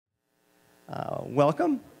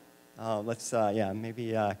Welcome. Let's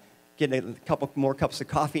maybe get a couple more cups of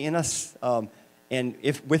coffee in us. And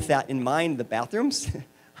if with that in mind, the bathrooms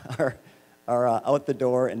are out the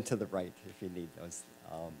door and to the right if you need those.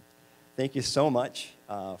 Thank you so much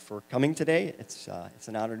for coming today. It's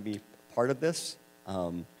an honor to be part of this.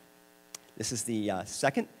 This is the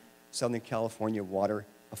second Southern California Water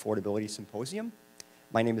Affordability Symposium.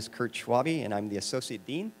 My name is Kurt Schwabe, and I'm the Associate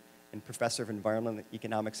Dean and Professor of Environmental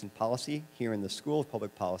Economics and Policy here in the School of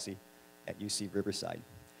Public Policy at UC Riverside.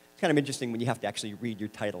 It's kind of interesting when you have to actually read your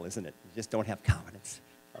title, isn't it? You just don't have confidence.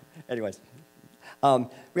 Anyways, we have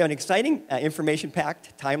an exciting,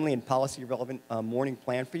 information-packed, timely, and policy-relevant morning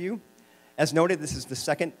planned for you. As noted, this is the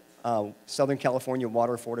second Southern California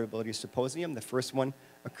Water Affordability Symposium, the first one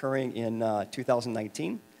occurring in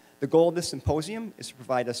 2019. The goal of this symposium is to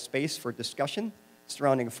provide a space for discussion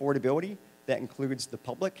surrounding affordability that includes the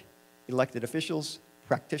public, elected officials,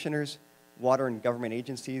 practitioners, water and government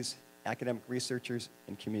agencies, academic researchers,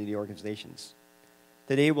 and community organizations.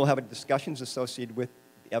 Today we'll have discussions associated with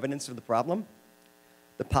the evidence of the problem,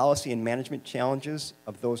 the policy and management challenges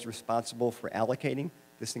of those responsible for allocating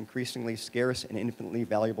this increasingly scarce and infinitely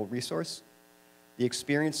valuable resource, the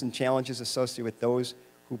experience and challenges associated with those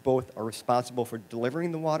who both are responsible for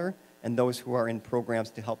delivering the water and those who are in programs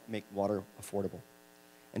to help make water affordable.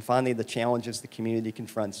 And finally, the challenges the community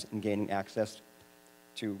confronts in gaining access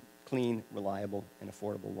to clean, reliable, and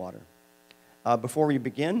affordable water. Before we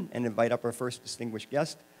begin and invite up our first distinguished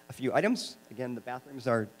guest, a few items. Again, the bathrooms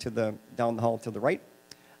are down the hall to the right.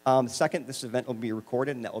 Second, this event will be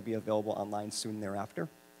recorded, and that will be available online soon thereafter.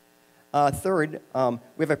 Third,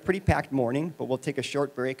 we have a pretty packed morning, but we'll take a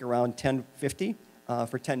short break around 10:50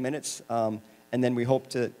 for 10 minutes, and then we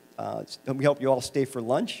hope you all stay for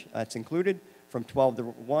lunch. It's included from 12 to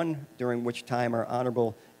 1, during which time our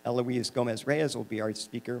Honorable Eloise Gomez-Reyes will be our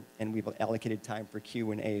speaker, and we've allocated time for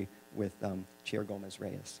Q&A with Chair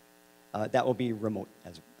Gomez-Reyes. That will be remote,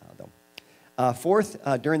 though. Fourth,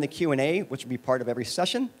 during the Q&A, which will be part of every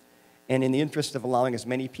session, and in the interest of allowing as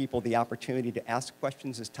many people the opportunity to ask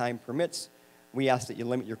questions as time permits, we ask that you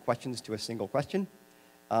limit your questions to a single question.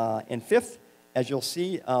 And fifth, as you'll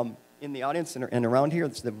see in the audience and around here,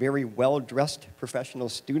 it's the very well-dressed professional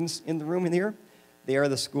students in the room in here. They are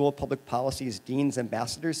the School of Public Policy's Dean's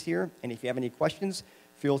Ambassadors here, and if you have any questions,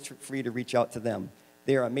 feel free to reach out to them.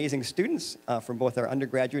 They are amazing students from both our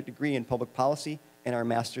undergraduate degree in public policy and our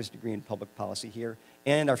master's degree in public policy here,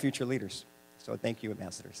 and our future leaders. So thank you,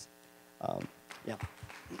 ambassadors. Yeah.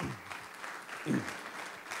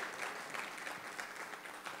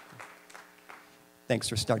 Thanks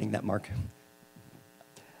for starting that, Mark.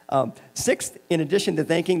 Sixth, in addition to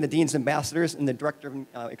thanking the Dean's Ambassadors and the Director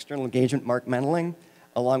of External Engagement, Mark Mendeling,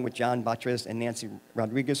 along with John Batres and Nancy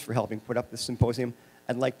Rodriguez for helping put up this symposium,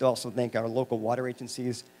 I'd like to also thank our local water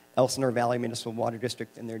agencies, Elsinore Valley Municipal Water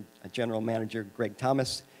District and their General Manager, Greg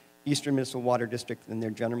Thomas, Eastern Municipal Water District and their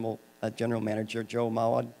General Manager, Joe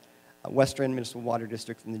Mawad, Western Municipal Water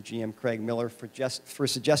District and the GM, Craig Miller, for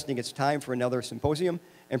suggesting it's time for another symposium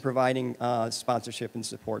and providing sponsorship and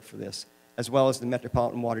support for this, as well as the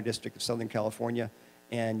Metropolitan Water District of Southern California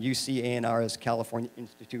and UC-ANR's California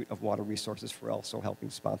Institute of Water Resources for also helping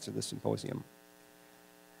sponsor the symposium.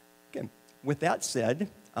 Okay. With that said,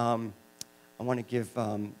 I want to give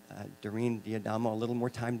Dorene Diadamo a little more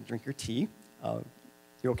time to drink her tea.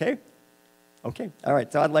 You okay? Okay. All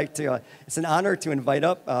right. So I'd like to, it's an honor to invite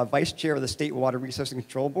up Vice Chair of the State Water Resources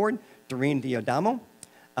Control Board, Dorene Diadamo.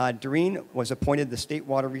 Dorene was appointed the State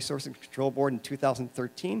Water Resources Control Board in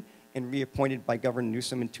 2013 and reappointed by Governor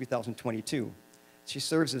Newsom in 2022. She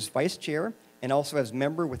serves as Vice Chair and also as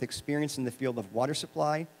member with experience in the field of water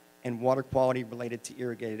supply and water quality related to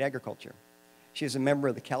irrigated agriculture. She is a member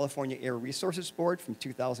of the California Air Resources Board from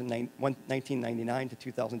 1999 to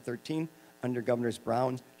 2013 under Governors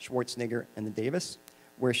Brown, Schwarzenegger, and the Davis,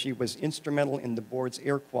 where she was instrumental in the board's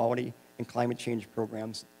air quality and climate change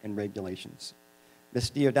programs and regulations. Ms.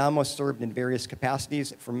 Diadamo served in various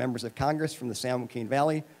capacities for members of Congress from the San Joaquin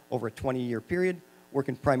Valley over a 20-year period,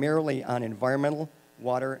 working primarily on environmental,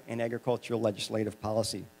 water, and agricultural legislative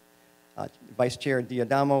policy. Vice Chair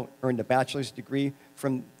Diadamo earned a bachelor's degree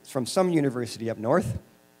from some university up north,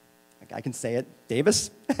 I can say it,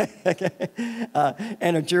 Davis,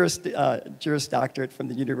 and a Juris Doctorate from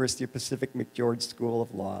the University of Pacific McGeorge School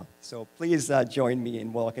of Law. So please join me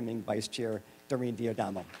in welcoming Vice Chair Dorene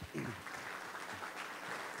Diadamo.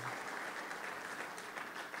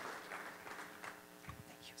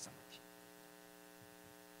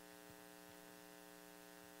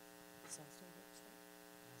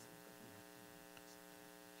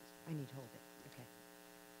 I need to hold it. Okay.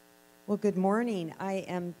 Well, good morning. I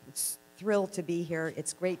am thrilled to be here.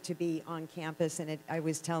 It's great to be on campus, and I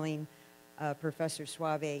was telling Professor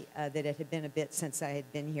Schwabe that it had been a bit since I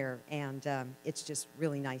had been here, and it's just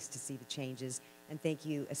really nice to see the changes. And thank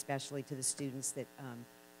you especially to the students that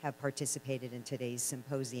have participated in today's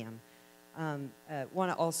symposium.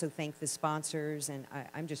 Want to also thank the sponsors, and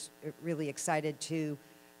I'm just really excited to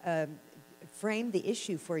frame the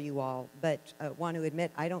issue for you all, but want to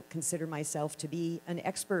admit I don't consider myself to be an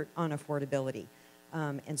expert on affordability.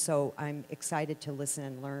 And so I'm excited to listen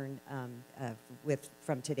and learn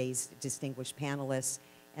from today's distinguished panelists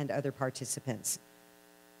and other participants.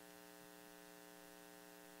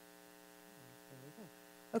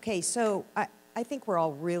 Okay, so I think we're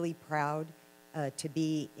all really proud to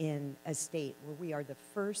be in a state where we are the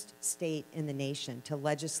first state in the nation to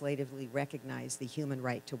legislatively recognize the human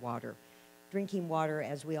right to water. Drinking water,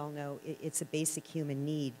 as we all know, it's a basic human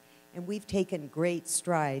need. And we've taken great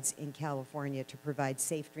strides in California to provide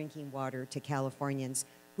safe drinking water to Californians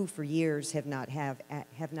who for years have not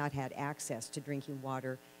had access to drinking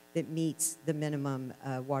water that meets the minimum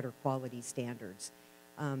water quality standards.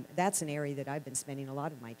 That's an area that I've been spending a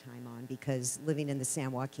lot of my time on because living in the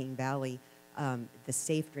San Joaquin Valley, the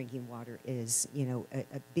safe drinking water is,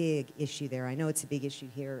 a big issue there. I know it's a big issue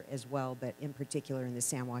here as well, but in particular in the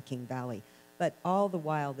San Joaquin Valley. But all the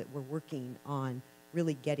while that we're working on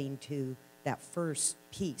really getting to that first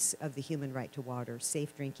piece of the human right to water,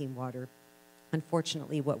 safe drinking water,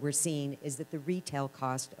 unfortunately what we're seeing is that the retail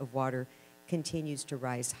cost of water continues to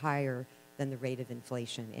rise higher than the rate of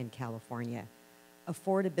inflation in California.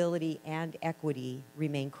 Affordability and equity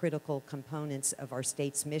remain critical components of our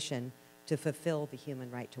state's mission to fulfill the human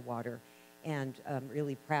right to water. And I'm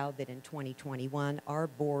really proud that in 2021, our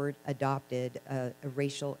board adopted a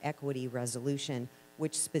racial equity resolution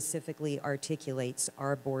which specifically articulates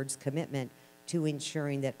our board's commitment to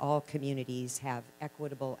ensuring that all communities have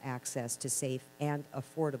equitable access to safe and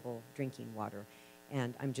affordable drinking water.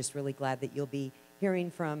 And I'm just really glad that you'll be hearing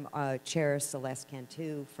from Chair Celeste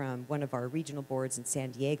Cantu from one of our regional boards in San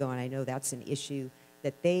Diego, and I know that's an issue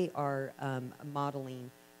that they are modeling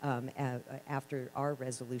after our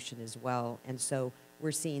resolution as well. And so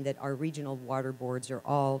we're seeing that our regional water boards are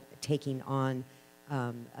all taking on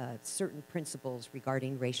certain principles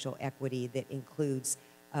regarding racial equity that includes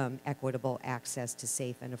equitable access to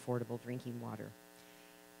safe and affordable drinking water.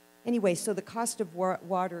 Anyway, so the cost of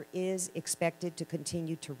water is expected to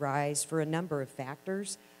continue to rise for a number of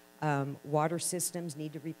factors. Water systems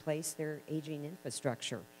need to replace their aging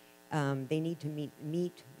infrastructure. They need to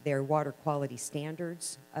meet their water quality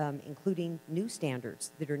standards, including new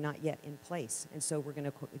standards that are not yet in place. And so we're going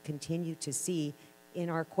to continue to see in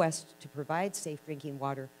our quest to provide safe drinking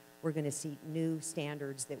water, we're going to see new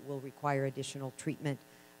standards that will require additional treatment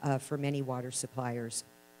for many water suppliers.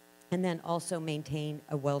 And then also maintain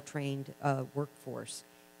a well-trained workforce.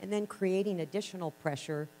 And then creating additional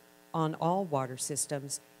pressure on all water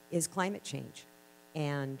systems is climate change.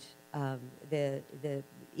 And the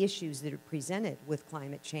issues that are presented with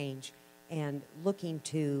climate change and looking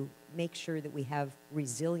to make sure that we have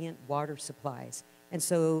resilient water supplies. And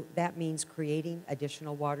so that means creating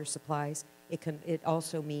additional water supplies. It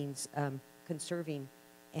also means conserving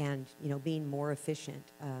and being more efficient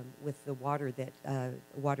with the water that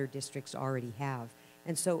water districts already have.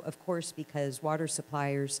 And so, of course, because water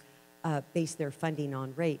suppliers base their funding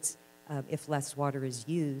on rates, if less water is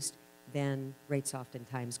used, then rates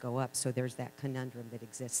oftentimes go up. So there's that conundrum that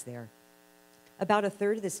exists there. About a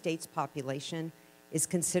third of the state's population is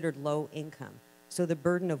considered low income. So the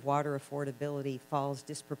burden of water affordability falls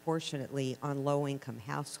disproportionately on low-income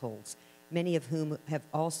households, many of whom have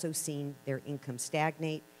also seen their income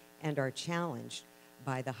stagnate and are challenged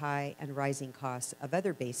by the high and rising costs of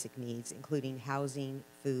other basic needs, including housing,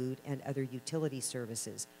 food, and other utility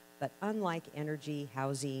services. But unlike energy,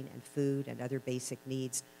 housing, and food and other basic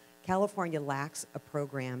needs, California lacks a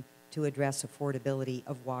program to address affordability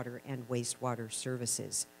of water and wastewater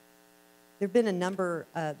services. There have been a number,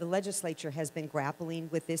 the legislature has been grappling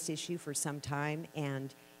with this issue for some time,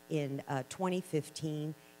 and in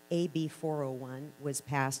 2015, AB 401 was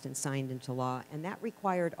passed and signed into law, and that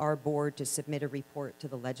required our board to submit a report to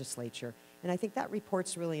the legislature. And I think that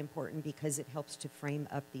report's really important because it helps to frame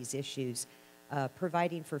up these issues,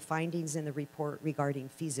 providing for findings in the report regarding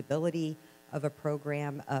feasibility of a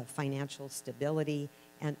program, financial stability,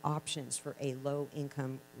 and options for a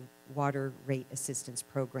low-income water rate assistance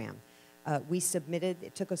program. We submitted,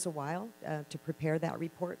 it took us a while to prepare that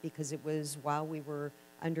report because it was while we were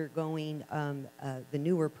undergoing the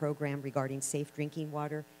newer program regarding safe drinking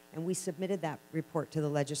water, and we submitted that report to the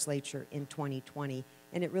legislature in 2020,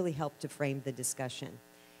 and it really helped to frame the discussion.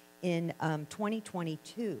 In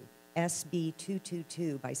 2022, SB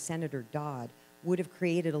 222 by Senator Dodd would have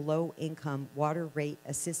created a low-income water rate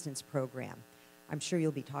assistance program. I'm sure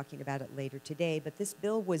you'll be talking about it later today, but this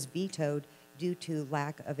bill was vetoed due to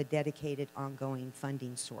lack of a dedicated ongoing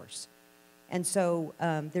funding source. And so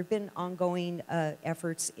there have been ongoing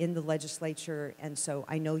efforts in the legislature, and so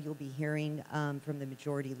I know you'll be hearing from the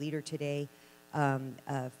majority leader today,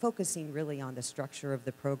 focusing really on the structure of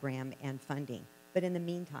the program and funding. But in the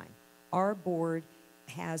meantime, our board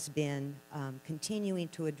has been continuing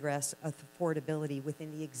to address affordability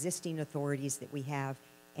within the existing authorities that we have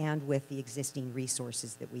and with the existing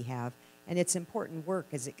resources that we have. And it's important work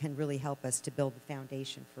as it can really help us to build the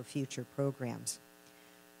foundation for future programs.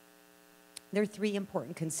 There are three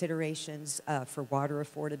important considerations for water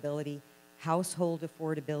affordability: household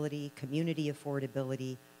affordability, community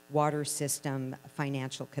affordability, water system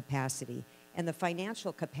financial capacity. And the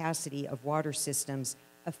financial capacity of water systems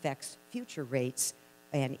affects future rates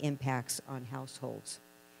and impacts on households.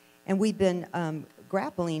 And we've been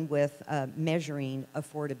grappling with measuring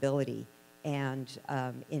affordability. And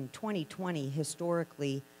in 2020,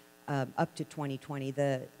 historically, up to 2020,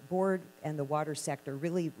 the board and the water sector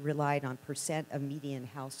really relied on percent of median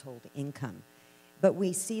household income. But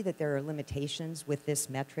we see that there are limitations with this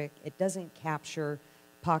metric. It doesn't capture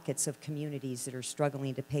pockets of communities that are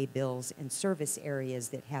struggling to pay bills in service areas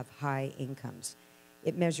that have high incomes.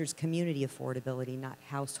 It measures community affordability, not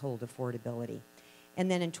household affordability. And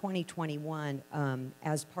then in 2021,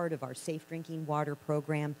 as part of our Safe Drinking Water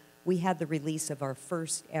program, we had the release of our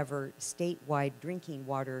first ever statewide drinking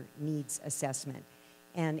water needs assessment.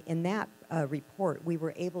 And in that report, we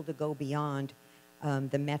were able to go beyond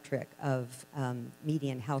the metric of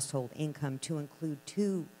median household income to include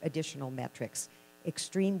two additional metrics: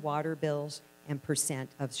 extreme water bills and percent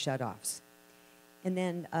of shutoffs. And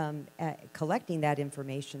then collecting that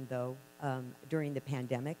information, though, during the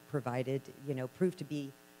pandemic proved to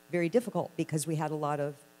be very difficult because we had a lot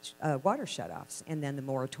of water shutoffs. And then the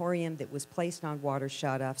moratorium that was placed on water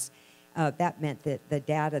shutoffs, that meant that the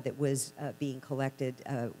data that was being collected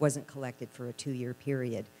wasn't collected for a 2-year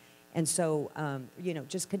period. And so,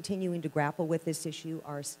 just continuing to grapple with this issue,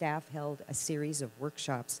 our staff held a series of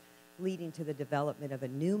workshops leading to the development of a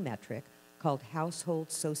new metric called household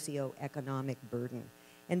socioeconomic burden.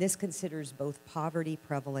 And this considers both poverty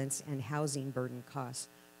prevalence and housing burden costs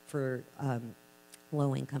for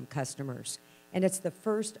low-income customers. And it's the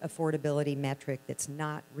first affordability metric that's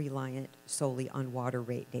not reliant solely on water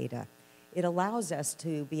rate data. It allows us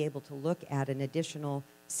to be able to look at an additional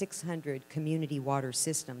 600 community water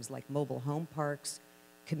systems like mobile home parks,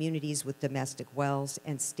 communities with domestic wells,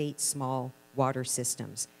 and state small water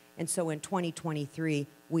systems. And so in 2023,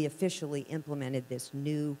 we officially implemented this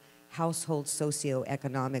new household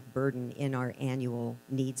socioeconomic burden in our annual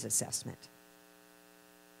needs assessment.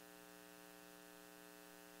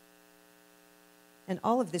 And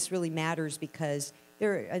all of this really matters because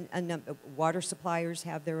there are water suppliers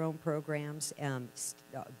have their own programs.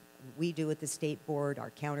 We do at the state board,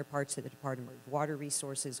 our counterparts at the Department of Water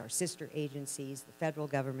Resources, our sister agencies, the federal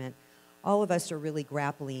government. All of us are really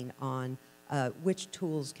grappling on which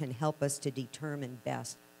tools can help us to determine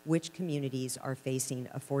best which communities are facing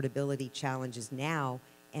affordability challenges now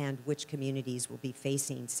and which communities will be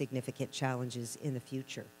facing significant challenges in the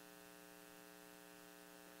future.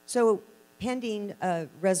 So, pending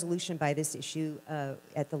resolution by this issue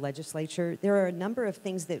at the legislature, there are a number of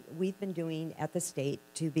things that we've been doing at the state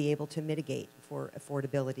to be able to mitigate for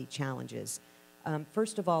affordability challenges.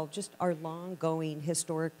 First of all, just our long-going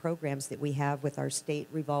historic programs that we have with our state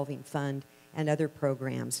revolving fund and other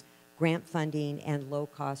programs, grant funding and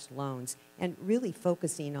low-cost loans, and really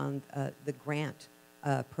focusing on the grant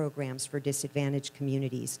programs for disadvantaged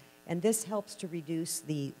communities. And this helps to reduce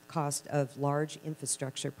the cost of large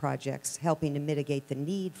infrastructure projects, helping to mitigate the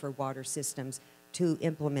need for water systems to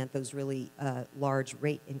implement those really large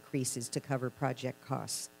rate increases to cover project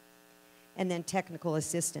costs. And then technical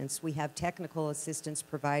assistance. We have technical assistance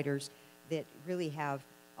providers that really have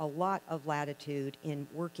a lot of latitude in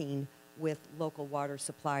working with local water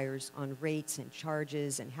suppliers on rates and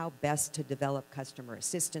charges and how best to develop customer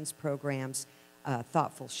assistance programs,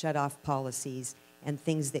 thoughtful shutoff policies, and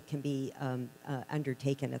things that can be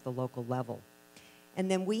undertaken at the local level.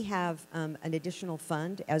 And then we have an additional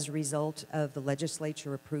fund as a result of the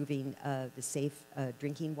legislature approving the Safe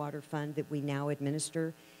Drinking Water Fund that we now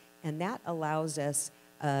administer. And that allows us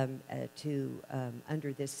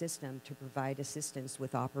under this system, to provide assistance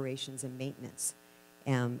with operations and maintenance,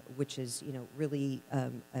 which is really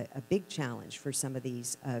a big challenge for some of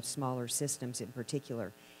these smaller systems in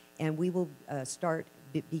particular. And we will start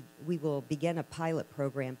we will begin a pilot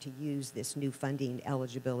program to use this new funding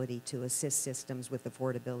eligibility to assist systems with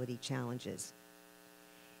affordability challenges.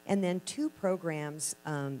 And then 2 programs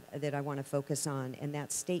that I want to focus on, and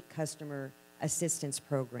that's state customer assistance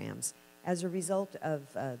programs. As a result of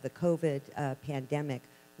the COVID pandemic,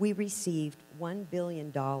 we received $1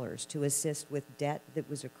 billion to assist with debt that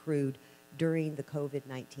was accrued during the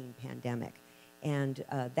COVID-19 pandemic. And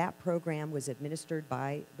that program was administered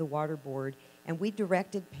by the Water Board, and we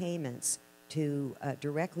directed payments to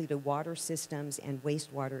directly to water systems and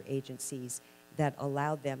wastewater agencies that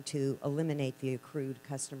allowed them to eliminate the accrued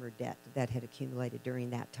customer debt that had accumulated during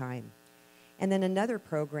that time. And then another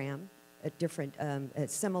program,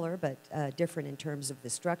 similar but different in terms of the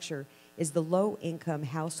structure, is the Low-Income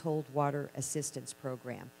Household Water Assistance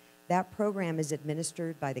Program. That program is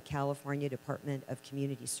administered by the California Department of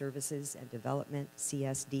Community Services and Development,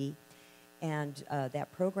 CSD, and that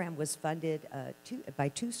program was funded by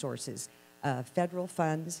 2 sources, federal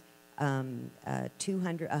funds,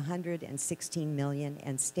 $116 million,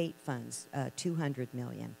 and state funds, $200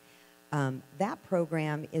 million. That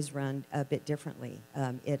program is run a bit differently.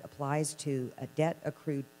 It applies to a debt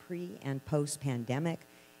accrued pre- and post-pandemic,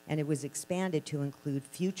 and it was expanded to include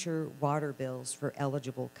future water bills for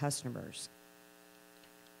eligible customers.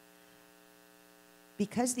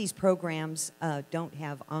 Because these programs don't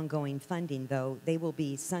have ongoing funding, though, they will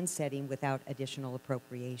be sunsetting without additional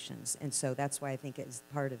appropriations. And so that's why I think as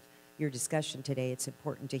part of your discussion today, it's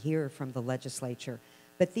important to hear from the legislature.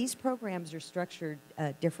 But these programs are structured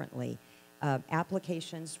differently.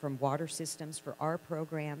 Applications from water systems for our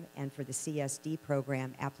program, and for the CSD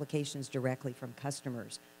program, applications directly from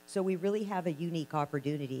customers. So we really have a unique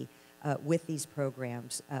opportunity with these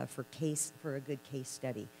programs for a good case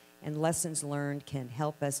study. And lessons learned can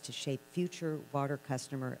help us to shape future water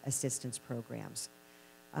customer assistance programs.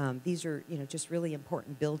 These are, just really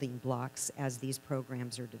important building blocks as these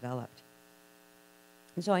programs are developed.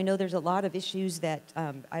 And so I know there's a lot of issues that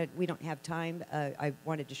we don't have time. I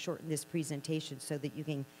wanted to shorten this presentation so that you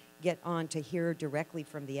can get on to hear directly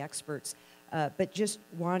from the experts. But just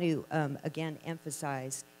want to, again,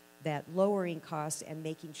 emphasize that lowering costs and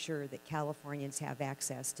making sure that Californians have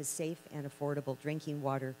access to safe and affordable drinking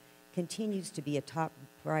water continues to be a top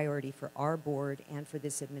priority for our board and for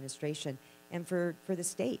this administration and for the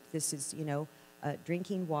state. This is,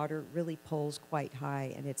 drinking water really pulls quite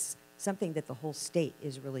high, and it's something that the whole state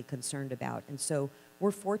is really concerned about. And so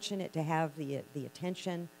we're fortunate to have the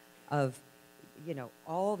attention of,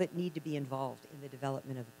 all that need to be involved in the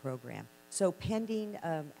development of the program. So pending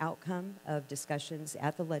outcome of discussions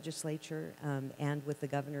at the legislature and with the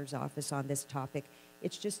governor's office on this topic,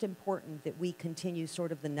 it's just important that we continue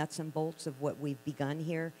sort of the nuts and bolts of what we've begun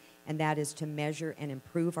here, and that is to measure and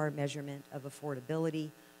improve our measurement of affordability,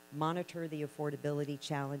 monitor the affordability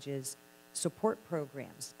challenges, support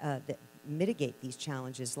programs that mitigate these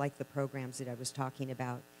challenges, like the programs that I was talking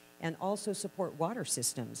about, and also support water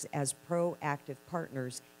systems as proactive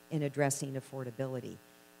partners in addressing affordability,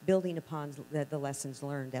 building upon the lessons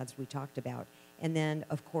learned as we talked about, and then,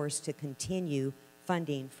 of course, to continue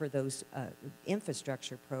funding for those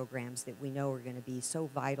infrastructure programs that we know are going to be so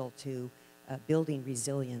vital to building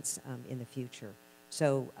resilience in the future.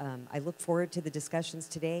 So I look forward to the discussions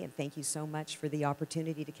today, and thank you so much for the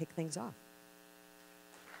opportunity to kick things off.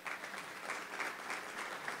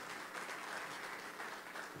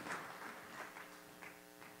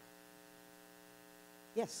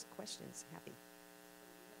 Yes, questions, happy.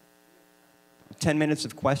 10 minutes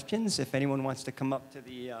of questions. If anyone wants to come up to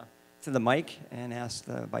the mic and ask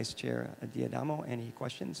the Vice Chair Diadamo any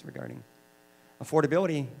questions regarding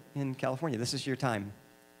affordability in California, this is your time.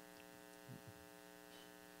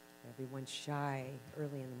 Everyone's shy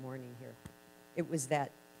early in the morning here. It was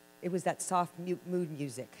that soft mood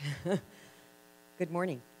music. Good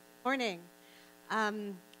morning. Morning.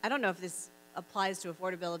 I don't know if this applies to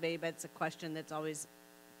affordability, but it's a question that's always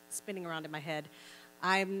spinning around in my head.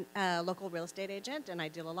 I'm a local real estate agent, and I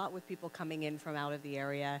deal a lot with people coming in from out of the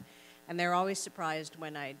area, and they're always surprised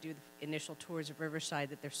when I do the initial tours of Riverside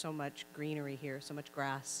that there's so much greenery here, so much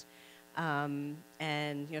grass. And,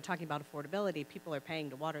 talking about affordability, people are paying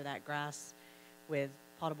to water that grass with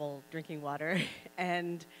potable drinking water.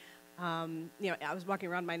 And, I was walking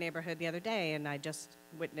around my neighborhood the other day, and I just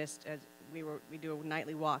witnessed, we do a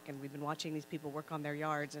nightly walk, and we've been watching these people work on their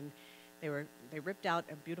yards, and they ripped out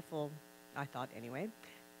a beautiful, I thought anyway,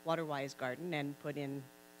 water-wise garden and put in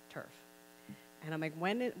turf. And I'm like,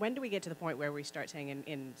 when do we get to the point where we start saying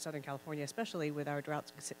in Southern California, especially with our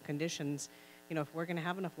drought conditions, if we're going to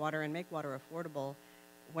have enough water and make water affordable,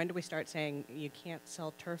 when do we start saying you can't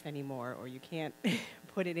sell turf anymore, or you can't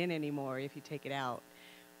put it in anymore if you take it out?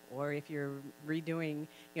 or if you're redoing,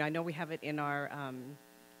 I know we have it in our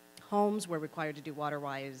homes, we're required to do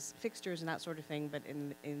water-wise fixtures and that sort of thing, but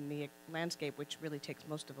in the landscape, which really takes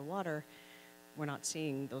most of the water, we're not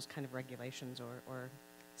seeing those kind of regulations or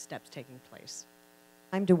steps taking place.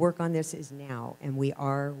 Time to work on this is now, and we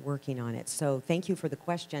are working on it. So thank you for the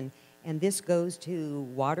question. And this goes to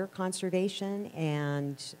water conservation,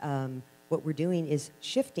 and what we're doing is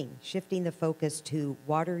shifting the focus to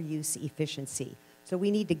water use efficiency. So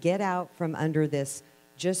we need to get out from under this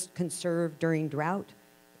just conserve during drought,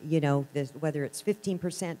 whether it's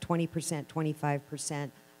 15%, 20%,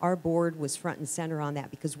 25%. Our board was front and center on that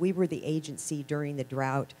because we were the agency during the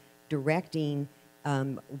drought directing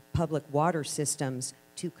public water systems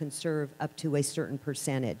to conserve up to a certain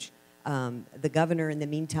percentage. The governor, in the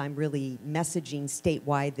meantime, really messaging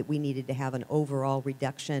statewide that we needed to have an overall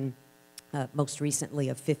reduction, most recently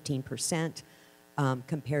of 15%.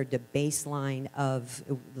 Compared to baseline of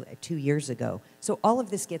 2 years ago. So all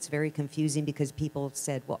of this gets very confusing because people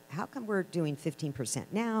said, well, how come we're doing 15%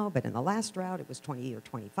 now, but in the last drought it was 20 or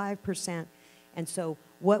 25%? And so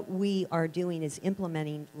what we are doing is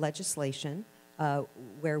implementing legislation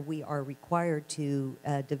where we are required to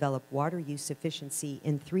develop water use efficiency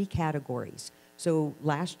in 3 categories. So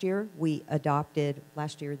last year we adopted,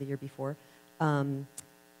 the year before,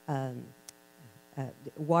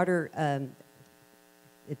 water,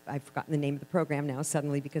 I've forgotten the name of the program now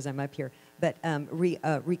suddenly because I'm up here, but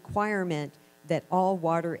requirement that all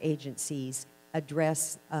water agencies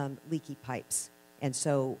address leaky pipes. And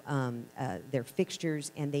so their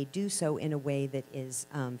fixtures, and they do so in a way that is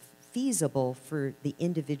feasible for the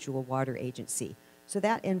individual water agency. So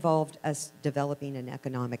that involved us developing an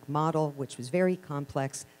economic model, which was very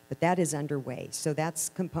complex, but that is underway. So that's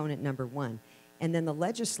component number 1. And then the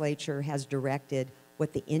legislature has directed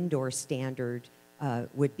what the indoor standard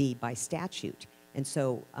would be by statute. And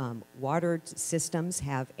so water systems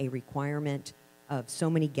have a requirement of so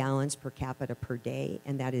many gallons per capita per day,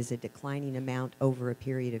 and that is a declining amount over a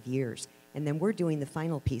period of years. And then we're doing the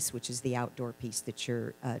final piece, which is the outdoor piece that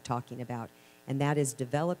you're talking about, and that is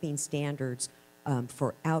developing standards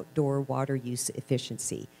for outdoor water use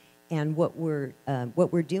efficiency. And what we're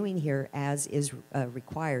doing here, as is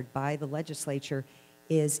required by the legislature,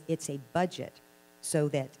 is it's a budget, so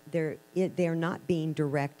that they're not being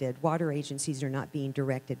directed, water agencies are not being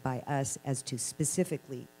directed by us as to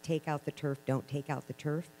specifically take out the turf, don't take out the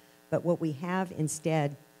turf. But what we have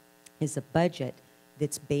instead is a budget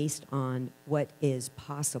that's based on what is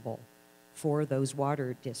possible for those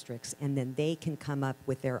water districts, and then they can come up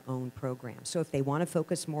with their own program. So if they want to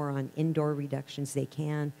focus more on indoor reductions, they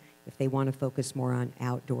can. If they want to focus more on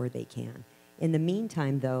outdoor, they can. In the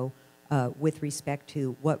meantime, though, with respect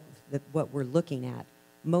to what we're looking at,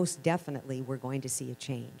 most definitely we're going to see a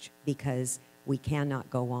change because we cannot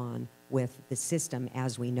go on with the system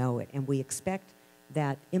as we know it. And we expect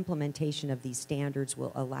that implementation of these standards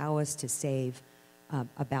will allow us to save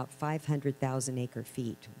about 500,000 acre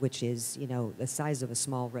feet, which is, the size of a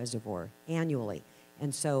small reservoir annually.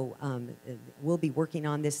 And so we'll be working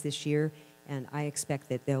on this year, and I expect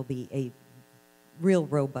that there'll be a real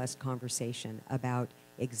robust conversation about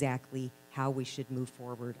exactly how we should move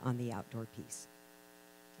forward on the outdoor piece.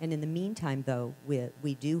 And in the meantime, though,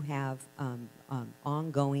 we do have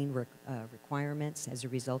ongoing requirements as a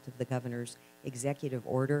result of the governor's executive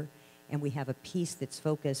order, and we have a piece that's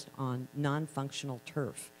focused on non-functional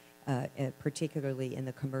turf, particularly in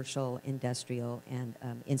the commercial, industrial, and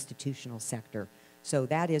institutional sector. So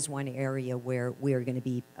that is one area where we are going to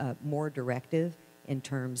be more directive in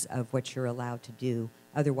terms of what you're allowed to do.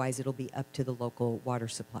 Otherwise, it'll be up to the local water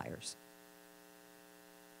suppliers.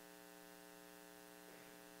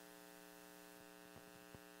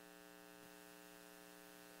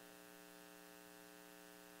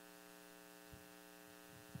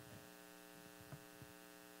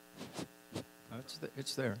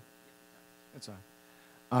 It's there. It's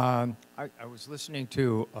on. I was listening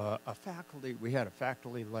to a faculty, we had a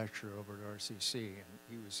faculty lecture over at RCC, and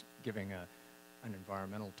he was giving an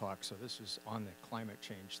environmental talk, so this is on the climate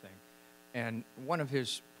change thing. And one of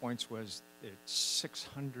his points was it's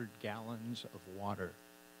 600 gallons of water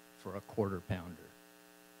for a quarter pounder.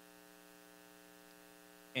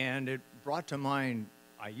 And it brought to mind,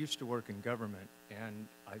 I used to work in government, and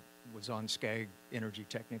I was on SCAG Energy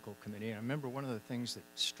Technical Committee, and I remember one of the things that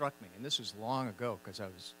struck me, and this was long ago because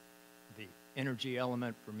the energy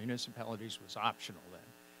element for municipalities was optional then.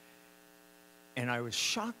 And I was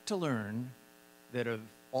shocked to learn that of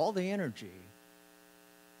all the energy,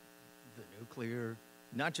 the nuclear,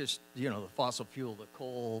 not just, the fossil fuel, the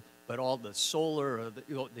coal, but all the solar,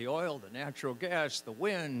 the oil, the natural gas, the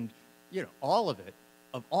wind, all of it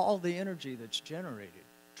of all the energy that's generated,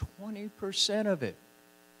 20% of it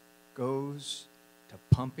goes to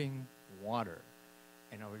pumping water.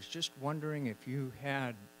 And I was just wondering if you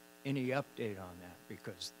had any update on that,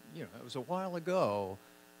 because, you know, it was a while ago,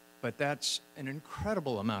 but that's an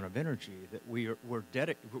incredible amount of energy that we're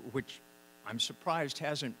dedicated, which I'm surprised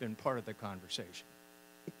hasn't been part of the conversation.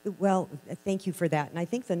 Well, thank you for that. And I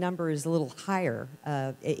think the number is a little higher.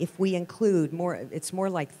 If we include more, it's more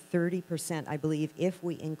like 30%, I believe, if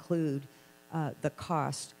we include the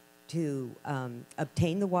cost to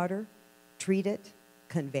obtain the water, treat it,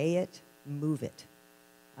 convey it, move it.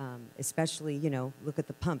 Especially, you know, look at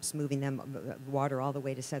the pumps moving them water all the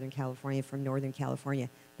way to Southern California from Northern California.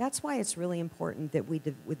 That's why it's really important that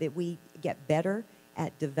we get better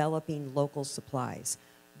at developing local supplies.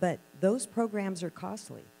 But those programs are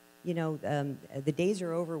costly. You know, the days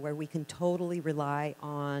are over where we can totally rely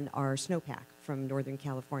on our snowpack from Northern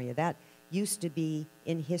California. That used to be,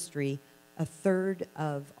 in history, a third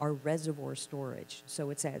of our reservoir storage. So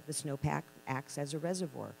it's the snowpack acts as a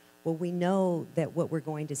reservoir. Well, we know that what we're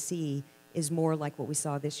going to see is more like what we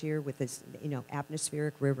saw this year with this, you know,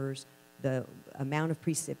 atmospheric rivers, the amount of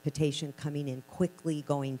precipitation coming in quickly,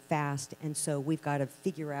 going fast, and so we've got to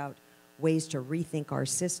figure out ways to rethink our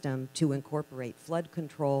system to incorporate flood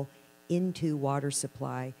control into water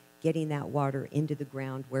supply, getting that water into the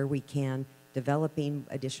ground where we can, developing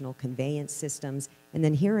additional conveyance systems, and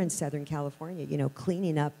then here in Southern California, you know,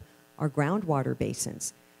 cleaning up our groundwater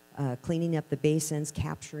basins. Cleaning up the basins,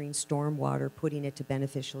 capturing storm water, putting it to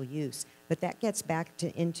beneficial use. But that gets back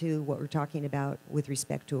into what we're talking about with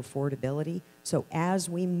respect to affordability. So as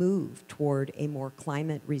we move toward a more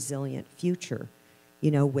climate resilient future,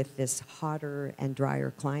 you know, with this hotter and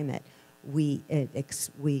drier climate, it's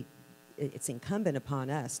incumbent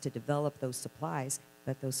upon us to develop those supplies,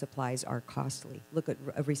 but those supplies are costly. Look at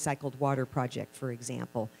a recycled water project, for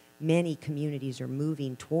example. Many communities are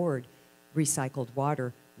moving toward recycled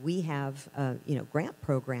water. We have, you know, grant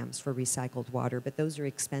programs for recycled water, but those are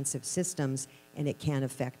expensive systems, and it can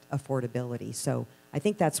affect affordability. So I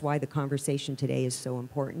think that's why the conversation today is so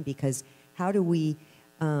important, because how do we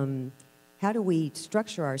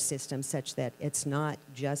structure our system such that it's not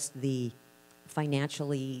just the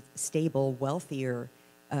financially stable, wealthier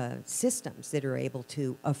systems that are able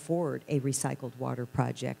to afford a recycled water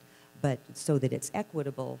project, but so that it's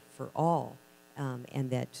equitable for all. And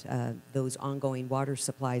that those ongoing water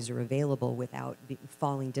supplies are available without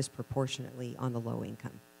falling disproportionately on the low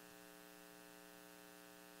income.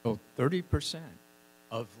 So 30%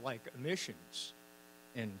 of like emissions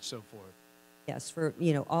and so forth. Yes, for,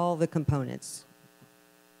 you know, all the components.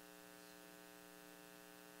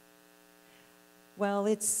 Well,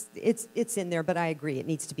 it's in there, but I agree it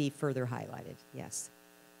needs to be further highlighted. Yes.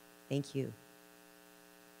 Thank you.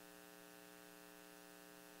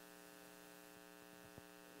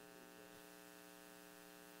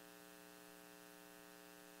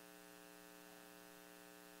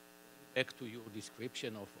 Back to your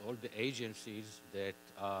description of all the agencies that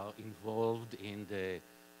are involved in the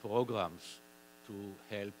programs to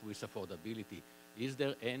help with affordability, is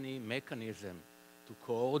there any mechanism to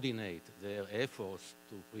coordinate their efforts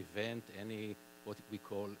to prevent any, what we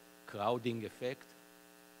call, crowding effect?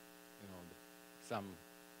 You know, some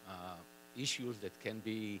issues that can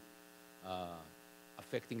be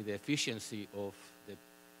affecting the efficiency of the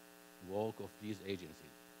work of these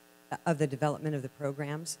agencies. Of the development of the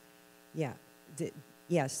programs? Yeah.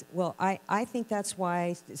 Yes. Well, I think that's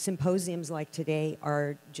why symposiums like today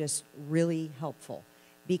are just really helpful,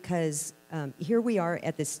 because here we are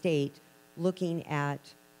at the state looking at,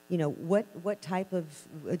 you know, what type of,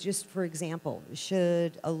 just for example,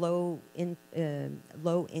 should a low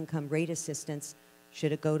income rate assistance,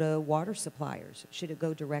 should it go to water suppliers? Should it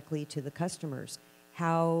go directly to the customers?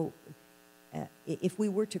 How, if we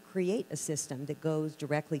were to create a system that goes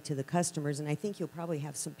directly to the customers, and I think you'll probably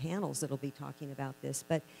have some panels that'll be talking about this,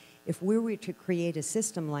 but if we were to create a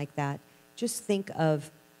system like that, just think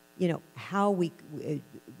of, you know, how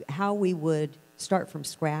we would start from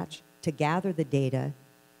scratch to gather the data,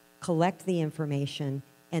 collect the information,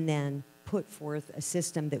 and then put forth a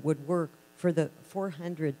system that would work for the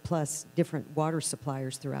 400 plus different water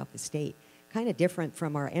suppliers throughout the state. Kind of different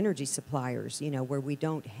from our energy suppliers, you know, where we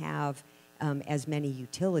don't have as many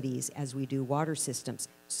utilities as we do water systems.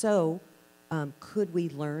 So could we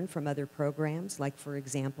learn from other programs, like, for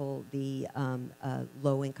example, the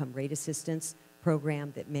low-income rate assistance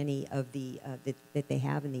program that many of the, that they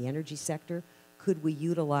have in the energy sector? Could we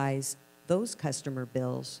utilize those customer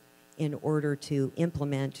bills in order to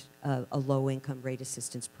implement a low-income rate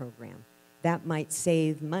assistance program? That might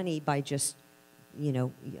save money by just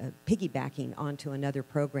piggybacking onto another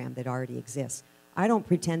program that already exists. I don't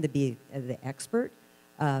pretend to be the expert,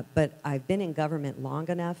 but I've been in government long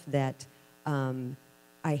enough that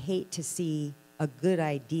I hate to see a good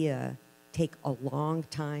idea take a long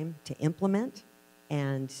time to implement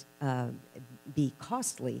and be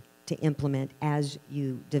costly to implement as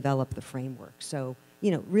you develop the framework. So,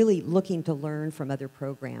 really looking to learn from other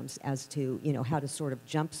programs as to, how to sort of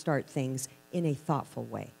jumpstart things in a thoughtful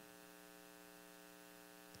way.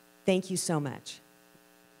 Thank you so much.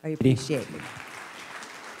 I appreciate it.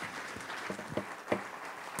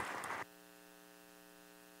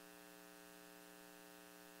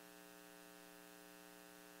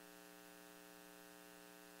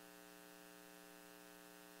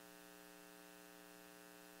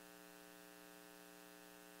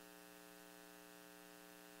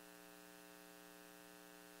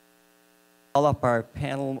 Call up our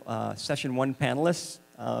panel, session 1 panelists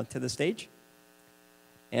to the stage.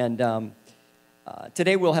 And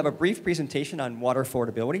today we'll have a brief presentation on water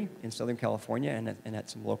affordability in Southern California and at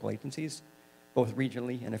some local agencies, both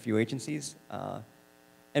regionally and a few agencies.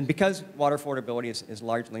 And because water affordability is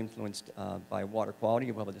largely influenced by water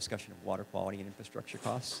quality, we'll have a discussion of water quality and infrastructure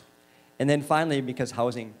costs. And then finally, because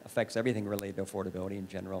housing affects everything related to affordability in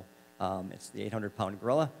general, it's the 800-pound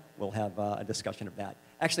gorilla. We'll have a discussion of that.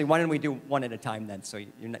 Actually, why don't we do one at a time then, so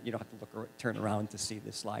you don't have to look or turn around to see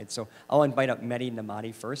the slide. So I'll invite up Mehdi and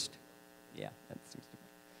Nemati first. Yeah, that seems to be.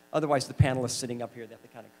 Otherwise, the panelists sitting up here, they have to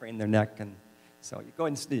kind of crane their neck. And so you go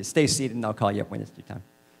ahead and stay seated, and I'll call you up when it's your time.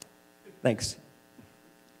 Thanks.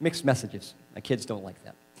 Mixed messages. My kids don't like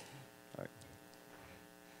that.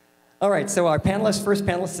 All right, so our first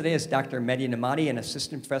panelist today is Dr. Mehdi Nemati, an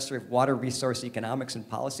assistant professor of water resource economics and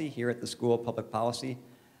policy here at the School of Public Policy.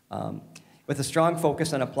 With a strong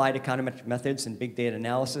focus on applied econometric methods and big data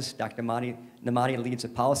analysis, Dr. Nemati leads a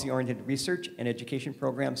policy-oriented research and education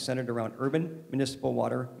program centered around urban municipal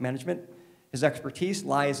water management. His expertise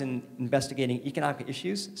lies in investigating economic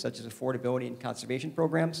issues such as affordability and conservation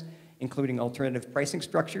programs, including alternative pricing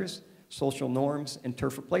structures, social norms, and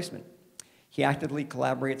turf replacement. He actively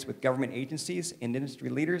collaborates with government agencies and industry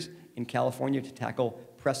leaders in California to tackle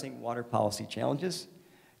pressing water policy challenges.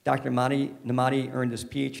 Dr. Nemati earned his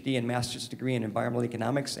PhD and master's degree in environmental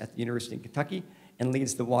economics at the University of Kentucky and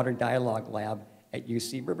leads the Water Dialogue Lab at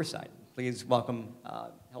UC Riverside. Please welcome,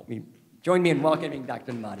 join me in welcoming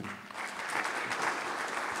Dr. Nemati.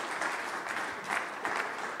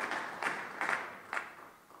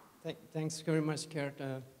 Thanks very much, Kurt,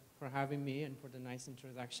 for having me and for the nice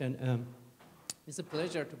introduction. It's a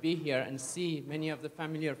pleasure to be here and see many of the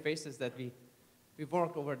familiar faces that we've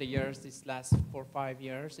worked over the years, these last 4 or 5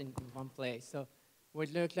 years in one place. So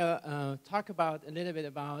we'd like to talk about a little bit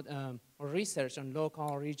about our research on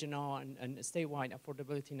local, regional, and statewide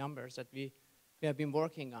affordability numbers that we have been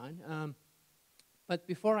working on. But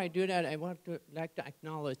before I do that, I like to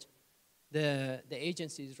acknowledge the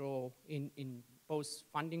agency's role in both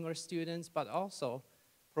funding our students, but also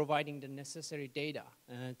providing the necessary data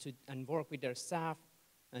and work with their staff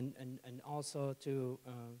and also to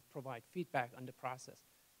provide feedback on the process.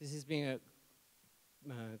 This has been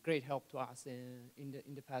a great help to us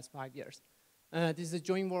in the past 5 years. This is a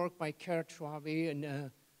joint work by Kurt, Schwabe,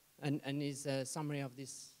 and is a summary of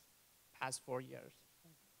this past 4 years.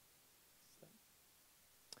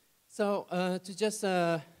 So to just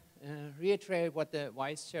reiterate what the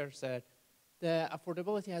vice chair said, the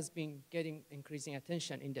affordability has been getting increasing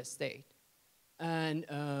attention in the state, and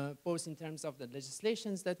both in terms of the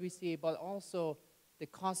legislations that we see, but also the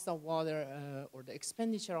cost of water or the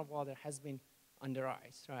expenditure of water has been on the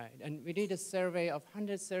rise, right? And we did a survey of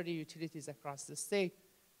 130 utilities across the state,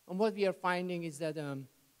 and what we are finding is that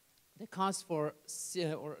the cost for,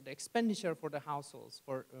 or the expenditure for the households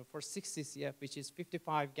for 60 CF, which is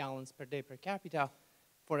 55 gallons per day per capita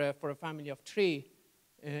for a family of 3,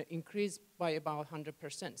 increased by about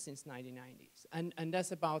 100% since 1990s. And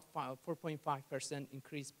that's about 4.5%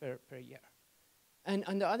 increase per year. And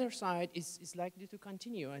on the other side, is likely to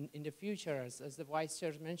continue. And in the future, as the vice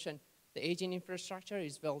chair mentioned, the aging infrastructure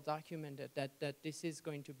is well documented that this is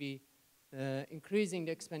going to be increasing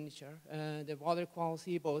the expenditure. The water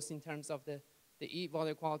quality, both in terms of the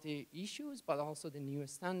water quality issues, but also the new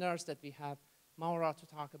standards that we have, Maura to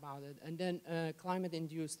talk about it. And then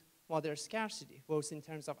climate-induced water scarcity, both in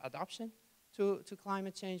terms of adoption to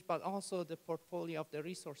climate change, but also the portfolio of the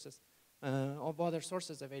resources of water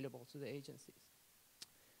sources available to the agencies.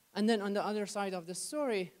 And then on the other side of the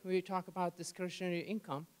story, we talk about discretionary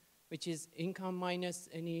income, which is income minus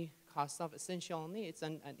any cost of essential needs,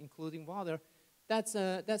 and including water. That's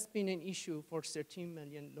been an issue for 13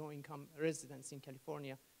 million low-income residents in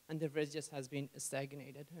California, and the rate just has been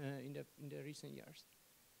stagnated in the recent years.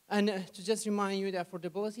 And to just remind you, the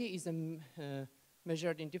affordability is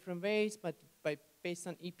measured in different ways, but based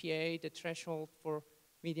on EPA, the threshold for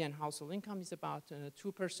median household income is about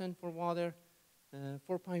 2% for water,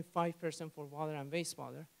 4.5% for water and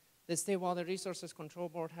wastewater. The State Water Resources Control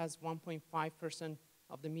Board has 1.5%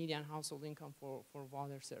 of the median household income for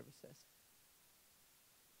water services.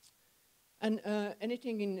 And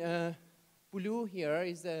anything in blue here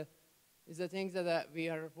is the things that we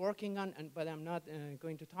are working on, but I'm not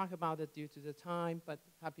going to talk about it due to the time, but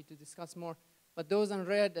happy to discuss more. But those in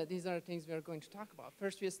red, these are things we are going to talk about.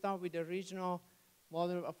 First, we start with the regional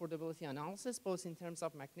water affordability analysis, both in terms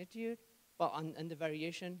of magnitude, and the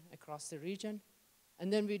variation across the region.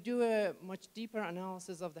 And then we do a much deeper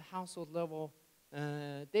analysis of the household level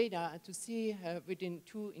data to see within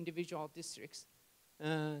 2 individual districts,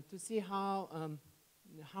 to see how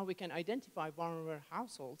we can identify vulnerable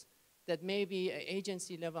households that maybe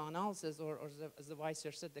agency level analysis or as the vice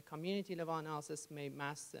chair said, the community level analysis may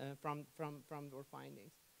mask from their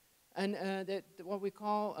findings. And what we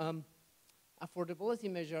call affordability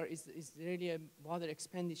measure is really a water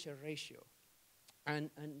expenditure ratio. And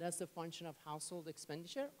that's a function of household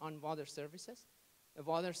expenditure on water services. A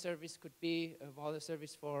water service could be a water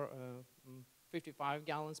service for 55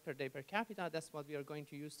 gallons per day per capita. That's what we are going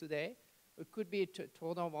to use today. It could be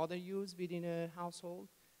total water use within a household,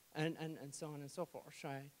 and so on and so forth,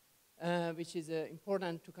 right? Which is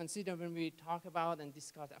important to consider when we talk about and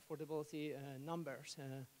discuss affordability numbers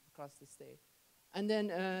across the state. And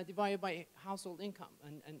then divided by household income.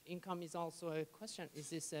 And income is also a question. Is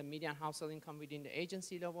this a median household income within the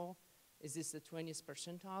agency level? Is this the 20th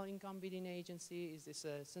percentile income within the agency? Is this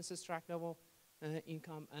a census tract level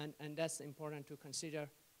income? And that's important to consider,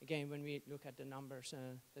 again, when we look at the numbers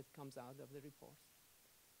that comes out of the report.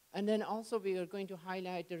 And then also we are going to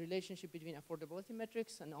highlight the relationship between affordability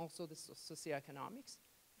metrics and also the socioeconomics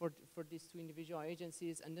for these 2 individual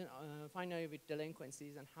agencies. And then finally with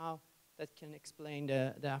delinquencies and how that can explain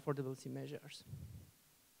the affordability measures.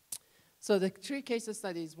 So the 3 case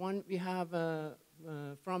studies, one we have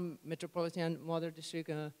from Metropolitan Water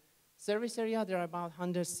District service area. There are about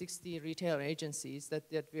 160 retail agencies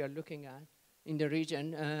that we are looking at in the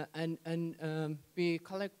region. And we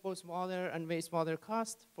collect both water and wastewater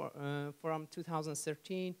costs from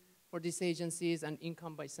 2013 for these agencies and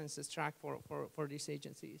income by census tract for these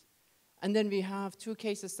agencies. And then we have 2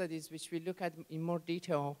 case studies which we look at in more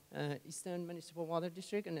detail, Eastern Municipal Water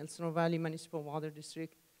District and Elsinore Valley Municipal Water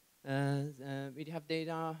District. We have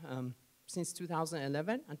data since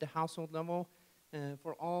 2011 at the household level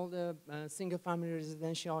for all the single-family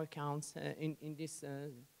residential accounts in these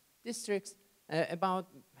districts, about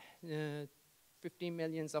 15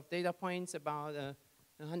 million of data points, about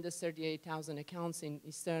 138,000 accounts in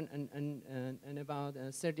Eastern and about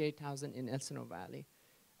 38,000 in Elsinore Valley.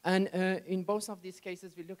 And in both of these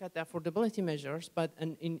cases, we look at the affordability measures, but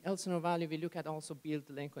in Elsinore Valley, we look at also bill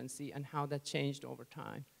delinquency and how that changed over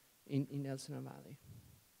time in Elsinore Valley.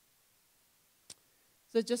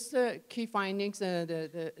 So just key findings,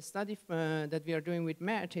 the study that we are doing with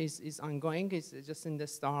Mehdi is ongoing, is just in the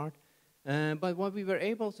start. But what we were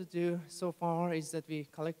able to do so far is that we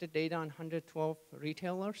collected data on 112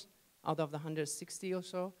 retailers out of the 160 or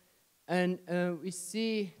so. And we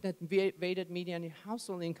see that weighted median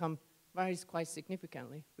household income varies quite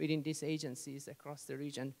significantly within these agencies across the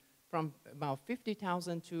region, from about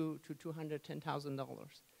 $50,000 to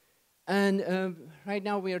 $210,000. And right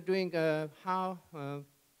now we are doing how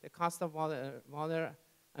the cost of water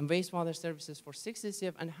and wastewater services for 6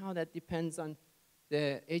 DCF and how that depends on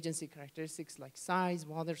the agency characteristics like size,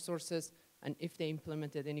 water sources, and if they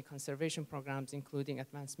implemented any conservation programs, including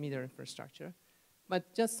advanced meter infrastructure.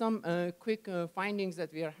 But just some quick findings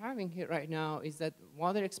that we are having here right now is that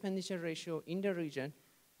water expenditure ratio in the region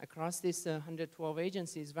across these 112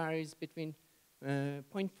 agencies varies between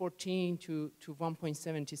 0.14 to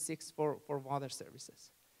 1.76 for water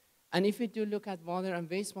services. And if we do look at water and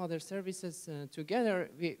wastewater services together,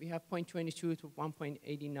 we have 0.22 to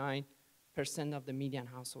 1.89% of the median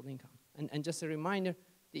household income. And just a reminder,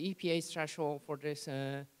 the EPA's threshold for this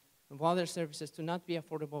water services to not be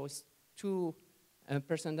affordable is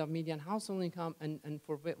 2% of median household income, and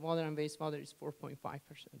for water and wastewater is 4.5%.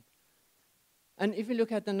 And if you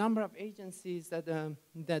look at the number of agencies that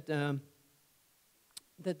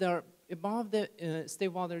are above the State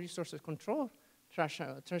Water Resources Control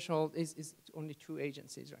threshold is only 2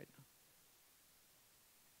 agencies right now.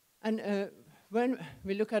 And when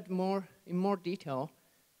we look at in more detail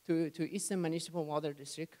to Eastern Municipal Water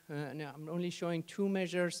District, and I'm only showing 2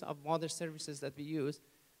 measures of water services that we use.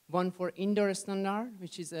 one for indoor standard,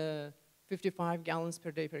 which is 55 gallons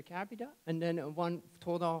per day per capita, and then one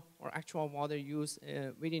total or actual water use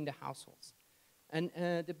within the households. And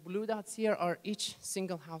the blue dots here are each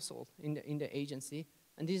single household in the agency,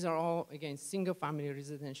 and these are all, again, single-family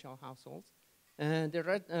residential households. The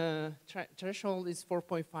red threshold is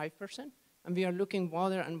 4.5%, and we are looking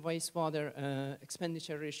water and wastewater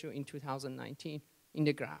expenditure ratio in 2019 in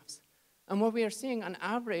the graphs. And what we are seeing on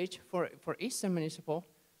average for Eastern Municipal,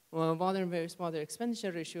 water and wastewater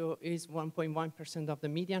expenditure ratio is 1.1% of the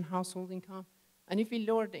median household income. And if we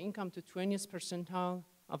lower the income to 20th percentile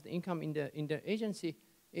of the income in the agency,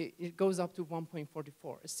 it goes up to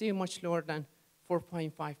 1.44. It's still much lower than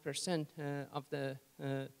 4.5% of the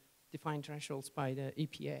defined thresholds by the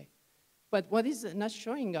EPA. But what is not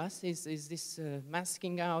showing us is this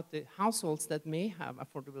masking out the households that may have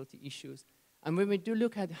affordability issues. And when we do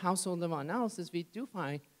look at household level analysis, we do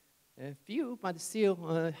find a few, but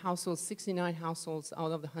still households, 69 households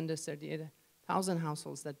out of the 138,000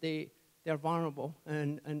 households that they are vulnerable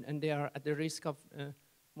and they are at the risk of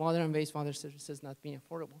water and wastewater services not being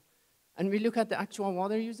affordable. And we look at the actual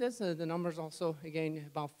water users, the numbers also, again,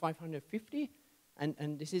 about 550.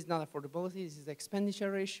 And this is not affordability, this is the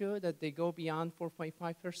expenditure ratio that they go beyond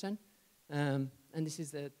 4.5%. And this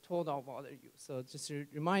is the total water use. So just a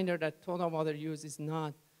reminder that total water use is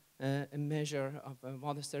not a measure of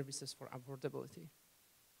water services for affordability.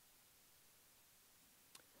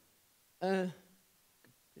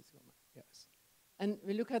 Please go back, yes. And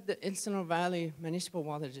we look at the Elsinore Valley Municipal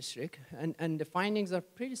Water District, and the findings are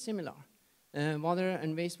pretty similar. Water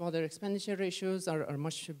and wastewater expenditure ratios are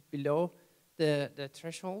much below the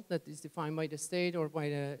threshold that is defined by the state or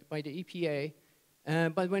by the EPA.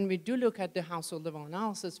 But when we do look at the household level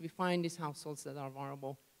analysis, we find these households that are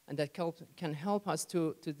vulnerable and that can help us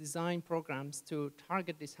to design programs to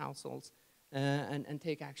target these households and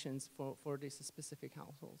take actions for these specific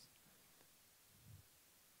households.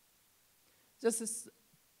 Just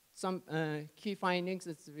some key findings.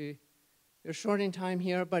 We're short in time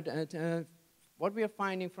here, but what we are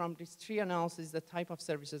finding from these three analyses, the type of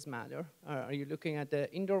services matter. Are you looking at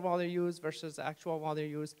the indoor water use versus actual water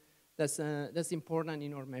use? That's important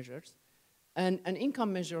in our measures. And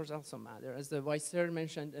income measures also matter. As the Vice Chair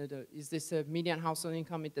mentioned, is this a median household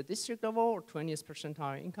income at the district level or 20th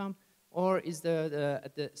percentile income, or is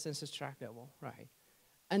at the census tract level, right?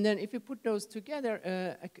 And then if you put those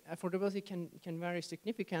together, affordability can vary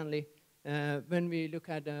significantly when we look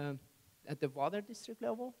at the water district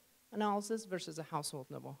level analysis versus a household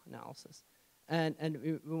level analysis. And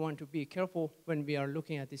we want to be careful when we are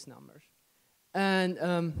looking at these numbers. And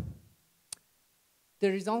the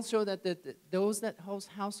results show that those that host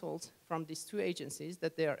households from these two agencies,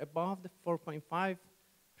 that they are above the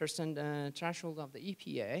 4.5% threshold of the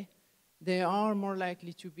EPA, they are more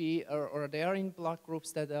likely to be, or they are in block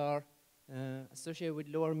groups that are associated with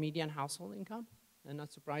lower median household income, and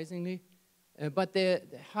not surprisingly. But the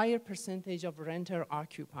higher percentage of renter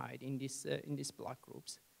occupied in these block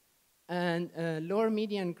groups. And lower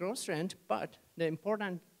median gross rent, but the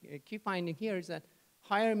important key finding here is that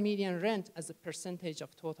higher median rent as a percentage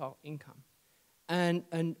of total income. And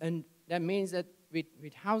that means that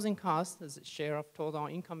with housing costs as a share of total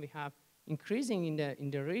income we have increasing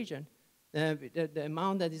in the region, the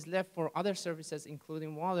amount that is left for other services,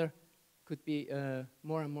 including water, could be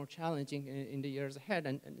more and more challenging in the years ahead,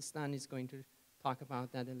 and Stan is going to talk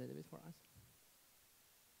about that a little bit for us.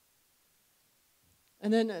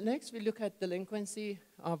 And then next we look at delinquency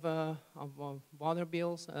of water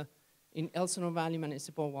bills in Elsinore Valley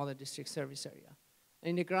Municipal Water District Service Area.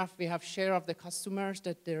 In the graph we have share of the customers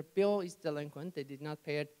that their bill is delinquent, they did not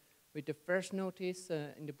pay it with the first notice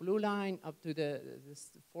in the blue line up to the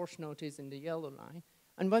fourth notice in the yellow line.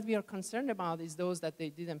 And what we are concerned about is those that they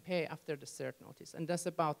didn't pay after the third notice. And that's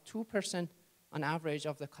about 2% on average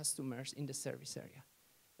of the customers in the service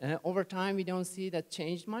area. Over time, we don't see that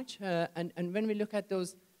change much. And when we look at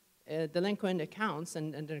those delinquent accounts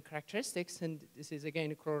and their characteristics, and this is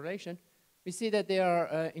again a correlation, we see that they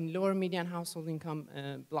are in lower median household income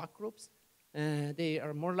block groups. They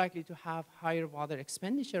are more likely to have higher water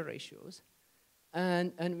expenditure ratios.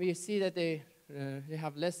 And we see that they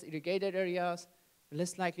have less irrigated areas,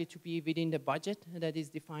 less likely to be within the budget that is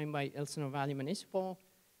defined by Elsinore Valley Municipal.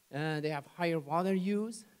 They have higher water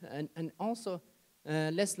use, and also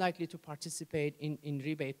less likely to participate in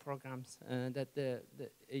rebate programs that the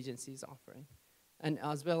agency is offering, and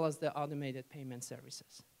as well as the automated payment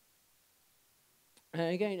services.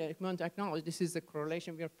 Again, I want to acknowledge this is a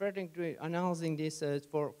correlation. We are further analyzing this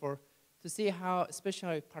to see how,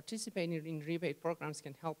 especially participating in rebate programs,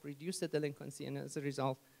 can help reduce the delinquency and, as a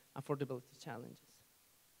result, affordability challenges.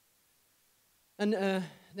 And the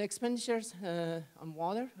expenditures on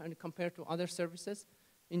water and compared to other services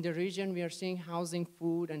in the region, we are seeing housing,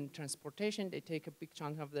 food, and transportation. They take a big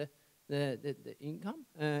chunk of the income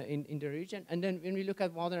in the region. And then when we look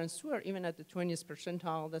at water and sewer, even at the 20th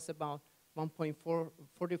percentile, that's about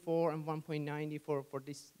 1.44 and 1.90 for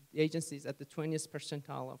these agencies at the 20th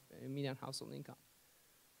percentile of median household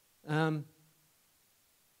income.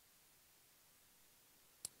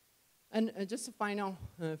 And just a final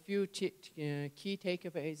few key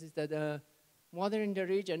takeaways is that water in the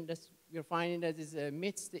region, we're finding that it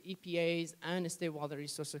meets the EPA's and State Water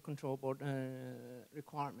Resources Control Board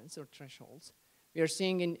requirements or thresholds. We are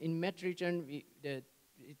seeing in Met region that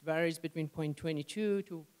it varies between 0.22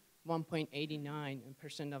 to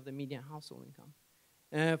 1.89% of the median household income.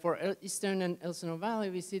 For Eastern and El Seno Valley,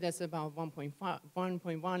 we see that's about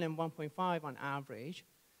 1.1 and 1.5 on average.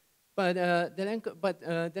 But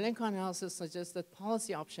the Lenco analysis suggests that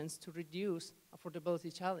policy options to reduce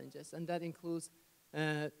affordability challenges, and that includes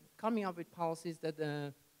coming up with policies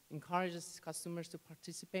that encourages customers to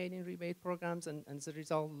participate in rebate programs and as a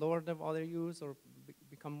result lower the water use or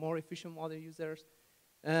become more efficient water users.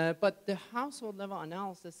 But the household level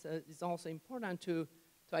analysis is also important to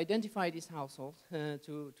identify these households,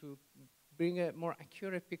 to bring a more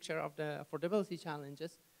accurate picture of the affordability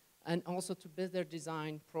challenges, and also to better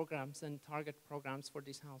design programs and target programs for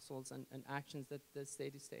these households and actions that the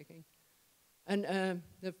state is taking. And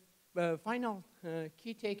the final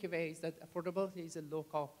key takeaway is that affordability is a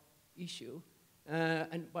local issue.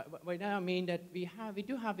 And by that I mean that we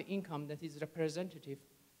do have an income that is representative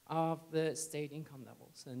of the state income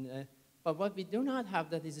levels. And, but what we do not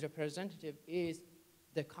have that is representative is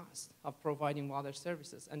the cost of providing water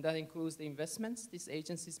services. And that includes the investments these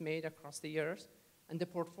agencies made across the years and the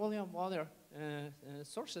portfolio of water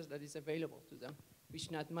sources that is available to them, which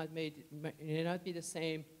may not be the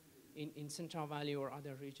same in Central Valley or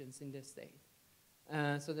other regions in the state.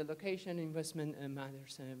 So the location investment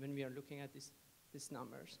matters when we are looking at these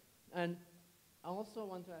numbers. And I also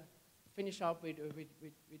want to finish up with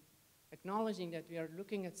acknowledging that we are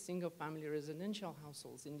looking at single-family residential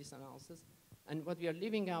households in this analysis, and what we are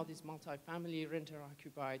leaving out is multi-family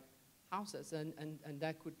renter-occupied houses, and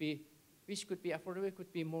that could be, which could be affordable,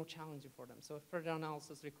 could be more challenging for them. So further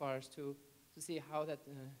analysis requires to see how that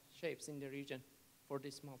shapes in the region for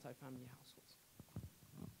these multi-family households.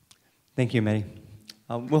 Thank you, Mehdi.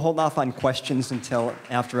 We'll hold off on questions until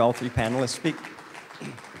after all three panelists speak.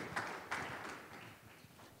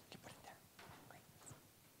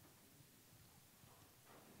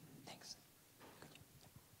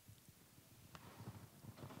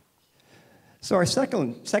 So our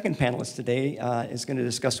second panelist today is going to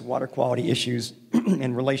discuss water quality issues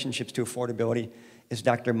and relationships to affordability is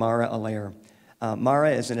Dr. Maura Allaire.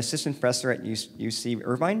 Maura is an assistant professor at UC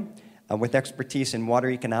Irvine with expertise in water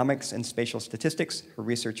economics and spatial statistics. Her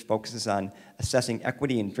research focuses on assessing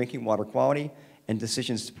equity in drinking water quality and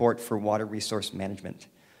decision support for water resource management.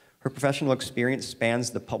 Her professional experience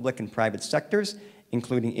spans the public and private sectors,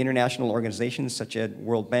 including international organizations such as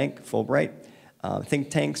World Bank, Fulbright, think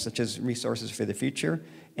tanks such as Resources for the Future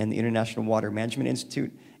and the International Water Management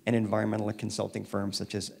Institute, and environmental consulting firms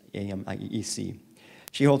such as AMIEC.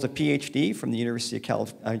 She holds a PhD from the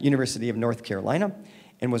University of North Carolina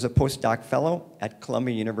and was a postdoc fellow at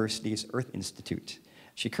Columbia University's Earth Institute.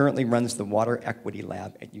 She currently runs the Water Equity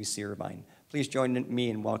Lab at UC Irvine. Please join me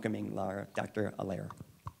in welcoming Dr. Allaire.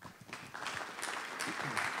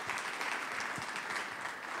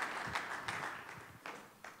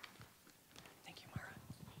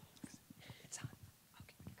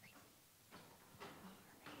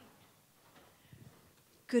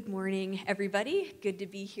 Good morning, everybody. Good to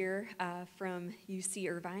be here from UC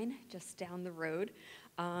Irvine, just down the road.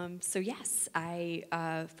 So yes, I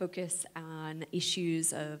focus on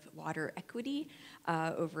issues of water equity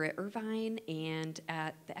over at Irvine, and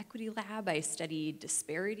at the Equity Lab, I studied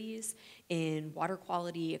disparities in water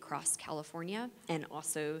quality across California and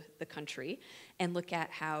also the country, and look at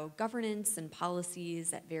how governance and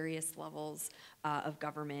policies at various levels of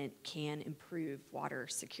government can improve water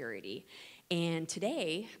security. And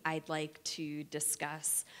today, I'd like to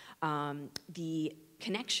discuss the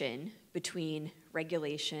connection between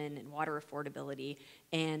regulation and water affordability,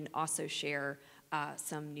 and also share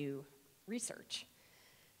some new research.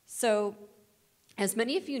 So, as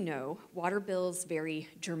many of you know, water bills vary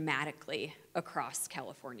dramatically across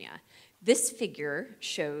California. This figure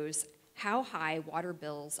shows how high water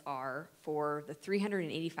bills are for the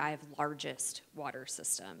 385 largest water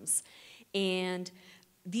systems. And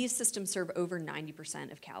these systems serve over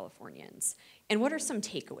 90% of Californians. And what are some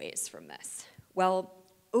takeaways from this? Well,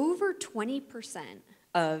 over 20%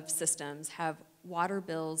 of systems have water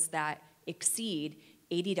bills that exceed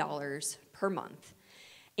 $80 per month.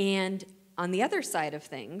 And on the other side of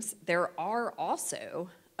things, there are also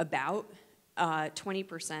about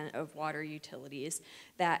 20% of water utilities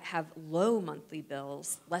that have low monthly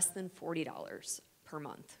bills, less than $40 per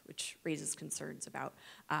month, which raises concerns about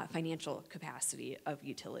financial capacity of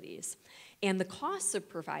utilities. And the costs of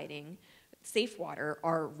providing safe water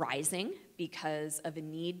are rising because of a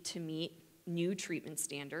need to meet new treatment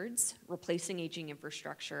standards, replacing aging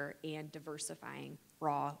infrastructure, and diversifying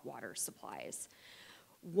raw water supplies.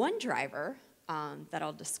 One driver that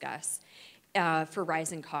I'll discuss for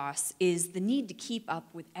rising costs is the need to keep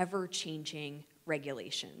up with ever-changing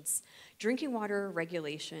regulations. Drinking water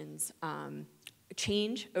regulations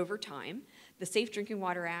change over time. The Safe Drinking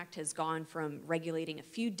Water Act has gone from regulating a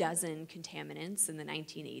few dozen contaminants in the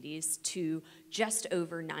 1980s to just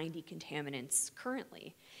over 90 contaminants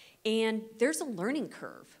currently. And there's a learning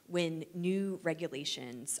curve when new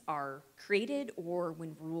regulations are created or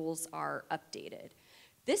when rules are updated.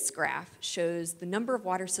 This graph shows the number of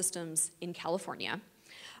water systems in California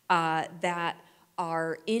that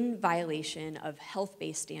are in violation of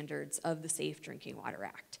health-based standards of the Safe Drinking Water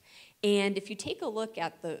Act. And if you take a look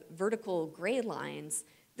at the vertical gray lines,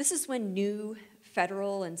 this is when new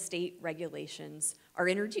federal and state regulations are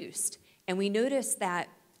introduced. And we notice that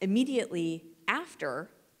immediately after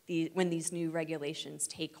when these new regulations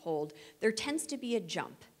take hold, there tends to be a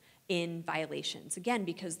jump in violations, again,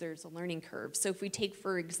 because there's a learning curve. So if we take,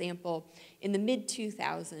 for example, in the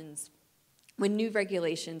mid-2000s, when new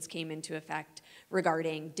regulations came into effect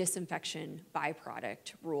regarding disinfection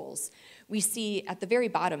byproduct rules, we see at the very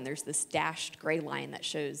bottom there's this dashed gray line that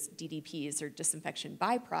shows DDPs, or disinfection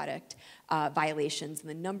byproduct violations, and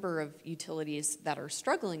the number of utilities that are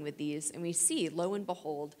struggling with these. And we see, lo and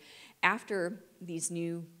behold, after these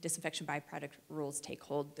new disinfection byproduct rules take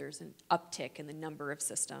hold, there's an uptick in the number of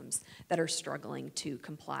systems that are struggling to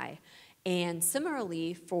comply. And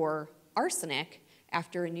similarly for arsenic,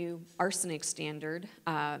 after a new arsenic standard,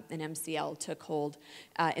 an MCL, took hold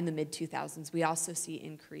in the mid-2000s, we also see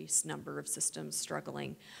increased number of systems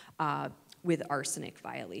struggling with arsenic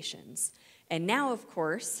violations. And now, of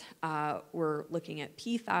course, we're looking at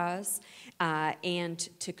PFAS, and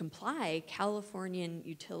to comply, Californian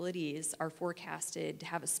utilities are forecasted to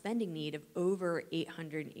have a spending need of over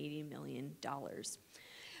 $880 million.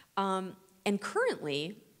 And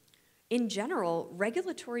currently, in general,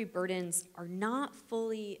 regulatory burdens are not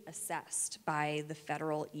fully assessed by the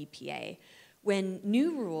federal EPA. When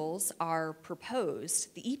new rules are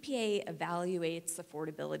proposed, the EPA evaluates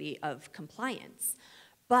affordability of compliance,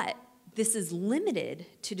 but this is limited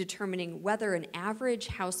to determining whether an average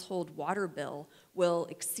household water bill will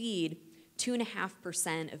exceed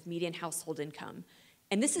 2.5% of median household income.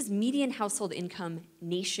 And this is median household income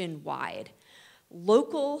nationwide.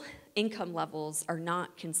 Local income levels are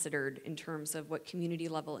not considered in terms of what community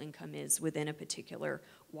level income is within a particular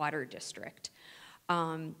water district.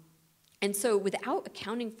 And so without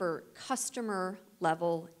accounting for customer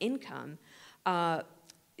level income,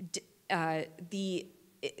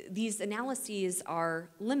 these analyses are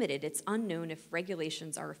limited. It's unknown if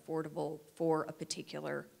regulations are affordable for a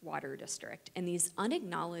particular water district. And these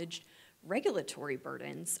unacknowledged regulatory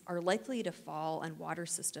burdens are likely to fall on water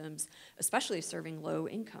systems, especially serving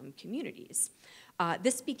low-income communities.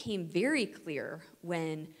 This became very clear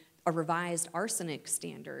when a revised arsenic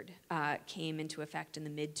standard came into effect in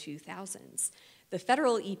the mid-2000s. The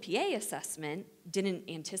federal EPA assessment didn't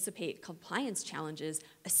anticipate compliance challenges,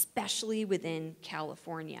 especially within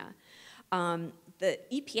California. The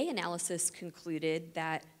EPA analysis concluded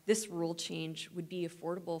that this rule change would be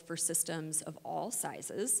affordable for systems of all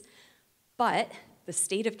sizes, but the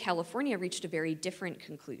state of California reached a very different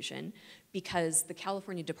conclusion because the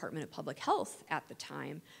California Department of Public Health at the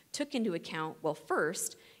time took into account, well,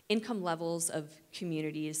 first, income levels of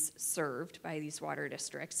communities served by these water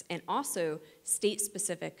districts, and also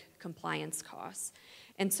state-specific compliance costs.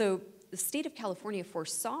 And so the state of California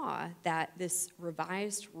foresaw that this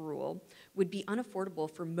revised rule would be unaffordable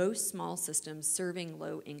for most small systems serving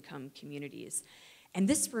low-income communities. And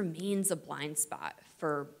this remains a blind spot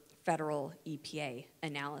for federal EPA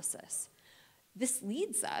analysis. This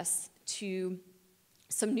leads us to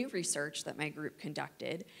some new research that my group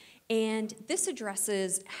conducted, and this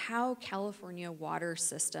addresses how California water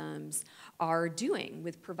systems are doing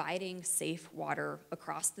with providing safe water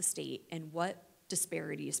across the state and what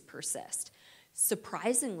disparities persist.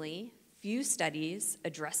 Surprisingly, few studies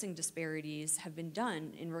addressing disparities have been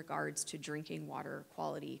done in regards to drinking water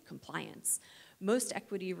quality compliance. Most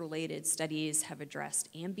equity-related studies have addressed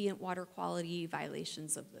ambient water quality,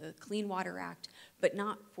 violations of the Clean Water Act, but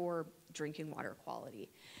not for drinking water quality.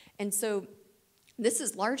 And so this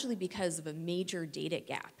is largely because of a major data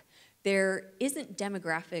gap. There isn't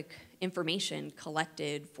demographic information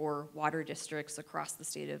collected for water districts across the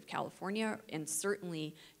state of California, and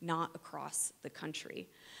certainly not across the country.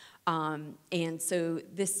 And so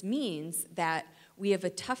this means that we have a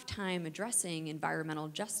tough time addressing environmental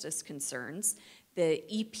justice concerns. The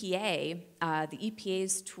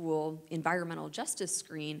EPA's tool, Environmental Justice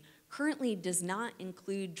Screen, currently does not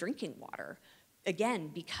include drinking water,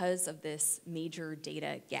 again, because of this major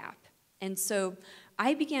data gap. And so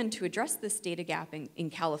I began to address this data gap in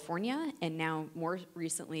California, and now more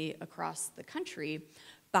recently across the country,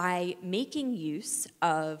 by making use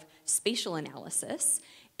of spatial analysis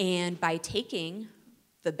and by taking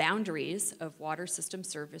the boundaries of water system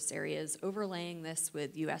service areas, overlaying this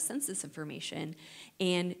with US Census information,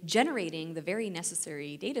 and generating the very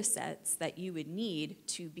necessary data sets that you would need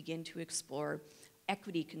to begin to explore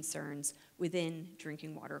equity concerns within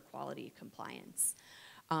drinking water quality compliance.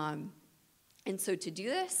 And so to do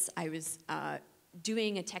this, I was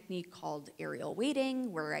doing a technique called aerial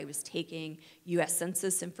weighting, where I was taking US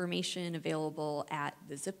Census information available at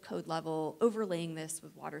the zip code level, overlaying this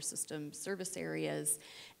with water system service areas,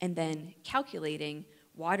 and then calculating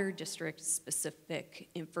water district specific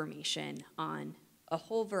information on a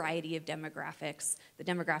whole variety of demographics. The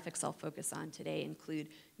demographics I'll focus on today include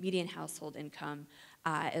median household income,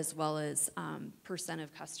 as well as percent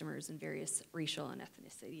of customers in various racial and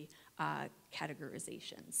ethnicity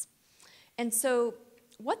categorizations. And so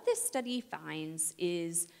what this study finds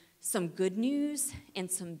is some good news and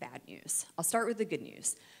some bad news. I'll start with the good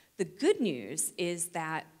news. The good news is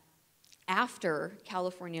that after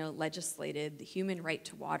California legislated the human right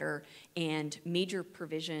to water and major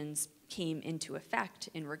provisions came into effect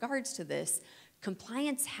in regards to this,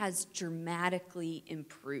 compliance has dramatically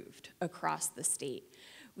improved across the state.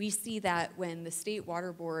 We see that when the State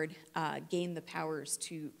Water Board gained the powers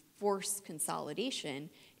to force consolidation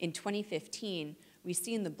in 2015, we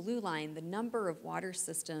see in the blue line the number of water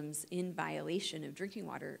systems in violation of drinking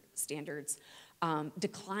water standards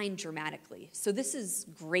declined dramatically. So this is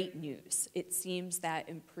great news. It seems that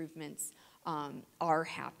improvements are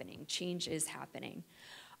happening, change is happening.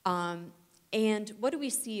 And what do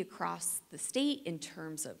we see across the state in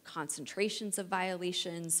terms of concentrations of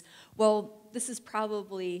violations? Well, this is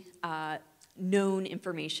probably known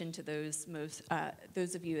information to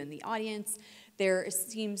those of you in the audience. There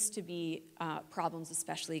seems to be problems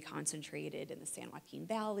especially concentrated in the San Joaquin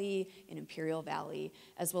Valley, in Imperial Valley,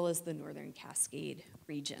 as well as the Northern Cascade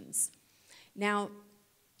regions. Now,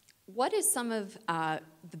 what is some of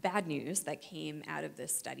the bad news that came out of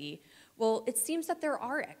this study? Well, it seems that there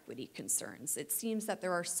are equity concerns. It seems that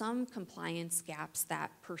there are some compliance gaps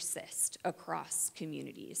that persist across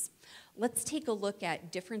communities. Let's take a look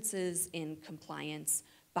at differences in compliance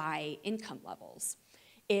by income levels.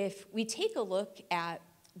 If we take a look at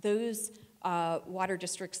those water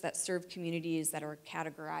districts that serve communities that are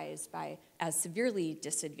categorized as severely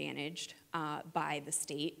disadvantaged by the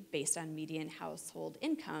state based on median household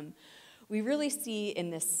income, we really see in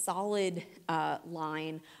this solid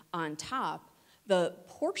line on top the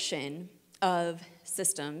portion of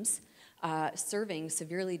systems serving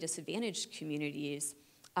severely disadvantaged communities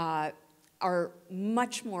are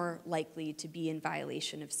much more likely to be in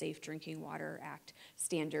violation of Safe Drinking Water Act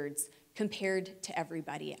standards compared to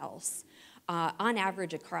everybody else. On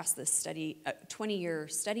average, across this study, 20-year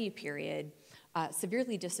study period,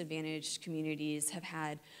 severely disadvantaged communities have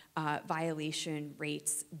had violation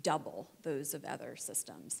rates double those of other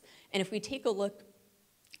systems. And if we take a look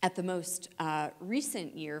at the most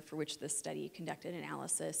recent year for which this study conducted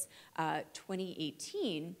analysis,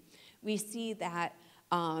 2018, we see that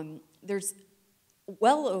there's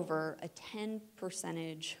well over a 10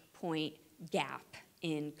 percentage point gap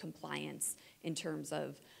in compliance in terms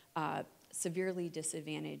of severely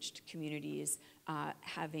disadvantaged communities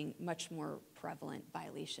having much more prevalent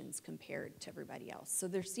violations compared to everybody else. So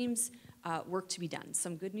there seems work to be done.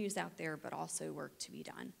 Some good news out there, but also work to be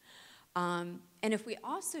done. And if we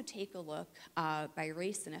also take a look by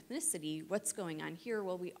race and ethnicity, what's going on here?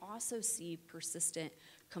 Well, we also see persistent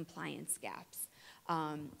compliance gaps.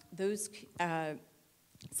 Those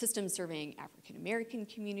systems serving African American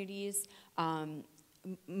communities,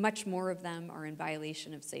 much more of them are in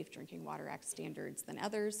violation of Safe Drinking Water Act standards than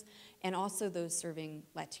others, and also those serving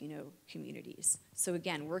Latino communities. So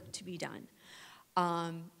again, work to be done.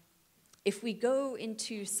 If we go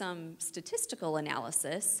into some statistical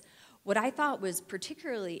analysis, What I thought was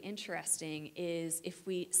particularly interesting is if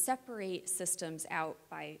we separate systems out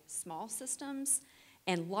by small systems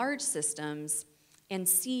and large systems and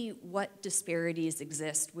see what disparities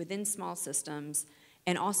exist within small systems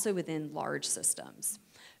and also within large systems.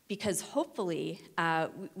 Because hopefully,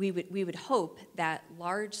 we would hope that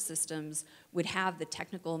large systems would have the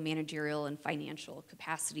technical, managerial, and financial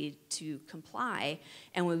capacity to comply,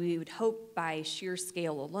 and we would hope by sheer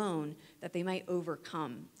scale alone that they might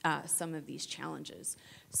overcome some of these challenges.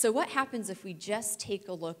 So what happens if we just take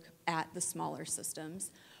a look at the smaller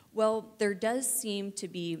systems? Well, there does seem to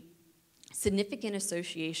be significant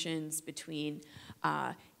associations between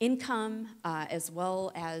income as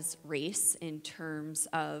well as race in terms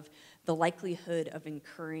of the likelihood of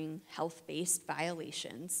incurring health-based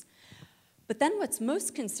violations. But then what's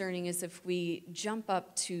most concerning is if we jump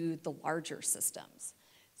up to the larger systems.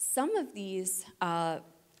 Some of these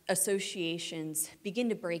associations begin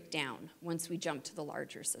to break down once we jump to the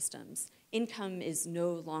larger systems. Income is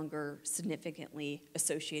no longer significantly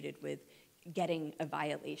associated with getting a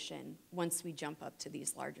violation once we jump up to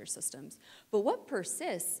these larger systems. But what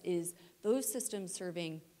persists is those systems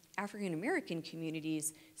serving African American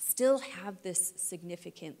communities still have this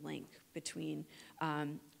significant link between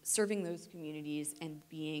serving those communities and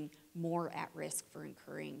being more at risk for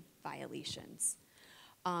incurring violations.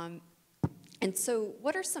 And so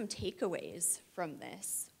what are some takeaways from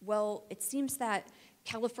this? Well, it seems that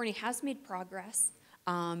California has made progress,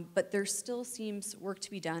 but there still seems work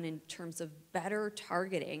to be done in terms of better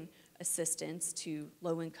targeting assistance to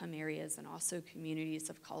low-income areas and also communities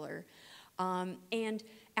of color. And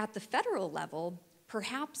at the federal level,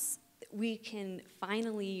 perhaps we can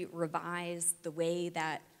finally revise the way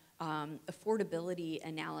that affordability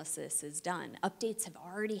analysis is done. Updates have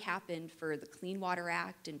already happened for the Clean Water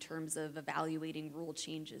Act in terms of evaluating rule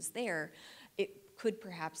changes there. It could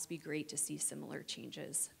perhaps be great to see similar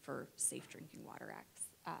changes for Safe Drinking Water Act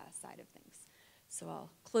side of things. So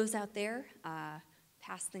I'll close out there,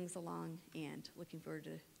 pass things along, and looking forward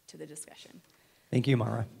to the discussion. Thank you,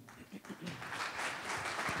 Maura.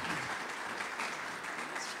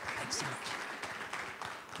 Thanks so much.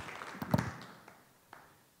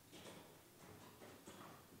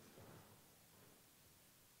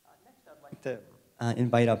 Next, I'd like to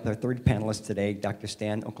invite up our third panelist today, Dr.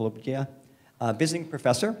 Stan Oklobdzija, visiting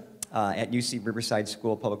professor at UC Riverside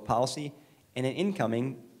School of Public Policy and an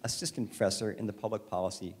incoming assistant professor in the public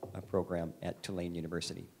policy program at Tulane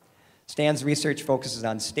University. Stan's research focuses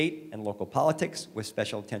on state and local politics with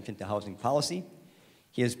special attention to housing policy.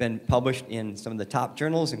 He has been published in some of the top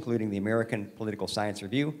journals, including the American Political Science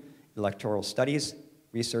Review, Electoral Studies,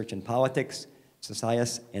 Research and Politics,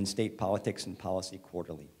 Socias, and State Politics and Policy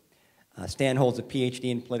Quarterly. Stan holds a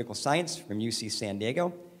PhD in political science from UC San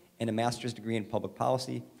Diego and a master's degree in public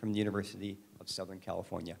policy from the University of Southern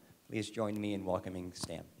California. Please join me in welcoming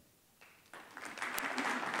Stan.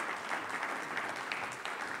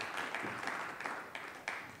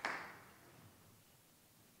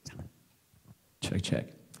 Check, check.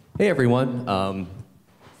 Hey, everyone.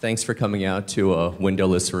 Thanks for coming out to a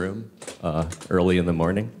windowless room early in the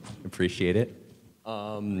morning. Appreciate it.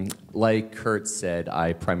 Like Kurt said,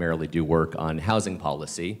 I primarily do work on housing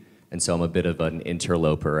policy, and so I'm a bit of an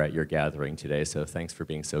interloper at your gathering today, so thanks for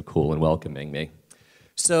being so cool and welcoming me.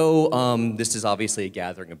 So this is obviously a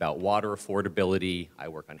gathering about water affordability. I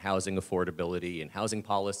work on housing affordability and housing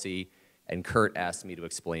policy, and Kurt asked me to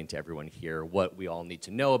explain to everyone here what we all need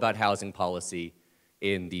to know about housing policy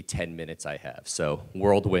in the 10 minutes I have. So,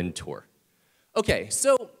 whirlwind tour. Okay,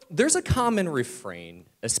 so there's a common refrain,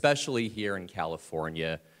 especially here in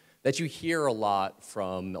California, that you hear a lot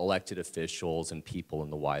from elected officials and people in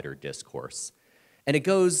the wider discourse. And it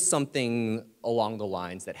goes something along the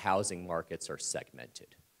lines that housing markets are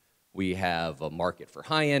segmented. We have a market for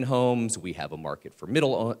high-end homes, we have a market for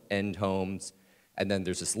middle-end homes, and then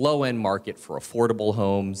there's this low-end market for affordable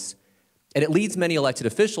homes. And it leads many elected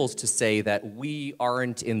officials to say that we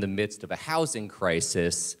aren't in the midst of a housing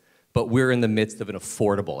crisis, but we're in the midst of an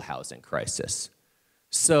affordable housing crisis.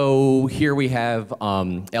 So here we have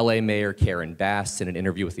LA Mayor Karen Bass in an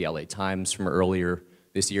interview with the LA Times from earlier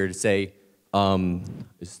this year to say,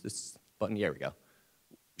 is this button? Here we go.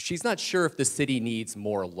 She's not sure if the city needs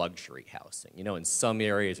more luxury housing. You know, in some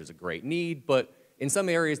areas there's a great need, but in some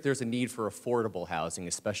areas there's a need for affordable housing,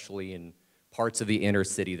 especially in parts of the inner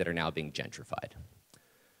city that are now being gentrified.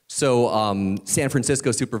 So San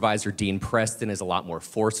Francisco Supervisor Dean Preston is a lot more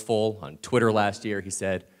forceful. On Twitter last year, he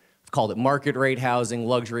said, I've called it market rate housing,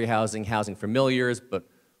 luxury housing, housing familiars, but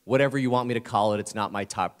whatever you want me to call it, it's not my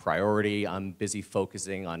top priority. I'm busy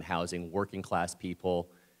focusing on housing working class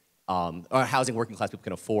people or housing working class people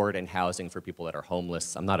can afford and housing for people that are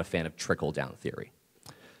homeless. I'm not a fan of trickle-down theory.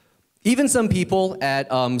 Even some people at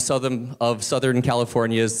Southern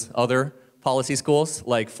California's other policy schools,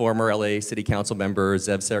 like former LA City Council member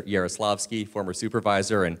Zev Yaroslavsky, former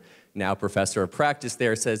supervisor and now professor of practice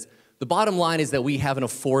there, says, the bottom line is that we have an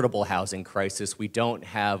affordable housing crisis. We don't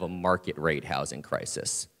have a market rate housing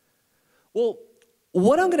crisis. Well,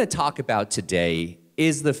 what I'm going to talk about today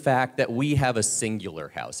is the fact that we have a singular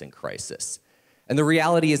housing crisis. And the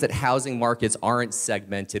reality is that housing markets aren't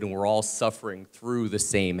segmented and we're all suffering through the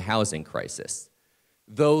same housing crisis,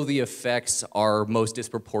 though the effects are most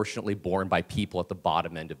disproportionately borne by people at the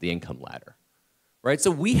bottom end of the income ladder. Right?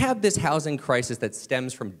 So we have this housing crisis that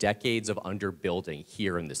stems from decades of underbuilding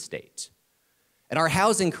here in the state. And our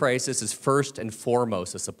housing crisis is first and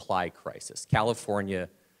foremost a supply crisis. California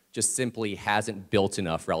just simply hasn't built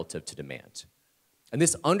enough relative to demand. And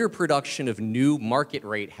this underproduction of new market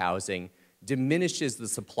rate housing diminishes the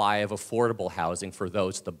supply of affordable housing for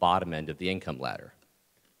those at the bottom end of the income ladder.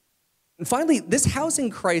 And finally, this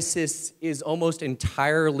housing crisis is almost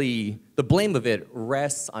entirely, the blame of it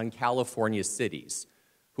rests on California cities,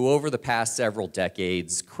 who over the past several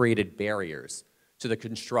decades created barriers to the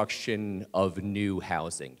construction of new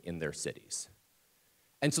housing in their cities.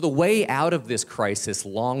 And so the way out of this crisis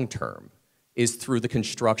long-term is through the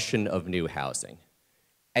construction of new housing.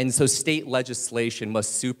 And so state legislation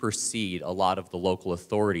must supersede a lot of the local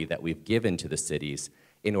authority that we've given to the cities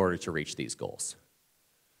in order to reach these goals.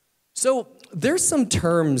 So there's some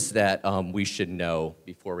terms that we should know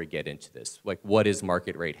before we get into this, like what is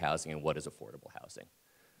market rate housing and what is affordable housing.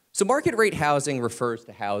 So market rate housing refers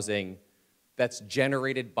to housing that's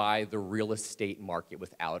generated by the real estate market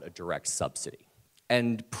without a direct subsidy.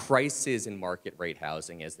 And prices in market rate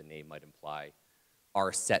housing, as the name might imply,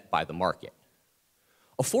 are set by the market.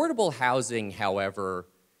 Affordable housing, however,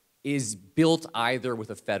 is built either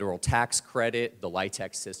with a federal tax credit, the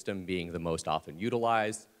LIHTC system being the most often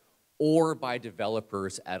utilized, or by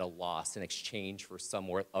developers at a loss in exchange for some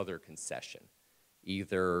other concession.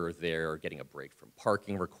 Either they're getting a break from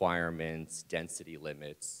parking requirements, density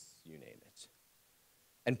limits, you name it.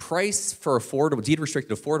 And price for affordable,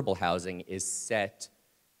 deed-restricted affordable housing is set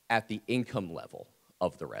at the income level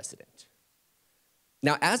of the resident.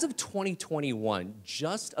 Now, as of 2021,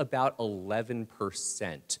 just about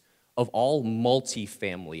 11% of all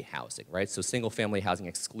multifamily housing, right, so single-family housing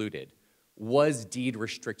excluded, was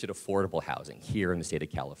deed-restricted affordable housing here in the state of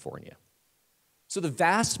California. So the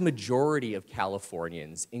vast majority of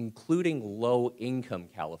Californians, including low-income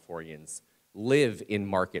Californians, live in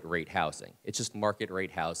market rate housing. It's just market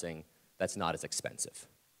rate housing that's not as expensive.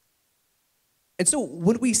 And so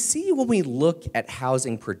when we look at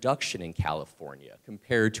housing production in California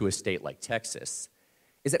compared to a state like Texas,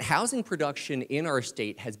 is that housing production in our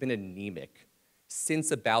state has been anemic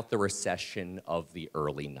since about the recession of the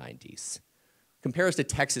early 90s. Compare us to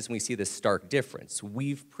Texas and we see this stark difference.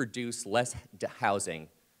 We've produced less housing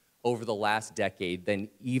over the last decade than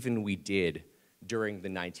even we did during the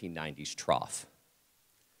 1990s trough.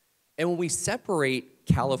 And when we separate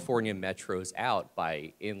California metros out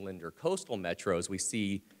by inland or coastal metros, we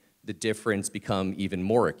see the difference become even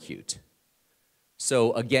more acute.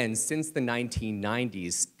 So again, since the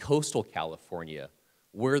 1990s, coastal California,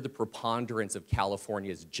 where the preponderance of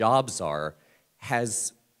California's jobs are,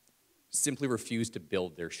 has simply refused to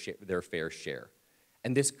build their fair share.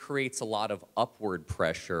 And this creates a lot of upward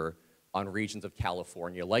pressure on regions of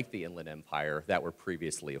California, like the Inland Empire, that were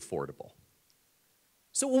previously affordable.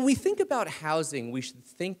 So when we think about housing, we should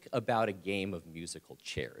think about a game of musical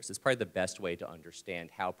chairs. It's probably the best way to understand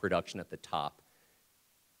how production at the top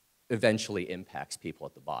eventually impacts people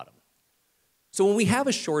at the bottom. So when we have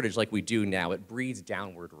a shortage like we do now, it breeds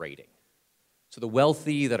downward rating. So the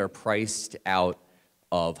wealthy that are priced out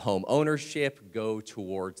of home ownership go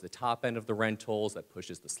towards the top end of the rentals, that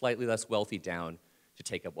pushes the slightly less wealthy down to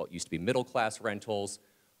take up what used to be middle-class rentals,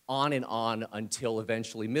 on and on until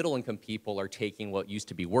eventually middle-income people are taking what used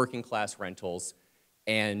to be working-class rentals,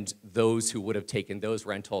 and those who would have taken those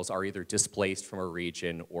rentals are either displaced from a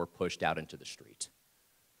region or pushed out into the street.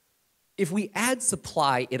 If we add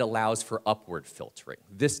supply, it allows for upward filtering.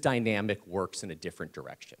 This dynamic works in a different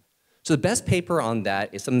direction. So the best paper on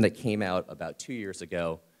that is something that came out about 2 years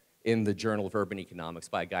ago in the Journal of Urban Economics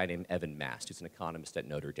by a guy named Evan Mast, who's an economist at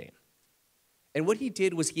Notre Dame. And what he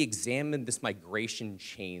did was he examined this migration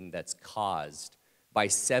chain that's caused by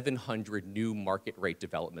 700 new market rate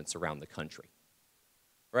developments around the country.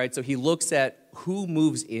 Right? So he looks at who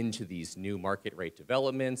moves into these new market rate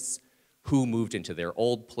developments, who moved into their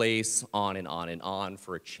old place, on and on and on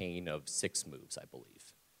for a chain of 6 moves, I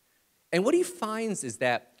believe. And what he finds is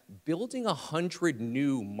that building 100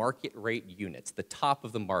 new market rate units, the top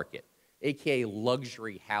of the market, AKA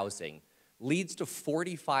luxury housing, leads to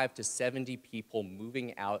 45 to 70 people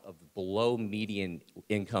moving out of below median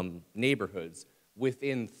income neighborhoods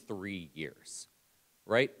within 3 years,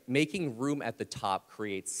 right? Making room at the top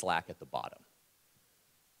creates slack at the bottom,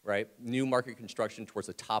 right? New market construction towards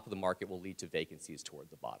the top of the market will lead to vacancies toward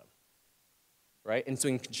the bottom, right? And so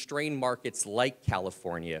in constrained markets like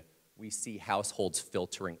California, we see households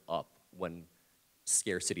filtering up when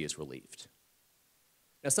scarcity is relieved.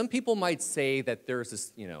 Now, some people might say that there's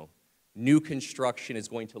this, new construction is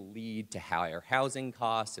going to lead to higher housing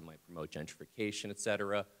costs, it might promote gentrification, et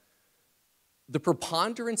cetera. The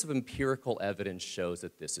preponderance of empirical evidence shows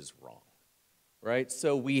that this is wrong, right?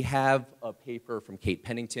 So we have a paper from Kate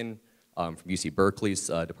Pennington from UC Berkeley's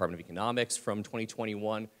Department of Economics from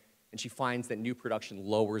 2021, and she finds that new production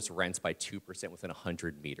lowers rents by 2% within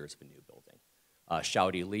 100 meters of a new building.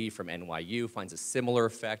 Xiaodi Li from NYU finds a similar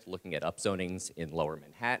effect looking at upzonings in lower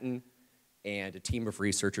Manhattan, and a team of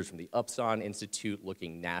researchers from the Upson Institute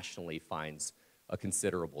looking nationally finds a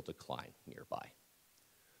considerable decline nearby.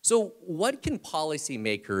 So what can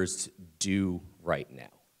policymakers do right now?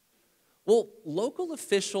 Well, local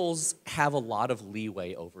officials have a lot of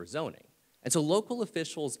leeway over zoning. And so local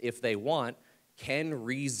officials, if they want, can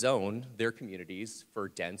rezone their communities for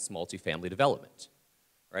dense multifamily development,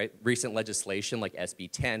 right? Recent legislation like SB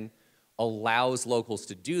 10 allows locals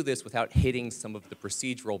to do this without hitting some of the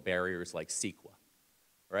procedural barriers like CEQA,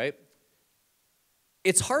 right?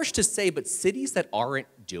 It's harsh to say, but cities that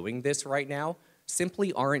aren't doing this right now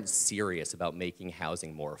simply aren't serious about making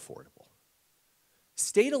housing more affordable.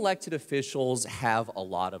 State elected officials have a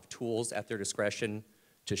lot of tools at their discretion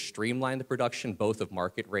to streamline the production both of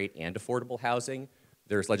market rate and affordable housing.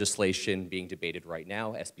 There's legislation being debated right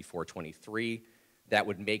now, SB 423, that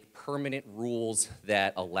would make permanent rules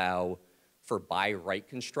that allow for by-right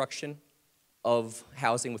construction of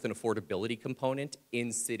housing with an affordability component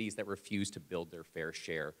in cities that refuse to build their fair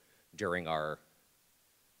share during our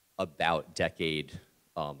about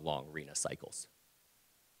decade-long RHNA cycles,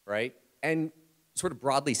 right? And sort of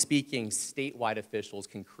broadly speaking, statewide officials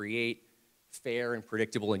can create fair and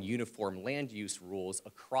predictable and uniform land use rules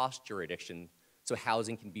across jurisdiction so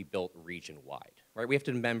housing can be built region-wide, right? We have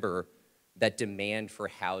to remember that demand for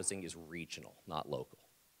housing is regional, not local.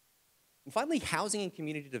 And finally, housing and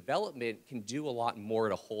community development can do a lot more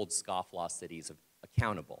to hold scofflaw cities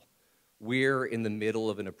accountable. We're in the middle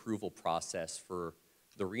of an approval process for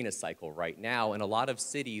the RHNA cycle right now, and a lot of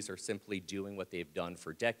cities are simply doing what they've done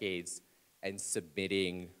for decades and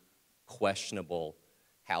submitting questionable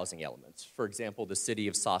housing elements. For example, the city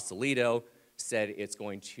of Sausalito said it's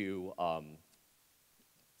going to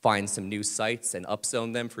find some new sites and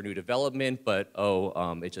upzone them for new development, but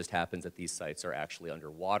it just happens that these sites are actually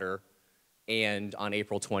underwater. And on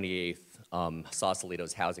April 28th,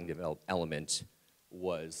 Sausalito's housing element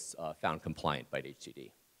was found compliant by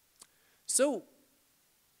HCD. So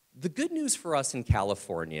the good news for us in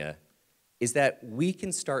California is that we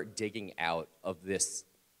can start digging out of this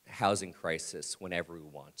housing crisis whenever we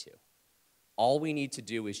want to. All we need to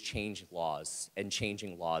do is change laws, and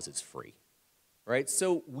changing laws is free, right?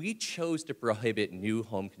 So we chose to prohibit new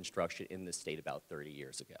home construction in the state about 30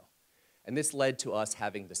 years ago. And this led to us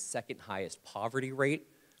having the second highest poverty rate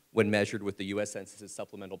when measured with the US Census's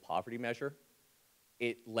supplemental poverty measure.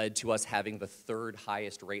 It led to us having the third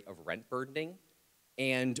highest rate of rent burdening,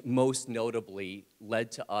 and most notably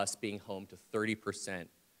led to us being home to 30%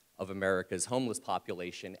 of America's homeless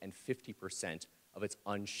population and 50% of its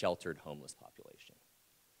unsheltered homeless population.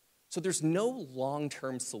 So there's no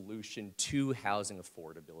long-term solution to housing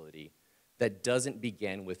affordability that doesn't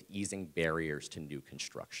begin with easing barriers to new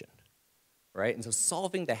construction, right? And so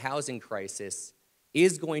solving the housing crisis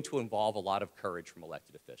is going to involve a lot of courage from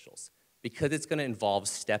elected officials because it's going to involve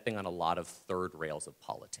stepping on a lot of third rails of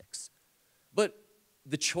politics. But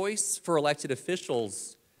the choice for elected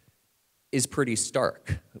officials is pretty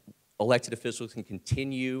stark. Elected officials can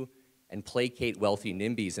continue and placate wealthy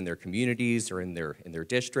NIMBYs in their communities or in their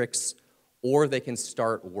districts, or they can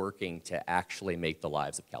start working to actually make the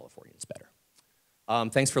lives of Californians better.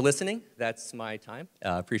 Thanks for listening. That's my time.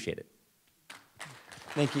 Appreciate it.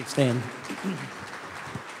 Thank you, Stan.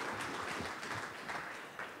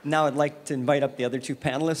 Now I'd like to invite up the other two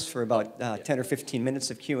panelists for about 10 or 15 minutes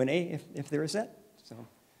of Q&A, if there is that. So,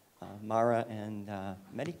 Maura and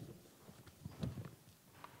Mehdi.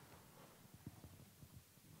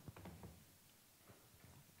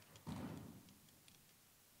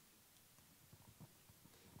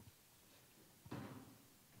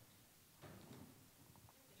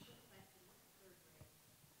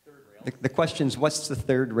 Third rail. The question's, what's the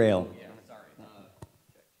third rail? Yeah, sorry.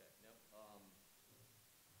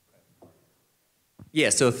 Yeah,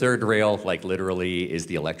 so third rail, like literally, is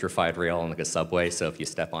the electrified rail on like a subway. So if you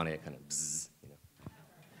step on it, it kind of bzzz,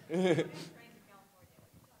 you know.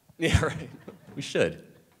 Yeah, right. We should,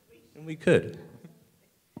 and we could.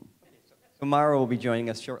 So Maura will be joining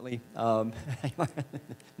us shortly. No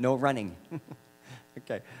running.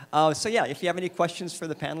 Okay. So yeah, if you have any questions for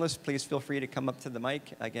the panelists, please feel free to come up to the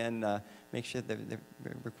mic. Again, make sure that they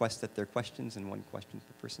request that there are questions and one question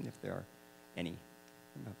per person if there are any.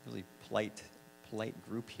 I'm a really polite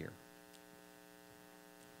group here.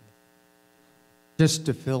 Just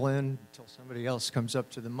to fill in until somebody else comes up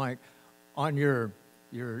to the mic, on your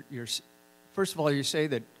first of all, you say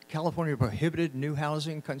that California prohibited new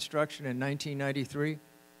housing construction in 1993.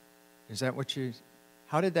 Is that what you?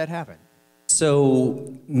 How did that happen?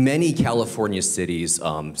 So many California cities,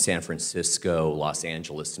 San Francisco, Los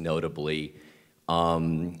Angeles notably,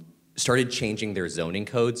 started changing their zoning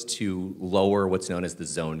codes to lower what's known as the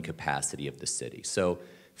zone capacity of the city. So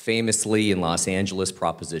famously in Los Angeles,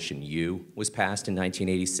 Proposition U was passed in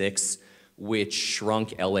 1986, which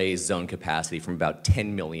shrunk LA's zone capacity from about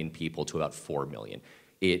 10 million people to about 4 million.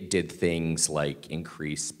 It did things like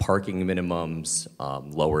increase parking minimums,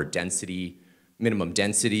 lower minimum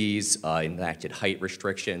densities, enacted height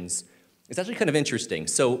restrictions. It's actually kind of interesting.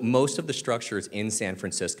 So most of the structures in San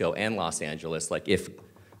Francisco and Los Angeles, like if,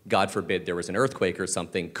 God forbid, there was an earthquake or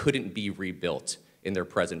something, couldn't be rebuilt in their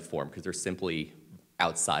present form because they're simply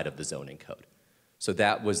outside of the zoning code. So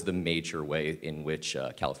that was the major way in which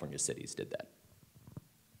California cities did that.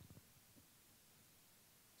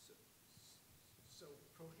 So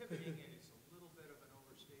prohibiting it is a little bit of an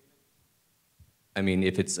overstatement? I mean,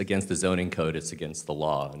 if it's against the zoning code, it's against the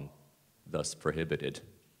law and thus prohibited.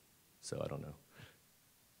 So I don't know.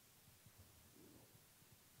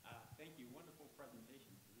 Thank you. Wonderful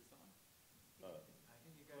presentation. Is this on? I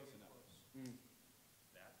think you got it close.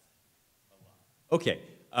 That's a lot. Okay.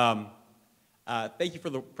 Thank you for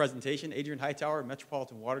the presentation. Adrian Hightower,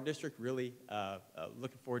 Metropolitan Water District. Really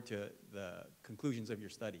looking forward to the conclusions of your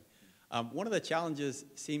study. One of the challenges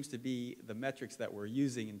seems to be the metrics that we're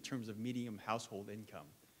using in terms of median household income,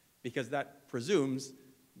 because that presumes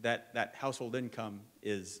that that household income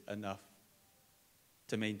is enough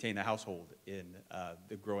to maintain a household in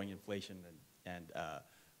the growing inflation and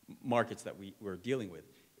markets that we're dealing with.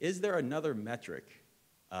 Is there another metric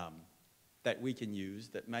that we can use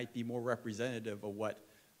that might be more representative of what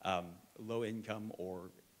low income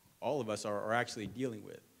or all of us are actually dealing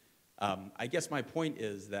with? I guess my point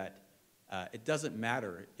is that it doesn't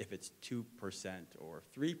matter if it's 2% or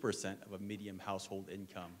 3% of a median household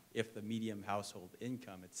income if the median household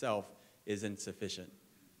income itself is insufficient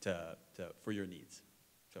for your needs.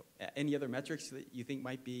 So any other metrics that you think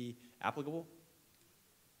might be applicable?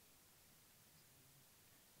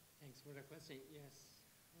 Thanks for the question. Yes.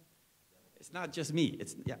 It's not just me.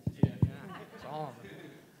 It's, yeah. It's all of them.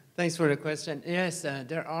 Thanks for the question. Yes,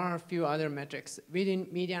 there are a few other metrics. Within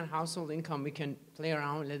median household income, we can play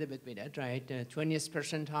around a little bit with it, right? 20th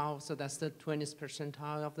percentile, so that's the 20th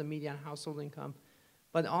percentile of the median household income.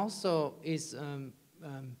 But also is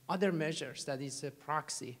other measures that is a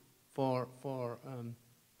proxy for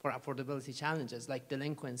affordability challenges, like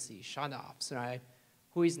delinquency, shut-offs, right?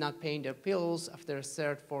 Who is not paying their bills after a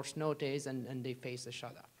third, fourth notice, and they face a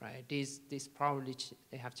shut-off, right? These probably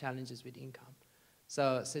they have challenges with income.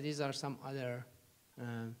 So these are some other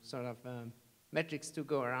metrics to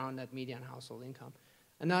go around that median household income.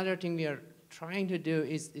 Another thing we are trying to do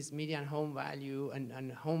is median home value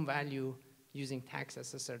and home value using tax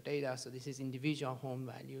assessor data. So this is individual home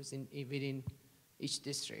values within each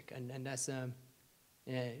district, and that's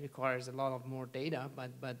requires a lot of more data,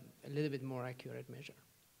 but a little bit more accurate measure.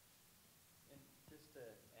 And just to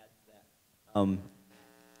add to that,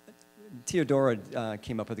 Theodora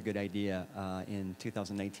came up with a good idea in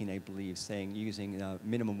 2019, I believe, saying using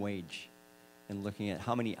minimum wage and looking at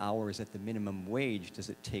how many hours at the minimum wage does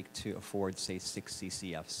it take to afford, say, 6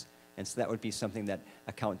 CCFs. And so that would be something that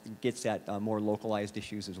gets at more localized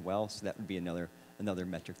issues as well. So that would be another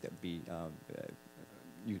metric that would be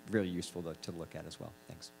really useful to look at as well.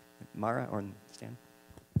 Thanks. Maura or Stan?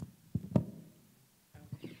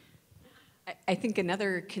 I think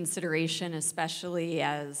another consideration, especially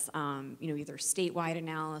as either statewide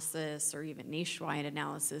analysis or even nationwide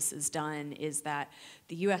analysis is done, is that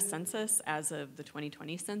the U.S. Census, as of the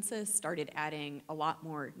 2020 census, started adding a lot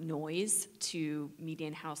more noise to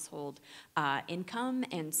median household income,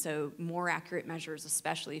 and so more accurate measures,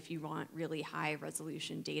 especially if you want really high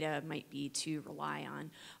resolution data, might be to rely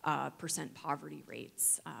on percent poverty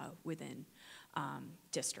rates within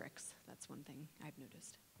districts. That's one thing I've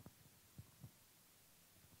noticed.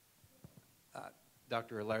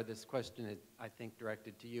 Dr. Allaire, this question is, I think,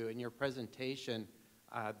 directed to you. In your presentation,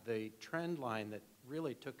 the trend line that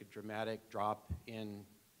really took a dramatic drop in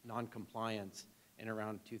noncompliance in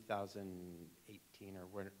around 2018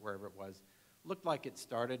 or wherever it was, looked like it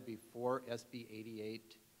started before SB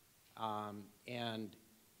 88. And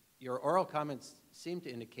your oral comments seem to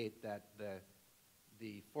indicate that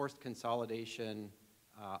the forced consolidation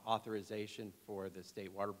authorization for the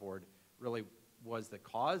State Water Board really was the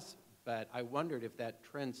cause. But I wondered if that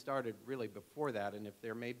trend started really before that, and if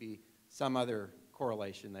there may be some other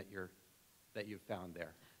correlation that you've found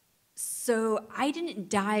there. So I didn't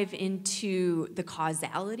dive into the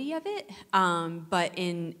causality of it, but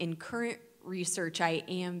in current research, I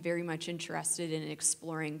am very much interested in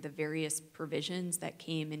exploring the various provisions that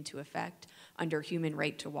came into effect under human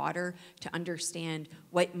right to water to understand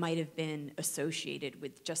what might have been associated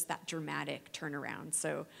with just that dramatic turnaround.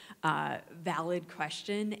 So valid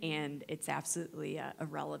question, and it's absolutely a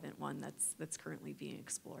relevant one that's currently being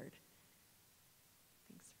explored.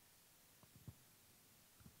 Thanks.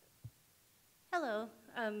 Hello,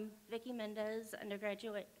 Vicki Mendez,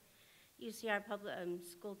 undergraduate, UCR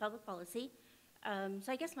School of Public Policy.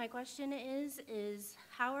 So I guess my question is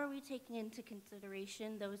how are we taking into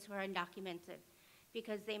consideration those who are undocumented?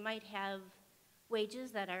 Because they might have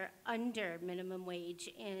wages that are under minimum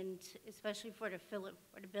wage, and especially for the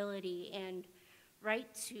affordability and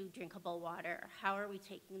right to drinkable water. How are we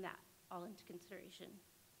taking that all into consideration?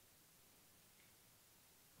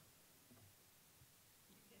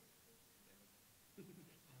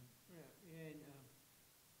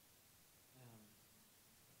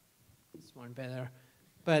 This one better,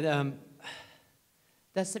 but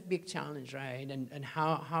that's a big challenge, right? And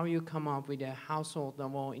how you come up with a household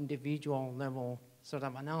level, individual level sort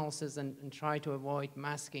of analysis and try to avoid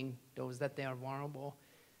masking those that they are vulnerable.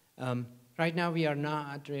 Right now, we are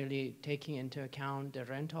not really taking into account the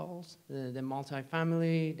rentals, the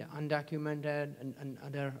multifamily, the undocumented, and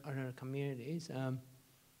other communities. I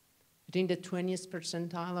think the 20th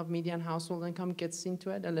percentile of median household income gets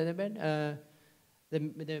into it a little bit.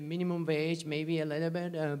 The minimum wage maybe a little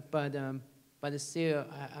bit, but still,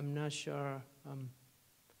 I'm not sure.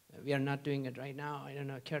 We are not doing it right now. I don't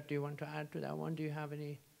know, Kurt, do you want to add to that one? Do you have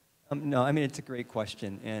any? No, I mean, it's a great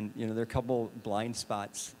question. And, there are a couple blind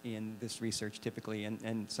spots in this research typically,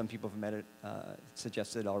 and some people have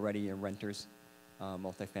suggested already, renters,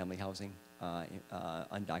 multifamily housing,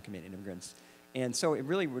 undocumented immigrants. And so it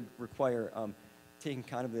really would require taking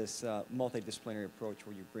kind of this multidisciplinary approach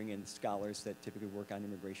where you bring in scholars that typically work on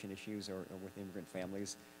immigration issues or with immigrant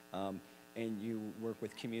families, and you work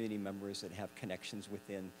with community members that have connections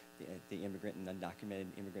within the immigrant and undocumented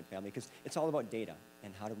immigrant family, because it's all about data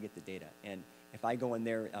and how do we get the data. And if I go in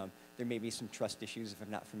there, there may be some trust issues if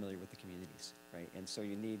I'm not familiar with the communities, right? And so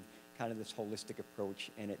you need kind of this holistic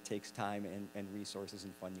approach, and it takes time and resources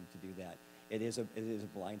and funding to do that. It is a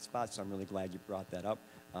blind spot, so I'm really glad you brought that up.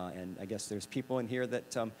 And I guess there's people in here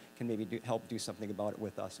that can maybe help do something about it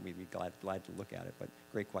with us, and we'd be glad to look at it. But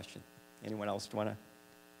great question. Anyone else want to?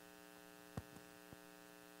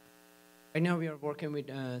 Right now we are working with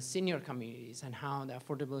senior communities and how the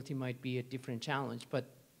affordability might be a different challenge, but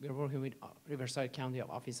we're working with Riverside County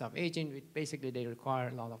Office of Aging. Basically, they require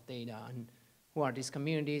a lot of data on who are these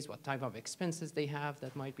communities, what type of expenses they have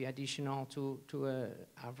that might be additional to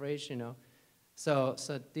average, So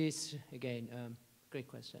this, again, great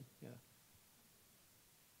question, yeah.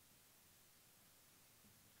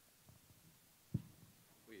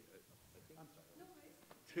 Wait, I'm sorry. No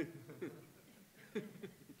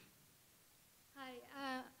Hi,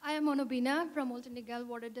 I am Onobina from Oltenigal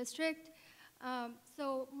Water District.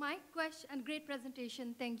 So my question, and great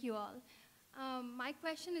presentation, thank you all. My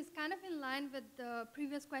question is kind of in line with the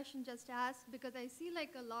previous question just asked, because I see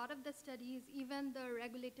like a lot of the studies, even the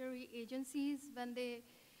regulatory agencies, when they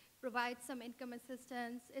provide some income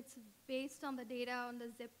assistance, it's based on the data on the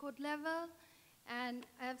zip code level. And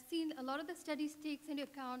I've seen a lot of the studies takes into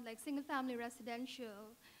account like single family residential,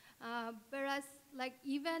 whereas like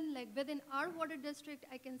even like within our water district,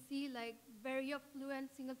 I can see like very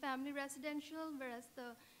affluent single family residential, whereas the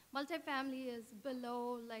multifamily is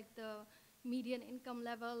below like the median income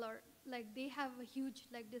level or like they have a huge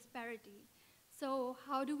like disparity. So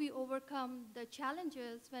how do we overcome the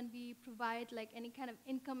challenges when we provide like any kind of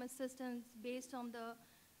income assistance based on the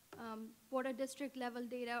water district level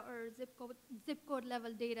data or zip code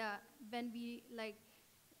level data when we like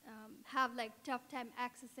have like tough time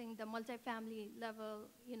accessing the multifamily level,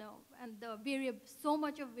 you know, and the so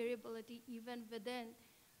much of variability even within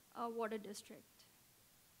a water district?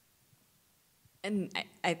 And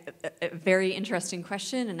a very interesting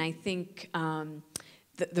question, and I think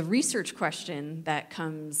the research question that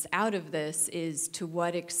comes out of this is, to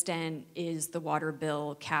what extent is the water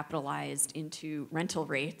bill capitalized into rental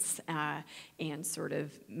rates and sort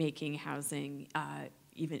of making housing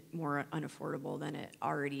even more unaffordable than it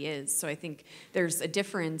already is? So I think there's a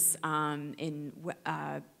difference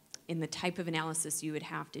in the type of analysis you would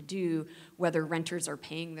have to do, whether renters are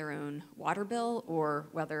paying their own water bill or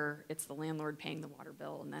whether it's the landlord paying the water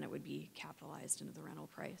bill, and then it would be capitalized into the rental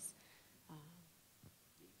price. I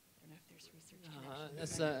don't know if there's research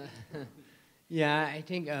connection. Yeah, I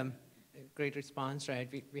think a great response, right?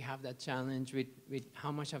 We have that challenge with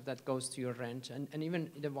how much of that goes to your rent, and even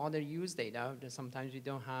the water use data that sometimes we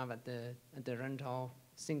don't have at the rental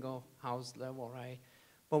single house level, right?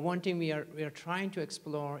 But one thing we are trying to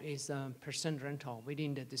explore is percent rental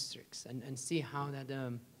within the districts and see how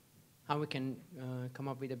we can come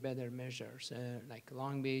up with a better measures, like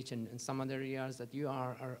Long Beach and some other areas that you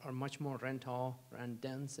are much more rental and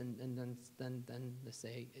dense than let's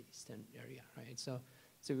say eastern area, right? So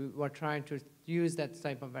we're trying to use that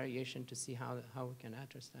type of variation to see how we can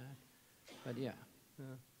address that. But yeah,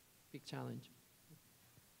 big challenge.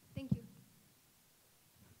 Thank you.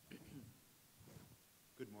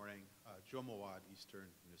 Good morning. Joe Mawad, Eastern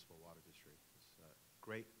Municipal Water District. It's,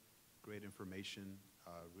 great information.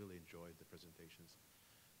 Really enjoyed the presentations.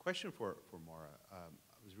 Question for Maura.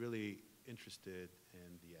 I was really interested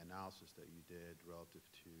in the analysis that you did relative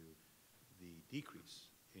to the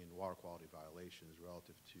decrease in water quality violations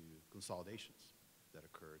relative to consolidations that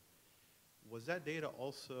occurred. Was that data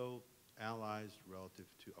also analyzed relative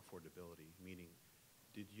to affordability? Meaning,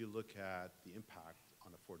 did you look at the impact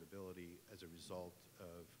on affordability as a result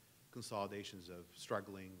of consolidations of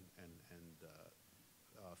struggling and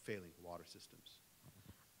failing water systems?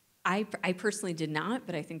 I personally did not,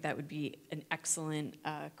 but I think that would be an excellent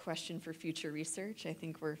question for future research. I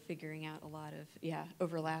think we're figuring out a lot of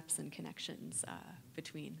overlaps and connections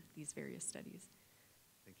between these various studies.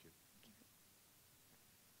 Thank you.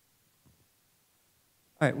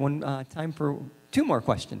 All right, time for 2 more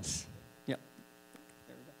questions. Yeah.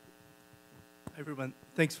 Hi, everyone.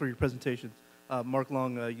 Thanks for your presentations. Mark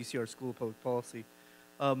Long, UCR School of Public Policy.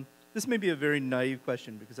 This may be a very naive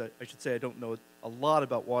question because I should say I don't know a lot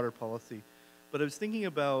about water policy, but I was thinking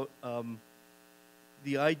about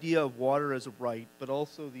the idea of water as a right, but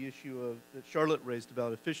also the issue that Charlotte raised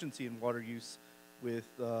about efficiency in water use with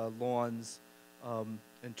lawns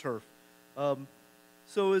and turf.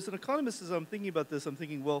 So as an economist, as I'm thinking about this, I'm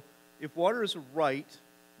thinking, well, if water is a right,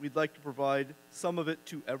 we'd like to provide some of it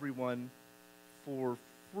to everyone for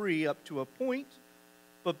free up to a point,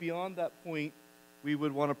 but beyond that point, we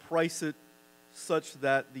would want to price it such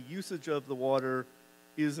that the usage of the water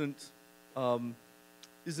is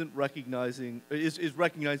recognizing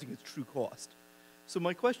its true cost. So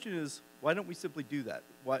my question is, why don't we simply do that?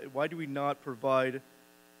 Why do we not provide,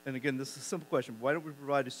 and again, this is a simple question, why don't we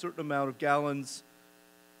provide a certain amount of gallons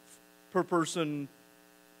per person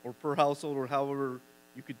or per household or however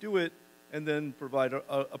you could do it, and then provide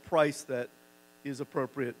a price that is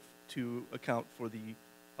appropriate to account for the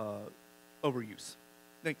overuse?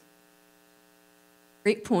 Thanks.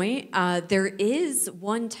 Great point. There is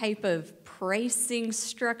one type of pricing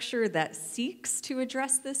structure that seeks to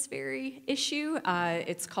address this very issue.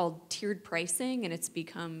 It's called tiered pricing, and it's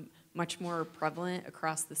become much more prevalent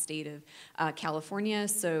across the state of California.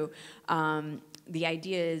 So the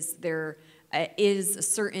idea is there is a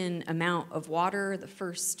certain amount of water. The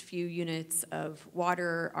first few units of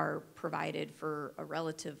water are provided for a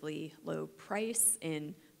relatively low price.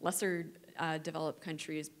 In lesser developed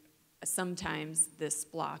countries, sometimes this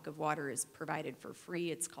block of water is provided for free.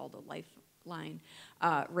 It's called a lifeline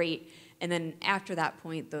rate. And then after that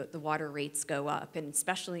point, the water rates go up. And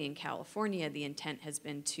especially in California, the intent has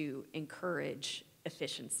been to encourage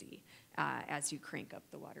efficiency as you crank up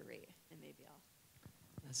the water rate. And maybe I'll...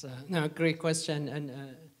 That's a great question. And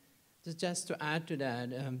just to add to that,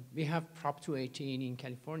 we have Prop 218 in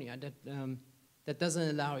California that doesn't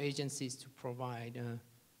allow agencies to provide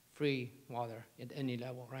free water at any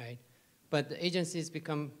level, right? But the agencies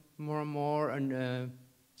become more and more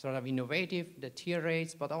sort of innovative, the tier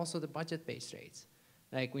rates, but also the budget-based rates.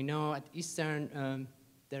 Like we know at Eastern,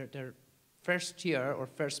 their first year or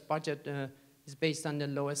first budget is based on the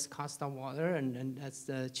lowest cost of water, and that's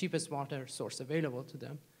the cheapest water source available to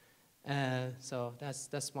them. So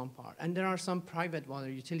that's one part. And there are some private water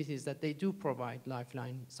utilities that they do provide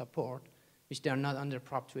lifeline support, which they are not under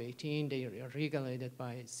Prop 218. They are regulated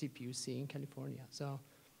by CPUC in California. So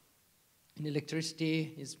in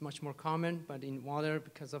electricity is much more common, but in water,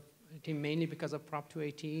 because of, I think mainly because of Prop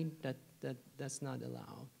 218, that's not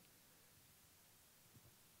allowed.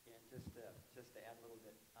 Just to add a little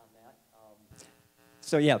bit on that.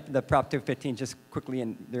 So yeah, the Prop 215, just quickly,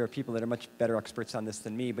 and there are people that are much better experts on this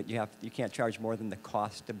than me, but you can't charge more than the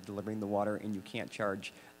cost of delivering the water, and you can't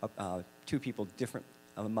charge two people different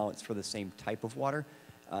amounts for the same type of water.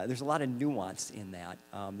 There's a lot of nuance in that.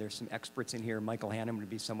 There's some experts in here. Michael Hannum would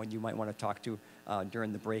be someone you might want to talk to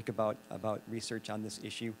during the break about research on this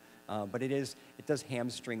issue. But it does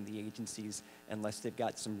hamstring the agencies unless they've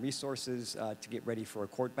got some resources to get ready for a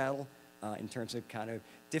court battle in terms of kind of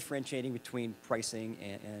differentiating between pricing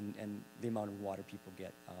and the amount of water people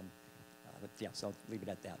get. But yeah, so I'll leave it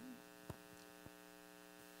at that.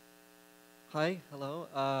 Hi, hello.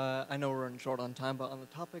 I know we're running short on time, but on the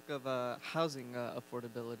topic of housing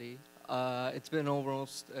affordability, it's been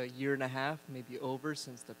almost a year and a half, maybe over,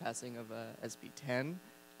 since the passing of SB 10.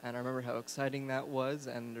 And I remember how exciting that was,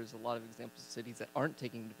 and there's a lot of examples of cities that aren't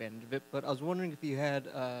taking advantage of it. But I was wondering if you had,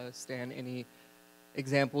 Stan, any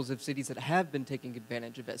examples of cities that have been taking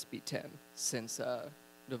advantage of SB 10 since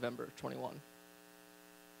November 21.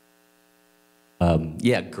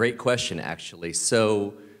 Yeah, great question, actually.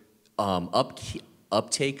 So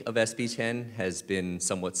uptake of SB 10 has been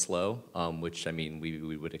somewhat slow, which, I mean,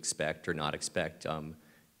 we would expect or not expect,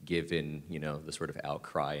 given, you know, the sort of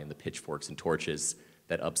outcry and the pitchforks and torches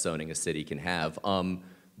that upzoning a city can have.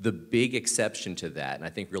 The big exception to that, and I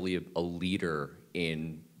think really a leader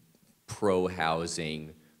in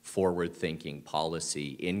pro-housing, forward-thinking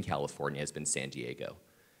policy in California has been San Diego.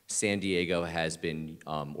 San Diego has been,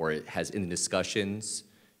 or it has in discussions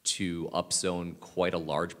to upzone quite a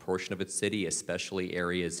large portion of its city, especially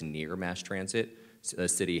areas near mass transit. So the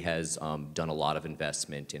city has done a lot of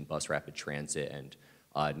investment in bus rapid transit, and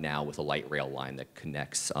now with a light rail line that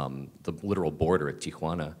connects the literal border at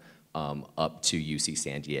Tijuana up to UC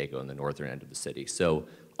San Diego in the northern end of the city. So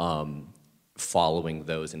following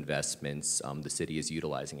those investments, the city is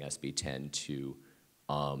utilizing SB 10 to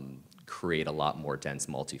create a lot more dense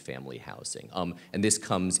multifamily housing. And this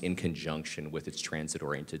comes in conjunction with its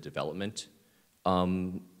transit-oriented development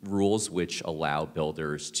rules, which allow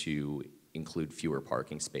builders to include fewer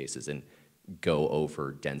parking spaces and go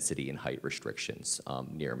over density and height restrictions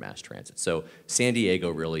near mass transit. So San Diego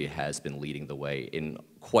really has been leading the way in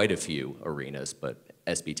quite a few arenas, but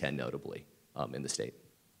SB 10 notably in the state.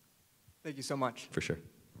 Thank you so much. For sure.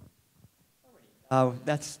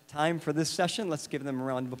 That's time for this session. Let's give them a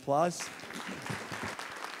round of applause.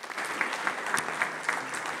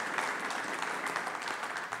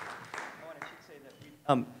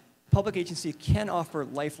 Public agencies can offer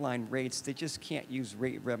lifeline rates. They just can't use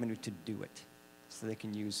rate revenue to do it. So they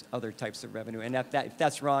can use other types of revenue. And if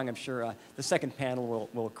that's wrong, I'm sure the second panel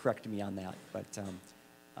will correct me on that. But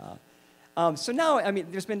so now, I mean,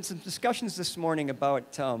 there's been some discussions this morning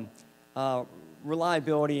about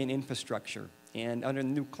reliability and infrastructure. And under the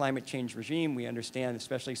new climate change regime, we understand,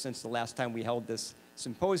 especially since the last time we held this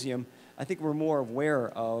symposium, I think we're more aware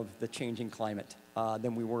of the changing climate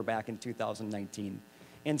than we were back in 2019.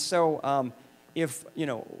 And so if, you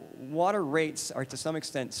know, water rates are to some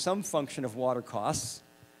extent some function of water costs,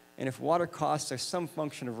 and if water costs are some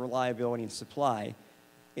function of reliability and supply,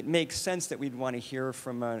 it makes sense that we'd want to hear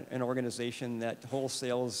from an organization that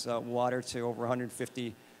wholesales water to over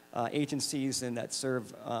 150 agencies and that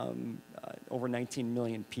serve over 19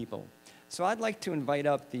 million people. So I'd like to invite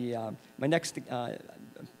up my next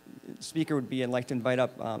speaker would be, I'd like to invite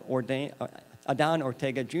up Adán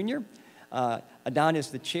Ortega Jr. Adán is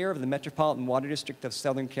the chair of the Metropolitan Water District of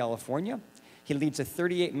Southern California. He leads a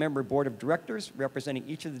 38-member board of directors representing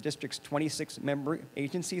each of the district's 26 member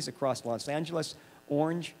agencies across Los Angeles,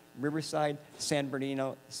 Orange, Riverside, San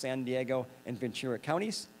Bernardino, San Diego, and Ventura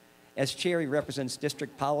counties. As chair, he represents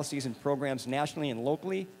district policies and programs nationally and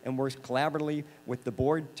locally and works collaboratively with the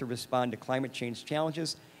board to respond to climate change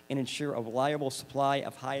challenges and ensure a reliable supply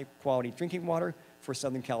of high-quality drinking water for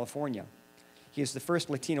Southern California. He is the first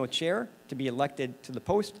Latino chair to be elected to the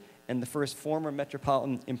post and the first former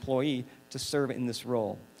Metropolitan employee to serve in this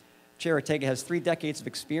role. Chair Ortega has 3 decades of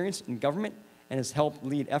experience in government and has helped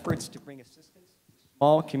lead efforts to bring assistance to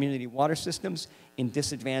small community water systems in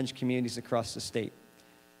disadvantaged communities across the state.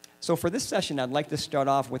 So for this session, I'd like to start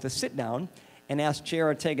off with a sit-down and ask Chair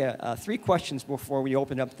Ortega 3 questions before we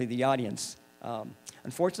open up to the audience.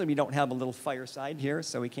 Unfortunately, we don't have a little fireside here,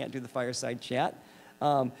 so we can't do the fireside chat.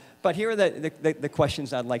 But here are the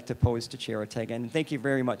questions I'd like to pose to Chair Ortega, and thank you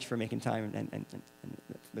very much for making time and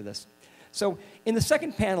for this. So in the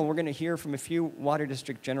second panel, we're going to hear from a few water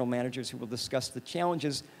district general managers who will discuss the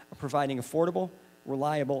challenges of providing affordable,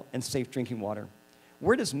 reliable, and safe drinking water.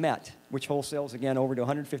 Where does Met, which wholesales, again, over to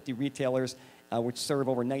 150 retailers, which serve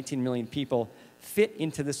over 19 million people, fit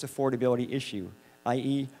into this affordability issue?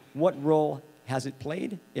 I.e., what role has it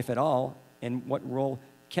played, if at all, and what role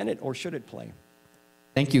can it or should it play?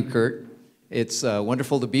 Thank you, Kurt. It's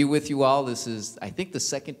wonderful to be with you all. This is, I think, the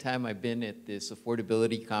second time I've been at this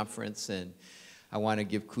affordability conference, and I want to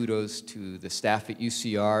give kudos to the staff at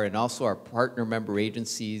UCR and also our partner member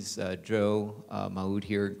agencies, Joe Maud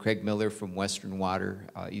here, and Craig Miller from Western Water,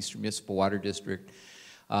 Eastern Municipal Water District.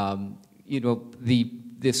 You know,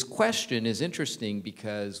 this question is interesting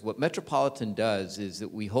because what Metropolitan does is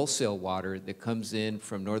that we wholesale water that comes in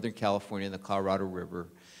from Northern California and the Colorado River,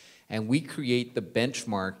 and we create the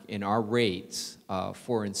benchmark in our rates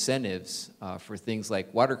for incentives for things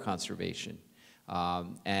like water conservation.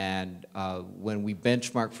 When we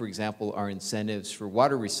benchmark, for example, our incentives for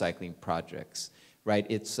water recycling projects, right?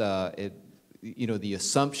 It's, you know, the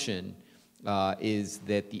assumption is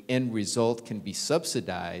that the end result can be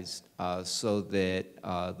subsidized so that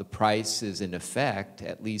the price is in effect,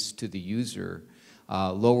 at least to the user,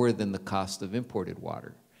 lower than the cost of imported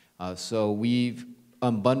water. So we've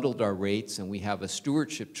unbundled our rates, and we have a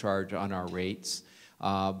stewardship charge on our rates.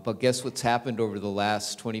 But guess what's happened over the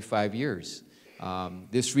last 25 years?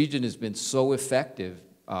 This region has been so effective,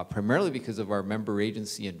 primarily because of our member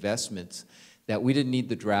agency investments, that we didn't need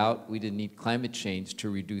the drought, we didn't need climate change to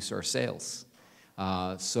reduce our sales.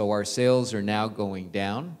 So our sales are now going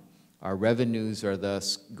down. Our revenues are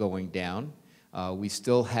thus going down. We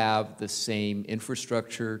still have the same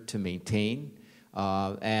infrastructure to maintain.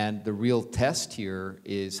 And the real test here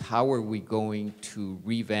is how are we going to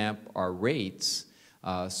revamp our rates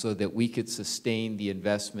so that we could sustain the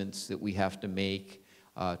investments that we have to make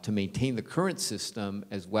to maintain the current system,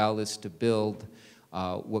 as well as to build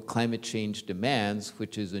what climate change demands,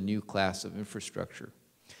 which is a new class of infrastructure.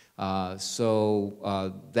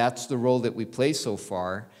 So that's the role that we play so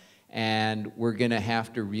far, and we're going to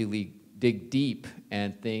have to really dig deep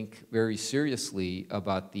and think very seriously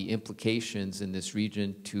about the implications in this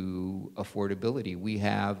region to affordability. We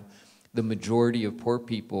have the majority of poor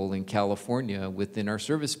people in California within our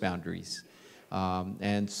service boundaries.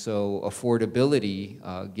 And so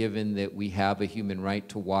affordability, given that we have a human right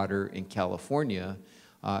to water in California,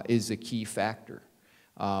 is a key factor.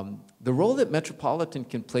 The role that Metropolitan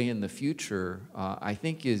can play in the future, I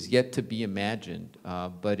think, is yet to be imagined.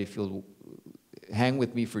 But if you'll hang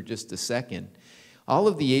with me for just a second, all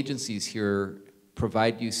of the agencies here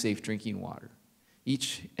provide you safe drinking water,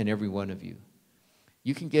 each and every one of you.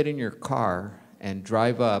 You can get in your car and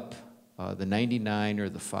drive up the 99 or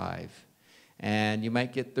the 5, and you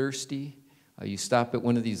might get thirsty. You stop at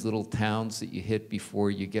one of these little towns that you hit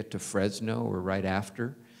before you get to Fresno or right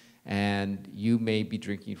after, and you may be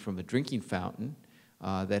drinking from a drinking fountain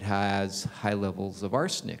that has high levels of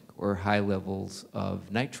arsenic or high levels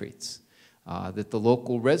of nitrates that the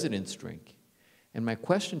local residents drink. And my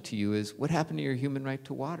question to you is, what happened to your human right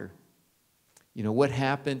to water? You know, what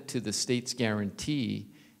happened to the state's guarantee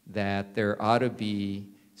that there ought to be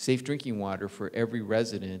safe drinking water for every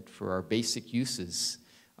resident for our basic uses,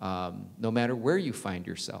 no matter where you find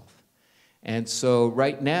yourself? And so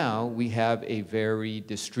right now, we have a very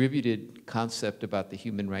distributed concept about the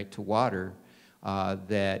human right to water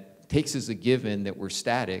that takes as a given that we're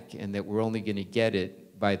static and that we're only going to get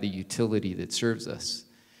it by the utility that serves us.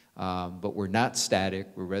 But we're not static,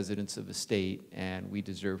 we're residents of a state, and we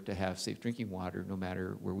deserve to have safe drinking water no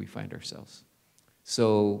matter where we find ourselves.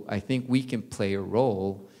 So I think we can play a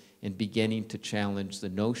role in beginning to challenge the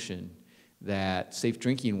notion that safe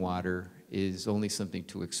drinking water is only something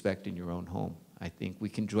to expect in your own home. I think we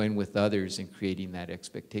can join with others in creating that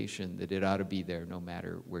expectation that it ought to be there no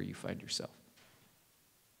matter where you find yourself.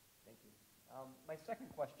 Thank you. My second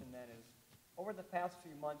question then is, over the past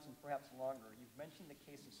few months and perhaps longer, you've mentioned the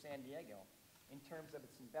case of San Diego in terms of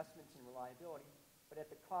its investments in reliability, but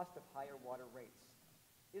at the cost of higher water rates.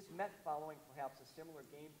 Is Met following perhaps a similar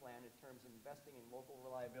game plan in terms of investing in local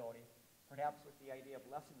reliability, perhaps with the idea of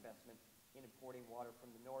less investment in importing water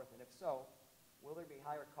from the north? And if so, will there be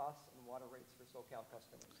higher costs and water rates for SoCal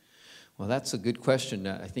customers? Well, that's a good question.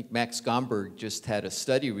 I think Max Gomberg just had a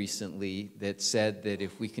study recently that said that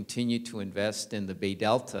if we continue to invest in the Bay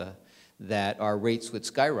Delta, that our rates would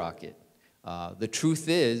skyrocket. The truth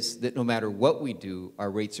is that no matter what we do,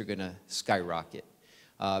 our rates are going to skyrocket.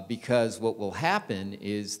 Because what will happen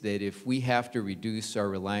is that if we have to reduce our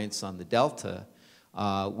reliance on the Delta,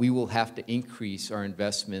 we will have to increase our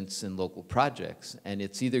investments in local projects. And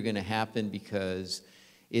it's either going to happen because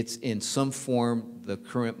it's in some form the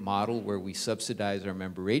current model where we subsidize our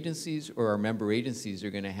member agencies, or our member agencies are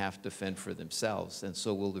going to have to fend for themselves, and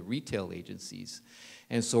so will the retail agencies.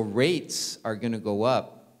 And so rates are going to go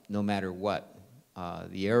up no matter what.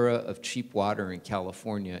 The era of cheap water in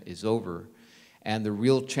California is over. And the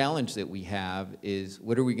real challenge that we have is,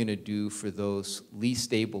 what are we going to do for those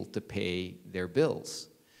least able to pay their bills?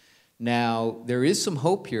 Now, there is some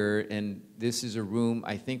hope here, and this is a room,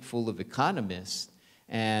 I think, full of economists.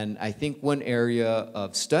 And I think one area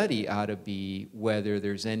of study ought to be whether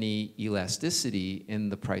there's any elasticity in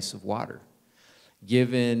the price of water.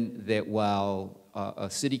 Given that while a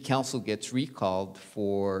city council gets recalled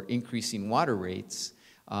for increasing water rates,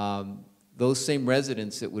 those same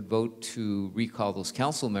residents that would vote to recall those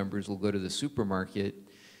council members will go to the supermarket,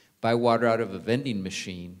 buy water out of a vending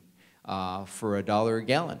machine for $1 a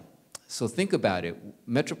gallon. So think about it.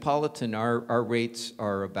 Metropolitan, our rates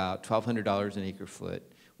are about $1,200 an acre foot.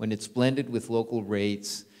 When it's blended with local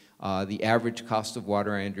rates, the average cost of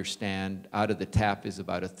water, I understand, out of the tap is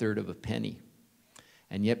about 1/3 of a penny.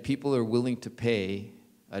 And yet people are willing to pay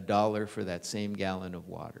 $1 for that same gallon of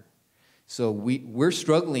water. So we're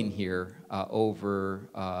struggling here over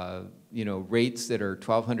rates that are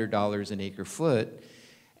 $1,200 an acre foot.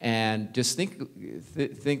 And just think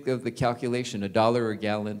of the calculation, $1 a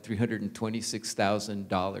gallon,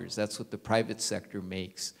 $326,000. That's what the private sector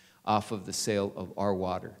makes off of the sale of our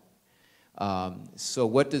water. So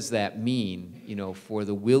what does that mean, for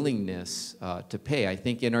the willingness to pay? I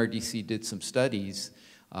think NRDC did some studies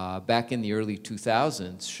back in the early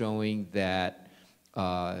 2000s showing that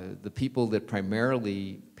the people that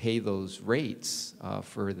primarily pay those rates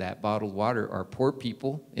for that bottled water are poor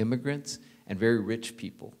people, immigrants, and very rich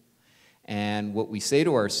people. And what we say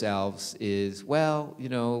to ourselves is, well,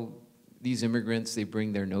 these immigrants, they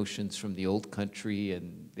bring their notions from the old country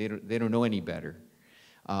and they don't know any better.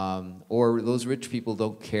 Or those rich people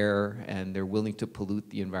don't care and they're willing to pollute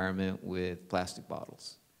the environment with plastic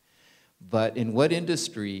bottles. But in what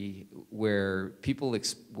industry where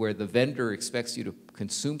the vendor expects you to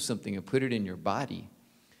consume something and put it in your body,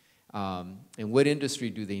 in what industry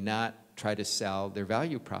do they not try to sell their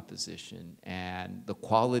value proposition and the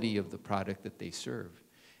quality of the product that they serve?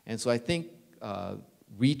 And so I think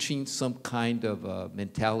reaching some kind of a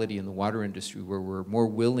mentality in the water industry where we're more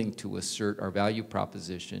willing to assert our value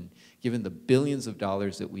proposition, given the billions of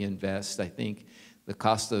dollars that we invest, I think the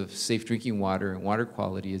cost of safe drinking water and water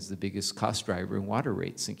quality is the biggest cost driver in water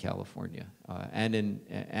rates in California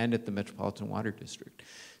and at the Metropolitan Water District.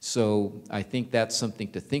 So I think that's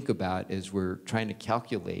something to think about as we're trying to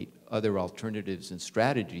calculate other alternatives and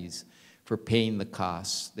strategies for paying the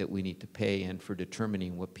costs that we need to pay and for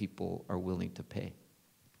determining what people are willing to pay.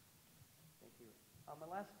 Thank you. My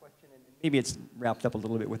last question, and maybe it's wrapped up a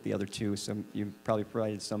little bit with the other two, so you probably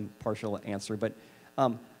provided some partial answer, but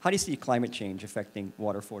how do you see climate change affecting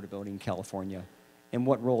water affordability in California, and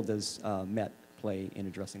what role does MET play in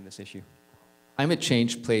addressing this issue? Climate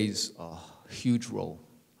change plays a huge role.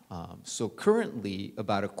 So currently,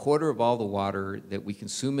 about 1/4 of all the water that we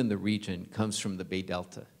consume in the region comes from the Bay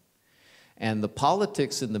Delta. And the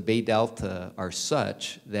politics in the Bay Delta are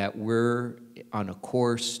such that we're on a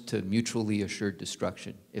course to mutually assured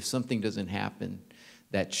destruction. If something doesn't happen,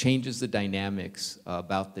 that changes the dynamics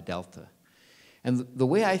about the Delta. And the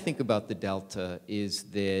way I think about the Delta is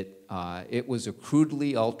that it was a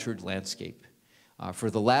crudely altered landscape. For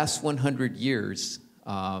the last 100 years,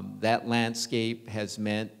 that landscape has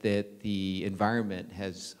meant that the environment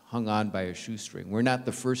has hung on by a shoestring. We're not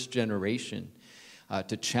the first generation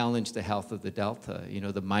to challenge the health of the Delta.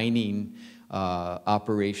 The mining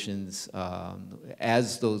operations,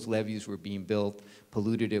 as those levees were being built,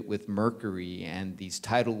 polluted it with mercury and these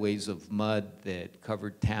tidal waves of mud that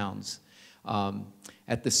covered towns.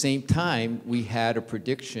 At the same time, we had a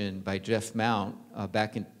prediction by Jeff Mount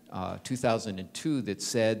back in 2002 that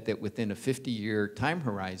said that within a 50-year time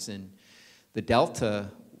horizon, the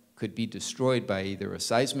Delta could be destroyed by either a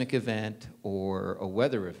seismic event or a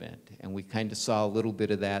weather event. And we kind of saw a little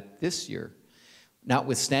bit of that this year.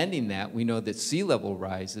 Notwithstanding that, we know that sea level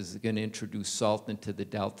rise is going to introduce salt into the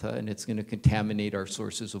Delta and it's going to contaminate our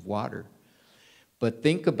sources of water. But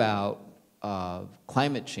think about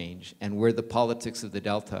climate change and where the politics of the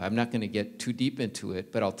Delta, I'm not going to get too deep into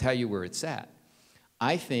it, but I'll tell you where it's at.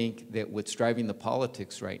 I think that what's driving the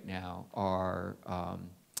politics right now are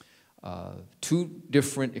two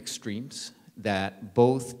different extremes that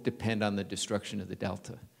both depend on the destruction of the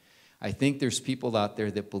delta. I think there's people out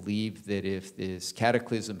there that believe that if this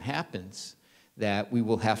cataclysm happens, that we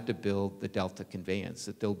will have to build the delta conveyance,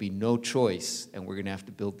 that there'll be no choice, and we're gonna have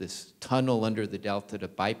to build this tunnel under the delta to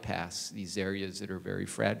bypass these areas that are very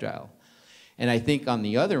fragile. And I think on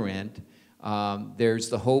the other end, there's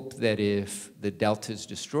the hope that if the delta is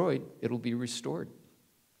destroyed, it'll be restored.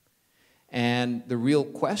 And the real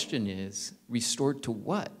question is, restored to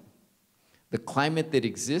what? The climate that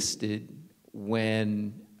existed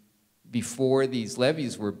before these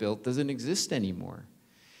levees were built doesn't exist anymore.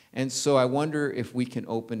 And so I wonder if we can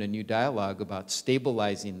open a new dialogue about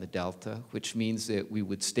stabilizing the delta, which means that we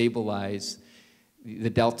would stabilize the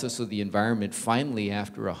delta so the environment finally,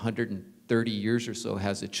 after 130 years or so,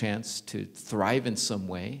 has a chance to thrive in some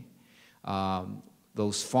way.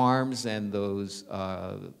 Those farms and those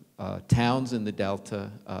towns in the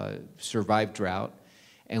delta survive drought,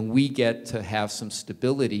 and we get to have some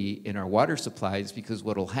stability in our water supplies, because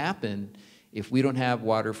what will happen if we don't have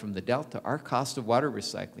water from the delta, our cost of water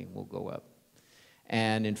recycling will go up.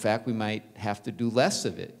 And in fact, we might have to do less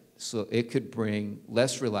of it. So it could bring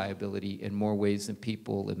less reliability in more ways than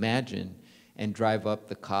people imagine and drive up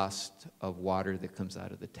the cost of water that comes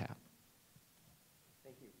out of the tap.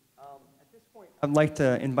 Thank you. At this point, I'd like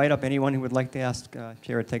to invite up anyone who would like to ask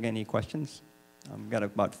Chair Ortega any questions. We've got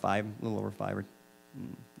about a little over 5 or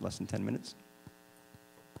less than 10 minutes.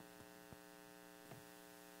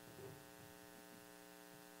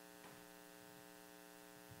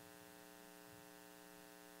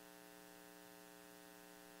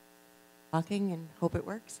 Talking and hope it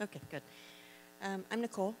works. Okay, good. I'm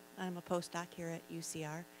Nicole. I'm a postdoc here at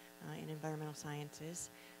UCR in environmental sciences.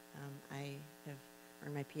 I have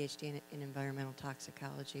earned my PhD in environmental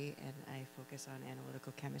toxicology, and I focus on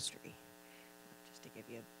analytical chemistry, just to give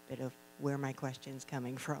you a bit of where my question's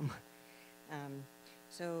coming from.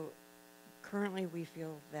 So currently we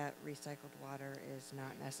feel that recycled water is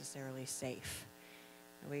not necessarily safe.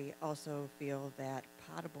 We also feel that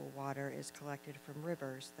potable water is collected from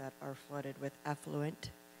rivers that are flooded with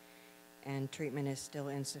effluent, and treatment is still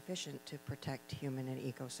insufficient to protect human and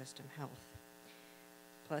ecosystem health.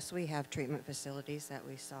 Plus, we have treatment facilities that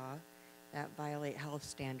we saw that violate health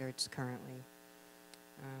standards currently,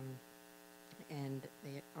 and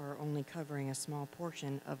they are only covering a small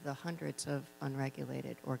portion of the hundreds of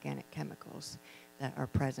unregulated organic chemicals that are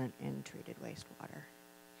present in treated wastewater.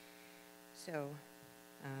 So,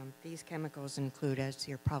 these chemicals include, as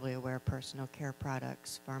you're probably aware, personal care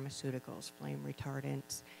products, pharmaceuticals, flame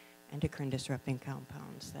retardants, endocrine-disrupting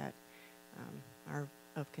compounds that are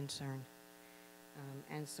of concern.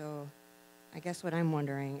 And so I guess what I'm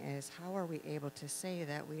wondering is, how are we able to say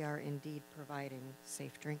that we are indeed providing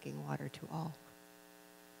safe drinking water to all?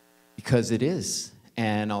 Because it is.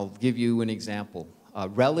 And I'll give you an example.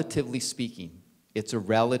 Relatively speaking, it's a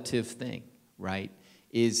relative thing, right?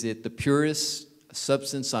 Is it the purest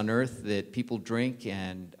substance on earth that people drink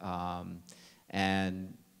and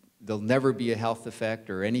there'll never be a health effect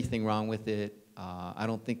or anything wrong with it? I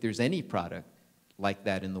don't think there's any product like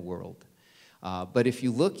that in the world. But if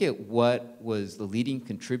you look at what was the leading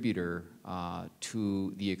contributor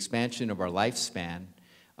to the expansion of our lifespan,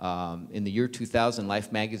 in the year 2000,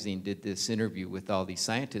 Life magazine did this interview with all these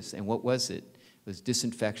scientists, and what was it? It was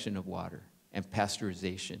disinfection of water and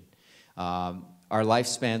pasteurization. Our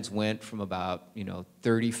lifespans went from about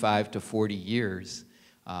 35 to 40 years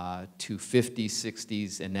to 50s,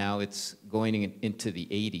 60s, and now it's going into the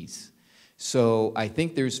 80s. So I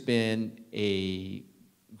think there's been a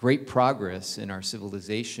great progress in our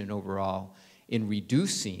civilization overall in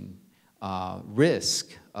reducing risk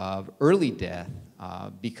of early death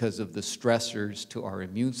because of the stressors to our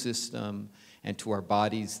immune system and to our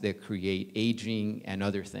bodies that create aging and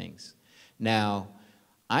other things. Now,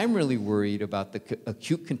 I'm really worried about the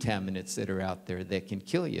acute contaminants that are out there that can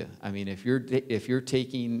kill you. I mean, if you're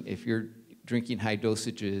drinking high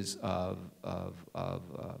dosages of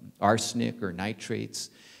arsenic or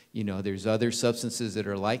nitrates, there's other substances that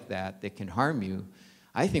are like that can harm you.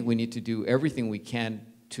 I think we need to do everything we can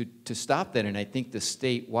to stop that, and I think the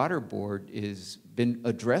State Water Board has been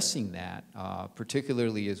addressing that,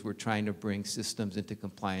 particularly as we're trying to bring systems into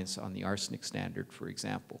compliance on the arsenic standard, for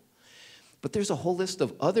example. But there's a whole list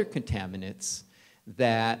of other contaminants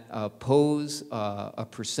that pose a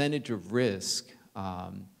percentage of risk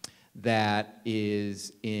that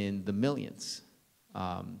is in the millions,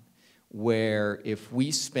 where if we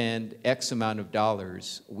spend X amount of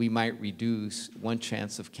dollars, we might reduce one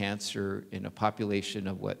chance of cancer in a population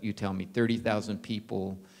of, what you tell me, 30,000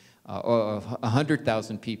 people, or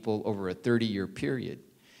 100,000 people over a 30-year period.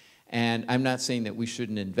 And I'm not saying that we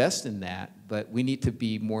shouldn't invest in that, but we need to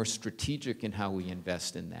be more strategic in how we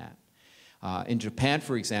invest in that. In Japan,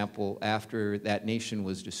 for example, after that nation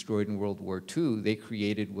was destroyed in World War II, they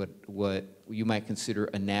created what you might consider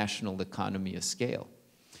a national economy of scale.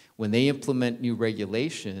 When they implement new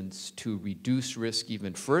regulations to reduce risk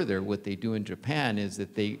even further, what they do in Japan is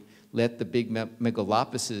that they let the big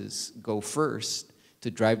megalopolises go first to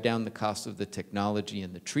drive down the cost of the technology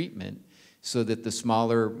and the treatment, so that the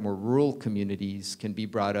smaller, more rural communities can be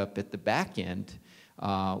brought up at the back end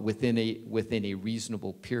within a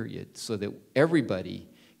reasonable period, so that everybody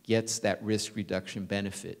gets that risk reduction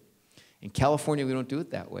benefit. In California, we don't do it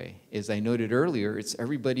that way. As I noted earlier, it's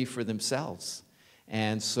everybody for themselves.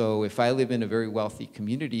 And so if I live in a very wealthy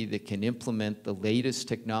community that can implement the latest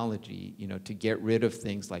technology, you know, to get rid of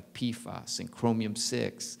things like PFAS and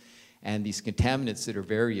chromium-6 and these contaminants that are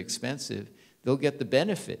very expensive, they'll get the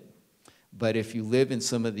benefit. But if you live in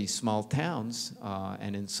some of these small towns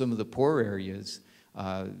and in some of the poor areas,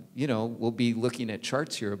 you know, we'll be looking at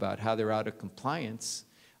charts here about how they're out of compliance,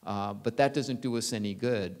 but that doesn't do us any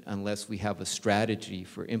good unless we have a strategy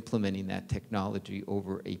for implementing that technology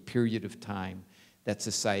over a period of time that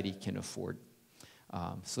society can afford.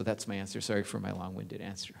 So that's my answer. Sorry for my long-winded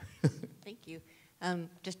answer. Thank you.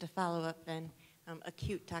 Just to follow up then,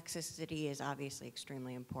 acute toxicity is obviously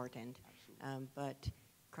extremely important, but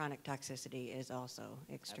chronic toxicity is also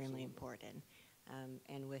extremely important.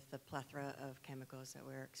 And with the plethora of chemicals that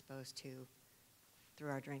we're exposed to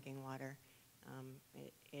through our drinking water,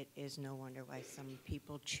 it is no wonder why some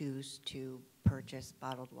people choose to purchase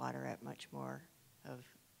bottled water at much more of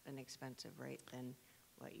an expensive rate than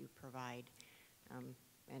what you provide. And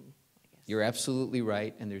I guess You're absolutely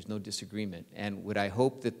right, and there's no disagreement. And what I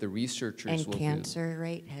hope that the researchers will do... And cancer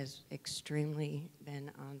rate has extremely been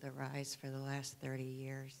on the rise for the last 30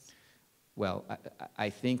 years. Well, I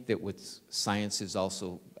think that what science is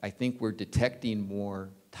also, I think we're detecting more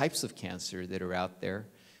types of cancer that are out there.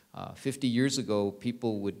 50 years ago,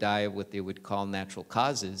 people would die of what they would call natural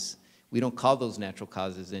causes. We don't call those natural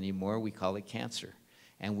causes anymore, we call it cancer.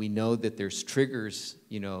 And we know that there's triggers,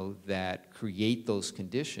 you know, that create those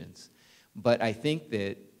conditions. But I think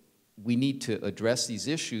that we need to address these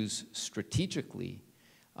issues strategically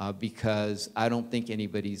because I don't think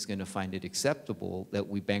anybody's going to find it acceptable that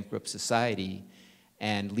we bankrupt society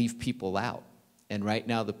and leave people out. And right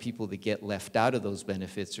now, the people that get left out of those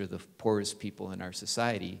benefits are the poorest people in our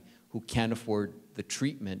society who can't afford the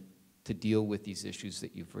treatment to deal with these issues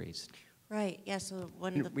that you've raised. Right, yeah, so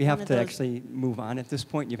we have to actually move on at this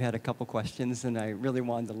point. You've had a couple questions, and I really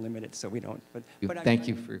wanted to limit it so we don't. Thank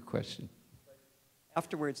you for your question.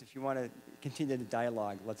 Afterwards, if you want to continue the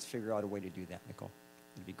dialogue, let's figure out a way to do that, Nicole.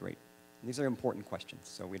 It'd be great. And these are important questions,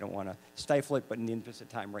 so we don't want to stifle it, but in the interest of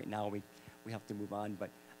time right now, we have to move on. But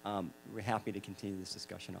we're happy to continue this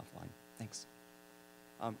discussion offline. Thanks.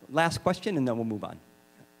 Last question, and then we'll move on.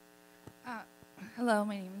 Hello,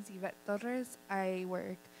 my name is Yvette Torres. I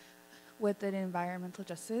work with an environmental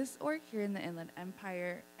justice org here in the Inland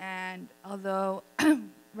Empire. And although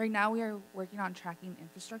right now we are working on tracking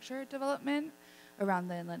infrastructure development around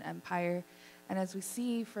the Inland Empire, and as we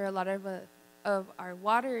see for a lot of our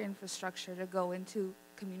water infrastructure to go into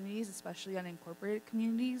communities, especially unincorporated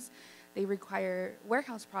communities, they require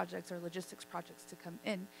warehouse projects or logistics projects to come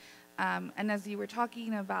in. And as you were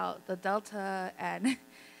talking about the Delta and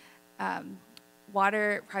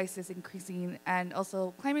water prices increasing and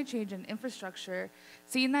also climate change and infrastructure,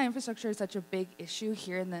 seeing that infrastructure is such a big issue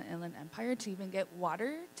here in the Inland Empire to even get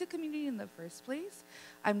water to community in the first place,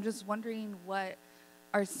 I'm just wondering what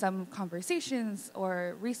are some conversations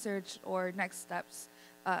or research or next steps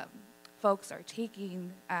folks are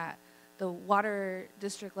taking at the water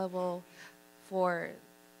district level for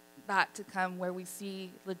that to come, where we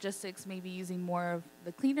see logistics maybe using more of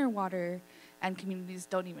the cleaner water and communities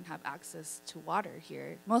don't even have access to water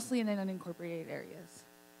here, mostly in unincorporated areas.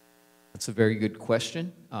 That's a very good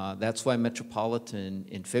question. That's why Metropolitan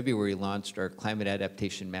in February launched our Climate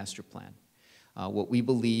Adaptation Master Plan. What we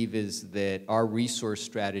believe is that our resource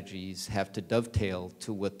strategies have to dovetail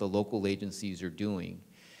to what the local agencies are doing.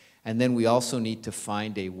 And then we also need to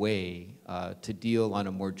find a way to deal on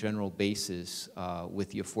a more general basis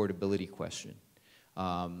with the affordability question.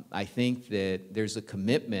 I think that there's a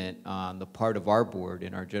commitment on the part of our board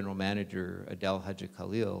and our general manager, Adel Haji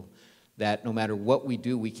Khalil, that no matter what we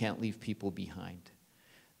do, we can't leave people behind.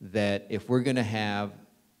 That if we're going to have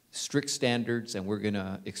strict standards and we're going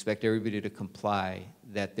to expect everybody to comply,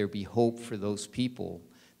 that there be hope for those people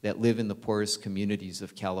that live in the poorest communities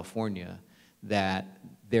of California, that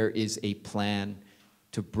there is a plan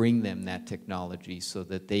to bring them that technology so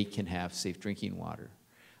that they can have safe drinking water.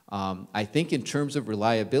 I think in terms of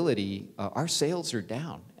reliability, our sales are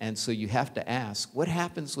down. And so you have to ask, what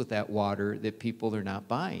happens with that water that people are not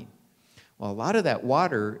buying? Well, a lot of that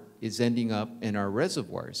water is ending up in our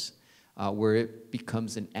reservoirs where it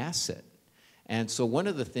becomes an asset. And so one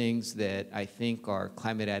of the things that I think our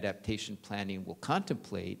climate adaptation planning will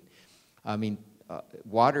contemplate,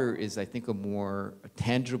 water is, I think, a more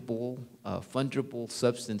tangible, fungible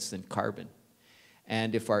substance than carbon.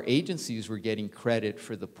 And if our agencies were getting credit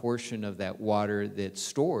for the portion of that water that's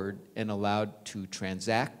stored and allowed to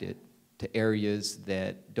transact it to areas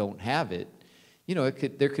that don't have it,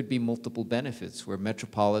 there could be multiple benefits where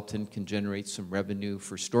Metropolitan can generate some revenue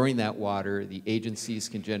for storing that water, the agencies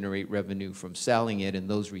can generate revenue from selling it, and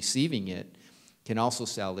those receiving it can also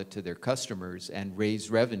sell it to their customers and raise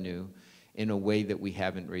revenue in a way that we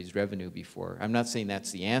haven't raised revenue before. I'm not saying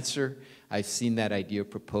that's the answer. I've seen that idea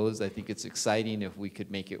proposed. I think it's exciting if we could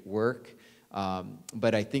make it work.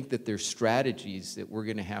 But I think that there's strategies that we're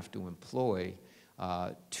going to have to employ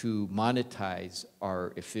to monetize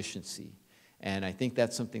our efficiency. And I think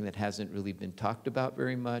that's something that hasn't really been talked about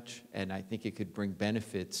very much, and I think it could bring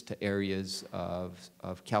benefits to areas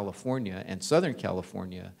of California and Southern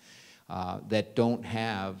California that don't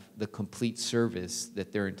have the complete service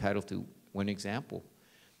that they're entitled to. One example,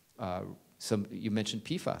 you mentioned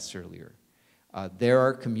PFAS earlier. There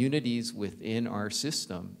are communities within our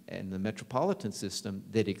system and the metropolitan system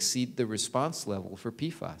that exceed the response level for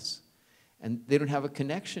PFAS, and they don't have a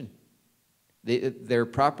connection. Their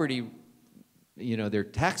property, their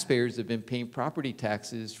taxpayers have been paying property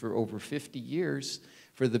taxes for over 50 years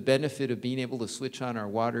for the benefit of being able to switch on our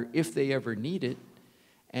water if they ever need it,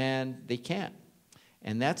 and they can't.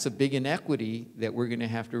 And that's a big inequity that we're going to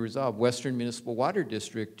have to resolve. Western Municipal Water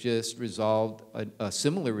District just resolved a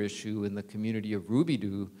similar issue in the community of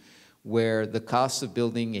Rubidoux, where the cost of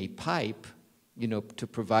building a pipe, to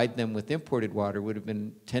provide them with imported water would have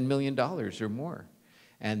been $10 million or more.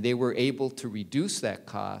 And they were able to reduce that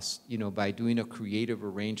cost, by doing a creative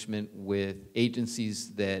arrangement with agencies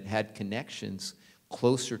that had connections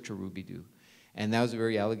closer to Rubidoux. And that was a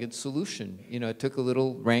very elegant solution. It took a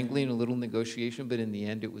little wrangling, a little negotiation, but in the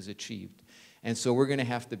end it was achieved. And so we're going to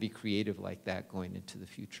have to be creative like that going into the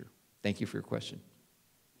future. Thank you for your question.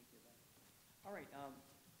 All right.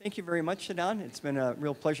 Thank you very much, Adán. It's been a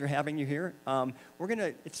real pleasure having you here.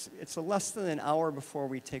 It's less than an hour before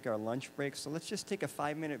we take our lunch break, so let's just take a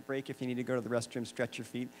 5-minute break if you need to go to the restroom, stretch your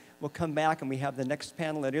feet. We'll come back and we have the next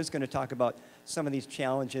panel that is going to talk about some of these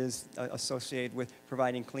challenges associated with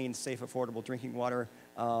providing clean, safe, affordable drinking water.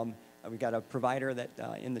 We've got a provider that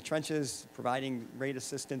in the trenches providing rate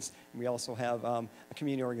assistance. And we also have a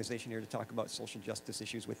community organization here to talk about social justice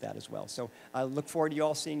issues with that as well. So I look forward to you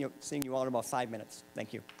all seeing you all in about 5 minutes.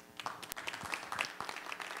 Thank you.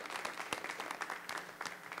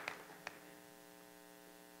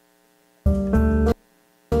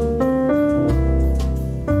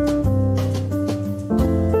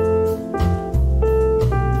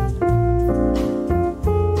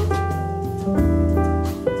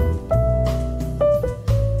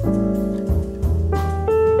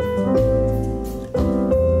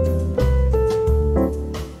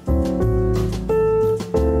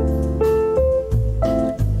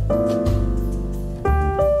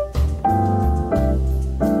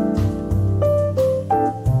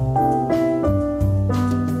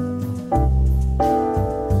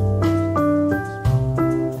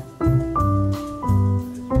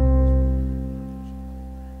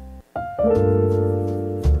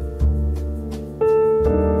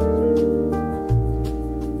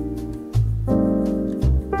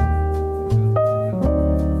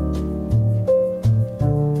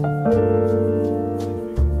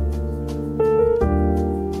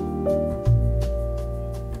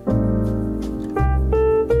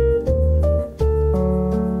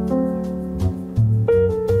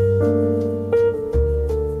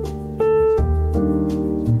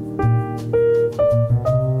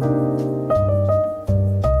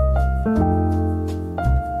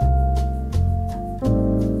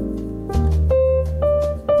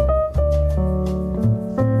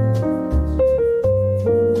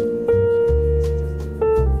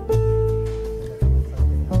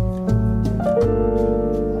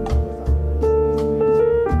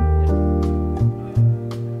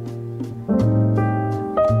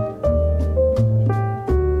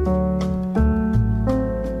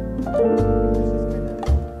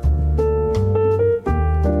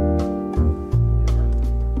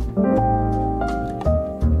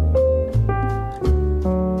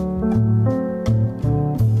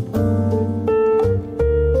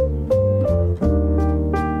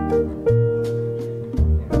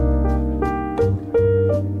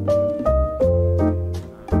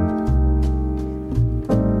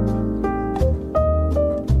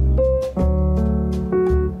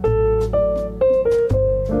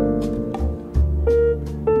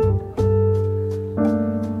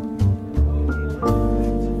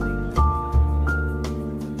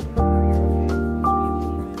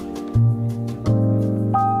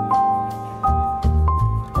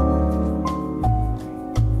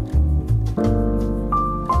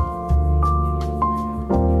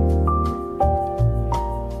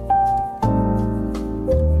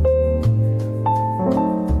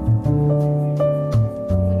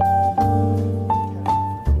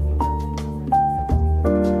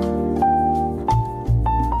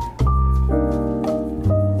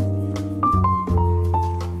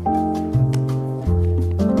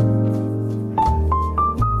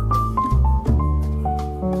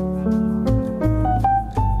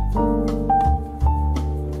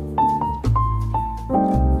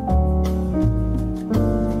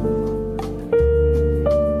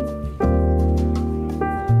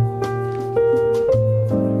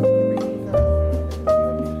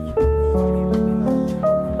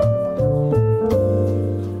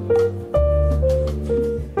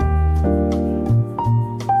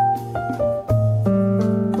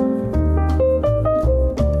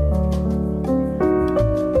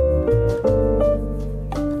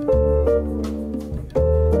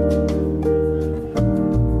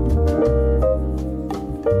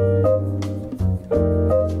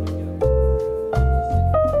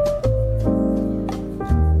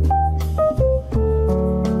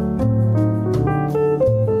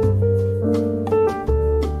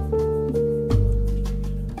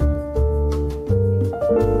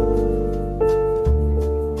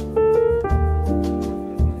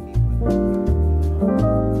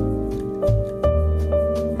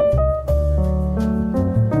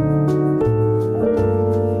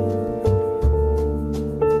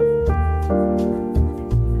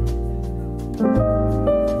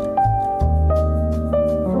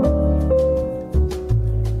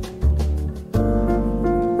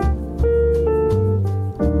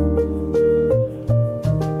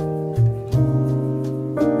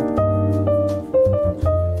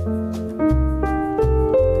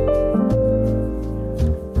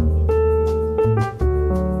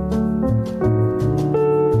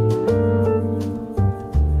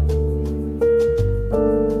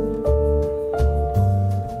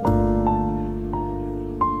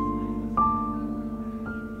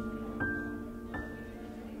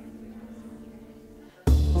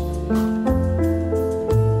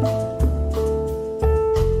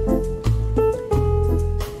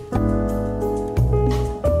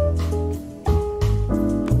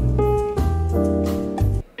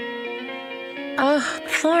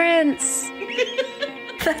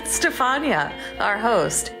 Stefania, our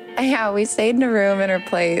host. Yeah, we stayed in a room in her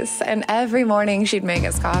place, and every morning she'd make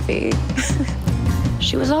us coffee.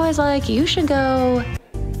 She was always like, you should go.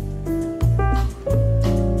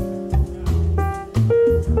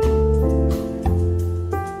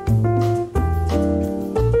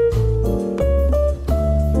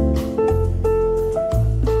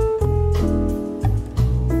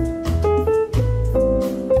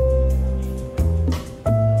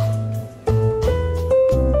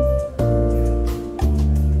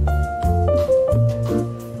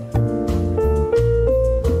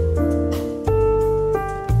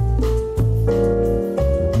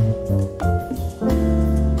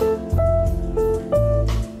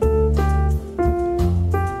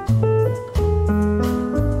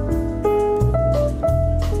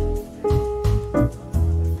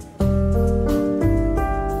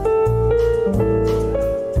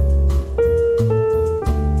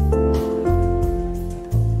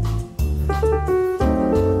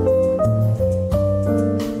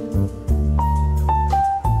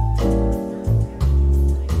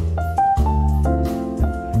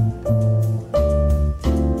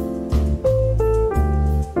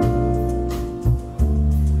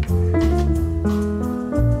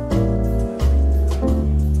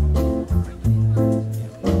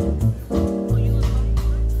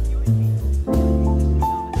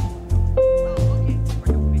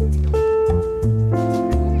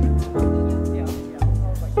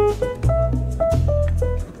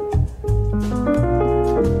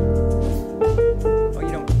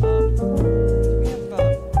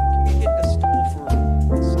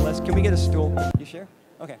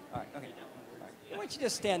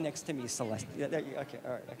 Stand next to me, Celeste. Yeah, there you, okay,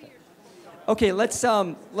 all right, okay. Okay, let's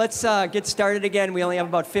get started again. We only have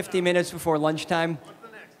about 50 minutes before lunchtime.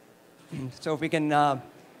 So if we can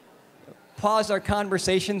pause our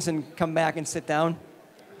conversations and come back and sit down.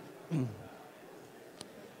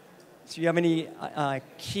 So you have any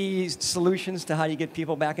key solutions to how you get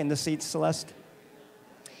people back in the seats, Celeste?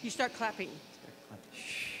 You start clapping.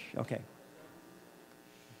 Okay.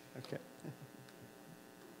 Okay.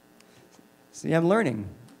 See, I'm learning.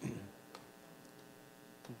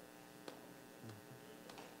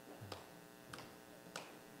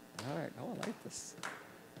 All right, oh, I like this.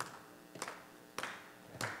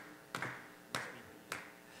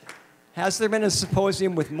 Has there been a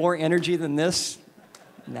symposium with more energy than this?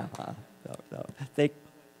 No, no. Thank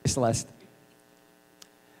you, Celeste.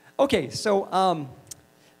 Okay, so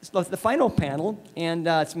the final panel, and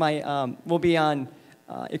it's will be on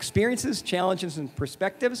experiences, challenges, and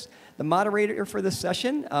perspectives. The moderator for this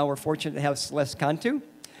session, we're fortunate to have Celeste Cantu.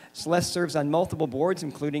 Celeste serves on multiple boards,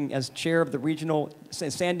 including as chair of the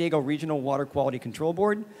San Diego Regional Water Quality Control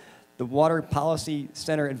Board, the Water Policy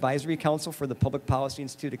Center Advisory Council for the Public Policy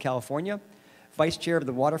Institute of California, vice chair of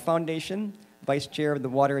the Water Foundation, vice chair of the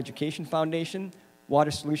Water Education Foundation,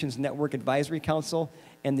 Water Solutions Network Advisory Council,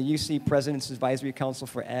 and the UC President's Advisory Council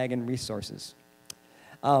for Ag and Resources.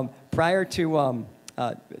 Prior to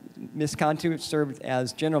Ms. Cantu served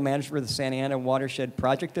as general manager of the Santa Ana Watershed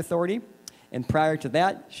Project Authority, and prior to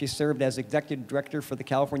that, she served as executive director for the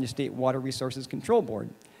California State Water Resources Control Board.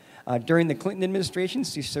 During the Clinton administration,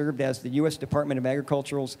 she served as the U.S. Department of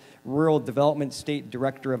Agriculture's Rural Development State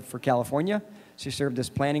Director for California. She served as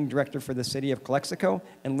planning director for the city of Calexico,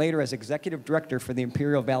 and later as executive director for the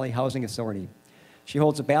Imperial Valley Housing Authority. She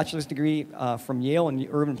holds a bachelor's degree from Yale in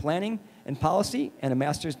urban planning and policy, and a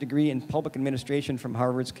master's degree in public administration from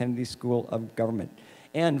Harvard's Kennedy School of Government.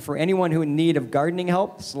 And for anyone who in need of gardening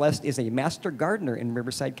help, Celeste is a master gardener in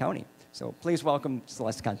Riverside County. So please welcome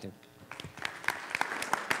Celeste Cantu.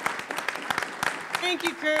 Thank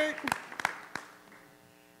you, Kurt.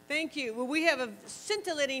 Thank you. Well, we have a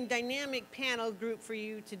scintillating, dynamic panel group for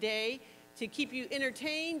you today to keep you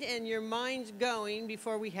entertained and your minds going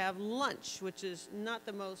before we have lunch, which is not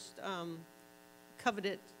the most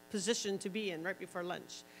coveted position to be in right before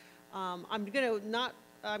lunch. I'm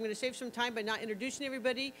going to save some time by not introducing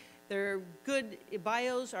everybody. Their good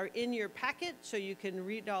bios are in your packet, so you can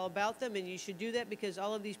read all about them, and you should do that because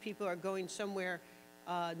all of these people are going somewhere,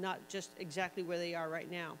 not just exactly where they are right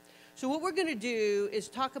now. So what we're going to do is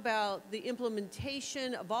talk about the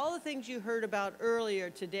implementation of all the things you heard about earlier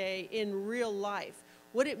today in real life,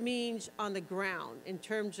 what it means on the ground in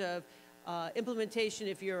terms of implementation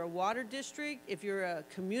if you're a water district, if you're a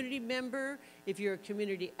community member, if you're a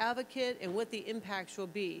community advocate, and what the impacts will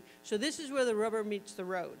be. So this is where the rubber meets the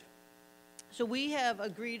road. So we have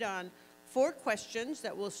agreed on 4 questions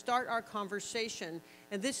that will start our conversation.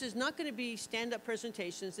 And this is not going to be stand-up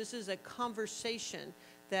presentations. This is a conversation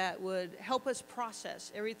that would help us process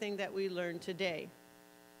everything that we learned today.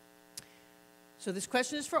 So this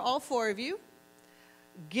question is for all four of you.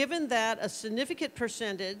 Given that a significant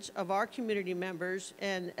percentage of our community members,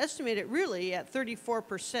 and estimated really at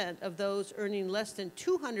 34% of those earning less than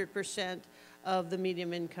 200% of the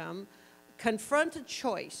median income, confront a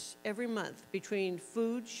choice every month between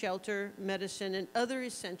food, shelter, medicine, and other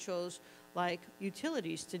essentials like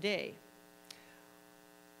utilities today.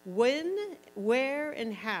 When, where,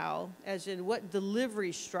 and how, as in what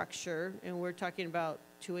delivery structure, and we're talking about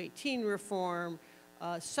 218 reform,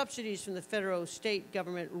 subsidies from the federal state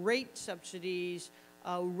government, rate subsidies,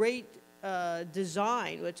 rate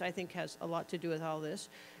design, which I think has a lot to do with all this.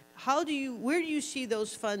 Where do you see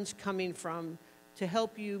those funds coming from to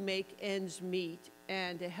help you make ends meet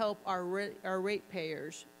and to help our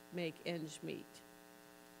ratepayers make ends meet?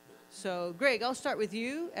 So, Greg, I'll start with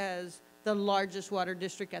you as the largest water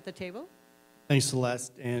district at the table. Thanks,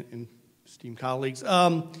 Celeste and esteemed colleagues.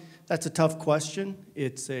 That's a tough question.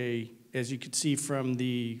 As you could see from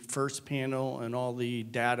the first panel and all the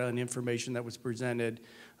data and information that was presented,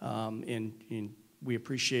 and we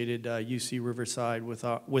appreciated UC Riverside with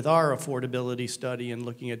our affordability study and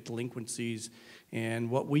looking at delinquencies and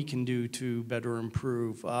what we can do to better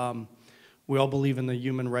improve. We all believe in the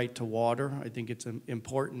human right to water. I think it's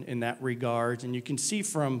important in that regard. And you can see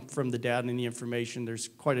from the data and the information, there's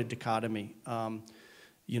quite a dichotomy.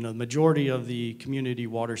 The majority of the community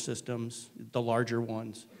water systems, the larger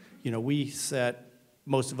ones,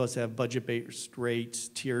 most of us have budget-based rates,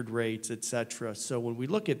 tiered rates, et cetera. So when we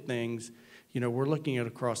look at things, we're looking at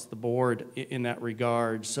across the board in that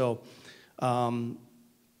regard. So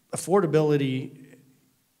affordability,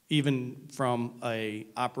 even from a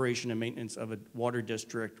operation and maintenance of a water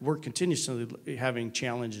district, we're continuously having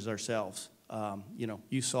challenges ourselves.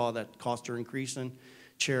 You saw that costs are increasing.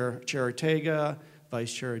 Chair Ortega,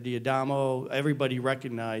 Vice Chair Diadamo, everybody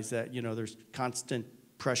recognized that, there's constant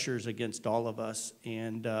pressures against all of us.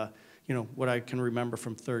 And, what I can remember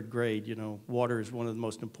from third grade, water is one of the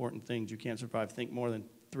most important things. You can't survive, more than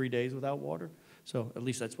 3 days without water. So at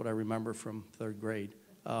least that's what I remember from third grade.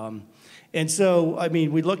 And so,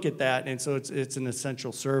 we look at that, and so it's an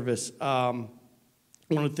essential service. One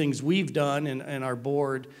of the things we've done, and our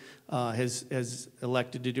board has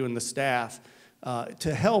elected to do, and the staff,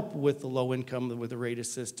 to help with the low income, with the rate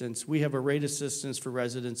assistance, we have a rate assistance for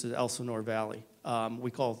residents of Elsinore Valley.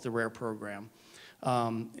 We call it the RARE program.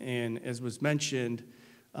 And as was mentioned,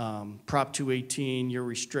 Prop 218, you're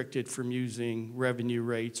restricted from using revenue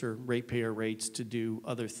rates or ratepayer rates to do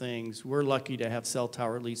other things. We're lucky to have cell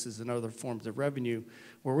tower leases and other forms of revenue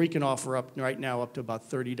where we can offer up right now up to about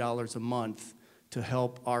 $30 a month to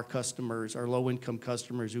help our customers, our low-income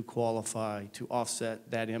customers who qualify, to offset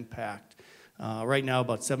that impact. Right now,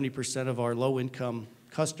 about 70% of our low-income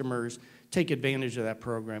customers take advantage of that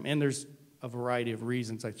program, and there's a variety of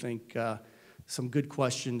reasons. I think some good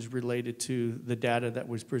questions related to the data that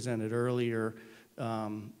was presented earlier.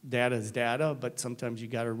 Data is data, but sometimes you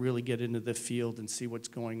got to really get into the field and see what's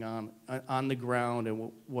going on the ground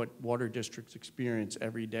and what water districts experience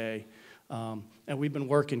every day. And we've been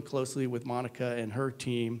working closely with Monica and her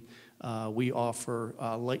team. We offer,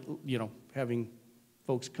 having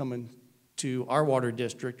folks come in to our water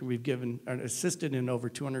district. We've assisted in over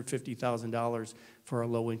 $250,000 for our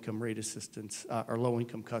low-income rate assistance, our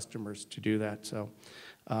low-income customers to do that. So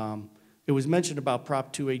it was mentioned about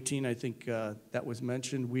Prop 218. I think that was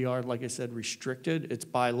mentioned. We are, like I said, restricted. It's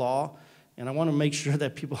by law. And I want to make sure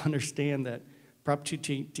that people understand that Prop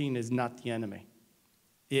 218 is not the enemy.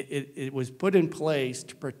 It was put in place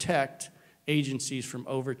to protect agencies from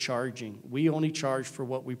overcharging. We only charge for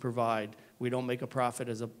what we provide. We don't make a profit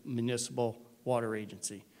as a municipal water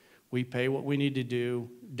agency. We pay what we need to do,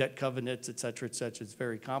 debt covenants, et cetera, et cetera. It's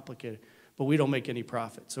very complicated, but we don't make any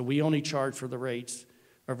profit. So we only charge for the rates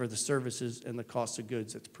or for the services and the cost of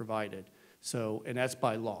goods that's provided. So, and that's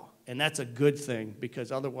by law. And that's a good thing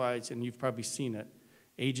because otherwise, and you've probably seen it,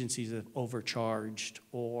 agencies have overcharged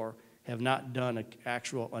or have not done an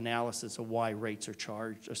actual analysis of why rates are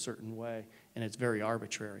charged a certain way, and it's very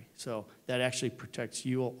arbitrary. So that actually protects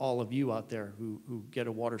you, all of you out there who get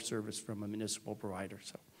a water service from a municipal provider.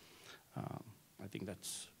 So I think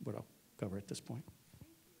that's what I'll cover at this point.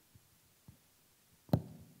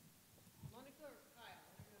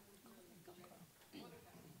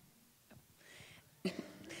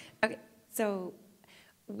 Okay, so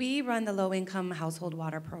we run the low-income household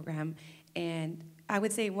water program, and I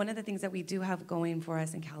would say one of the things that we do have going for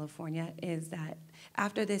us in California is that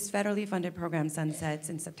after this federally funded program sunsets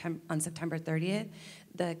on September 30th,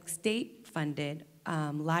 the state-funded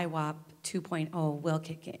LIWAP 2.0 will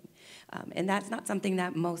kick in. And that's not something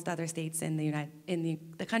that most other states in the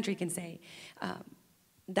country can say.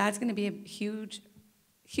 that's going to be a huge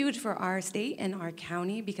for our state and our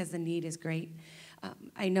county because the need is great.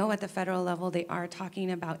 I know at the federal level they are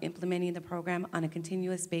talking about implementing the program on a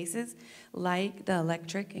continuous basis, like the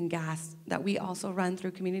electric and gas that we also run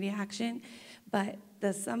through community action. But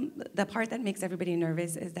the part that makes everybody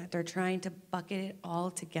nervous is that they're trying to bucket it all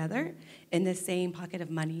together in the same pocket of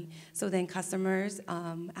money. So then customers,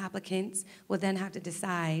 applicants, will then have to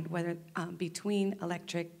decide whether between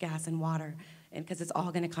electric, gas, and water, and because it's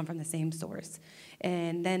all going to come from the same source.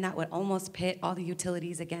 And then that would almost pit all the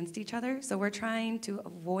utilities against each other. So we're trying to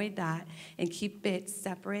avoid that and keep it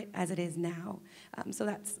separate as it is now. So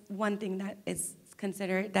that's one thing that is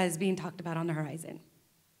considered, that is being talked about on the horizon.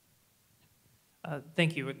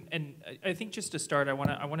 Thank you, and I think just to start, I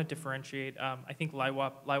want to differentiate. I think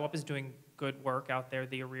LIWAP is doing good work out there.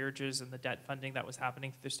 The arrearages and the debt funding that was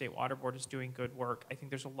happening through the State Water Board is doing good work. I think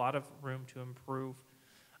there's a lot of room to improve.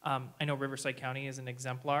 I know Riverside County is an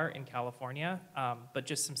exemplar in California, but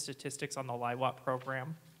just some statistics on the LIWAP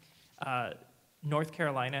program. North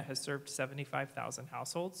Carolina has served 75,000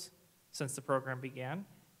 households since the program began.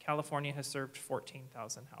 California has served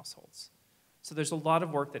 14,000 households. So there's a lot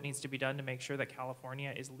of work that needs to be done to make sure that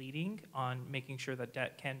California is leading on making sure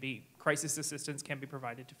that crisis assistance can be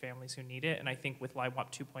provided to families who need it. And I think with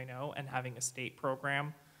LIWAP 2.0 and having a state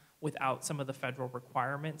program without some of the federal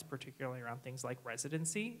requirements, particularly around things like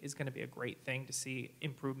residency, is going to be a great thing to see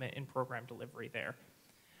improvement in program delivery there.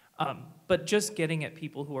 But just getting at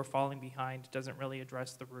people who are falling behind doesn't really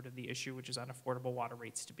address the root of the issue, which is unaffordable water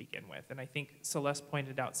rates to begin with. And I think Celeste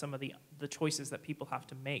pointed out some of the choices that people have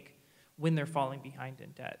to make when they're falling behind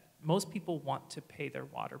in debt. Most people want to pay their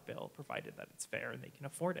water bill, provided that it's fair and they can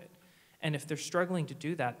afford it. And if they're struggling to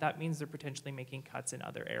do that, that means they're potentially making cuts in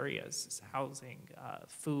other areas: housing,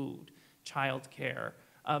 food, childcare,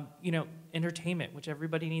 entertainment, which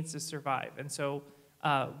everybody needs to survive. And so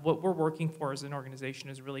what we're working for as an organization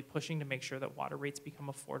is really pushing to make sure that water rates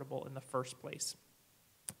become affordable in the first place.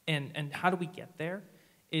 And how do we get there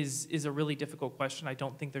is a really difficult question. I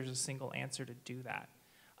don't think there's a single answer to do that.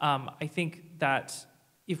 I think that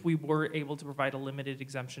if we were able to provide a limited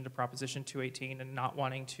exemption to Proposition 218 and not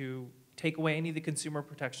wanting to take away any of the consumer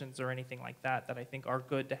protections or anything like that, that I think are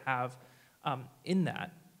good to have in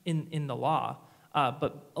the law,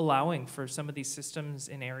 but allowing for some of these systems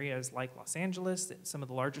in areas like Los Angeles, some of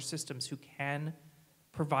the larger systems who can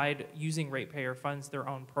provide, using ratepayer funds, their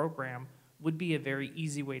own program, would be a very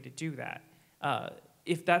easy way to do that.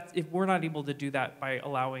 If we're not able to do that by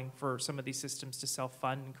allowing for some of these systems to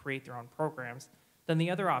self-fund and create their own programs, then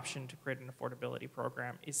the other option to create an affordability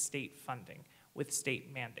program is state funding with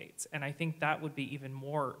state mandates. And I think that would be even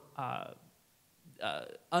more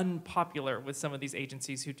unpopular with some of these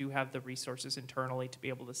agencies who do have the resources internally to be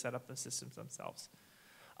able to set up the systems themselves.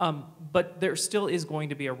 But there still is going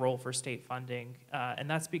to be a role for state funding, and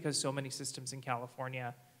that's because so many systems in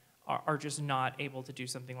California are just not able to do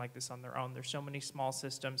something like this on their own. There's so many small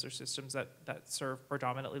systems or systems that serve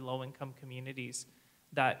predominantly low-income communities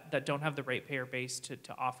that don't have the ratepayer base to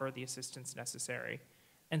offer the assistance necessary.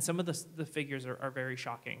 And some of the figures are very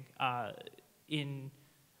shocking. We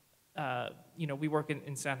work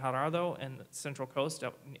in San Gerardo and the Central Coast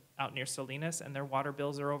out near Salinas, and their water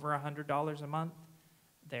bills are over $100 a month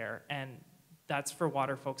there, and that's for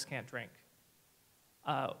water folks can't drink.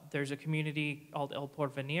 There's a community called El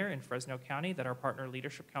Porvenir in Fresno County that our partner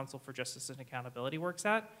Leadership Council for Justice and Accountability works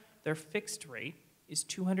at. Their fixed rate is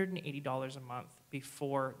 $280 a month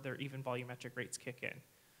before their even volumetric rates kick in.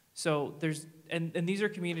 So and these are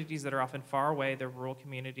communities that are often far away, they're rural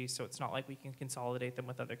communities, so it's not like we can consolidate them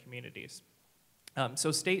with other communities.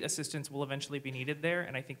 So state assistance will eventually be needed there,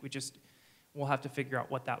 and I think we'll have to figure out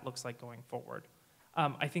what that looks like going forward.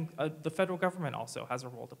 I think the federal government also has a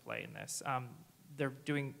role to play in this. They're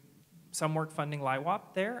doing some work funding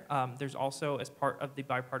LIWAP there. There's also, as part of the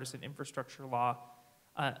bipartisan infrastructure law,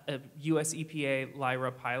 a US EPA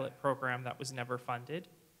LIRA pilot program that was never funded.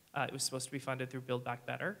 It was supposed to be funded through Build Back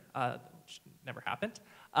Better, which never happened.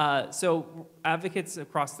 So advocates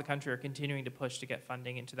across the country are continuing to push to get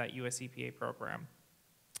funding into that US EPA program.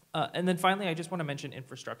 And then finally, I just want to mention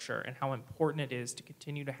infrastructure and how important it is to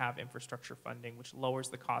continue to have infrastructure funding, which lowers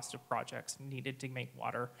the cost of projects needed to make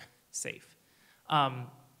water safe.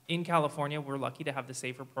 In California, we're lucky to have the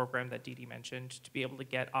SAFER program that Dee Dee mentioned to be able to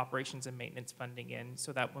get operations and maintenance funding in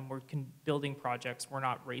so that when we're building projects, we're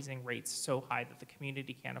not raising rates so high that the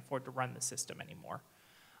community can't afford to run the system anymore.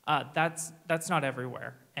 That's not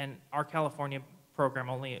everywhere, and our California program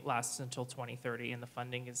only lasts until 2030, and the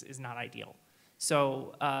funding is not ideal.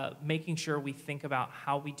 So making sure we think about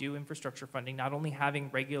how we do infrastructure funding, not only having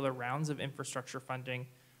regular rounds of infrastructure funding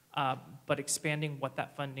but expanding what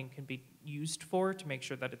that funding can be used for to make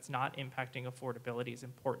sure that it's not impacting affordability is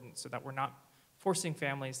important, so that we're not forcing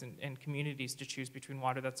families and communities to choose between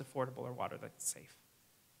water that's affordable or water that's safe.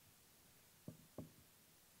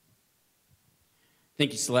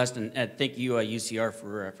 Thank you, Celeste, and thank you, UCR,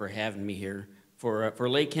 for having me here. For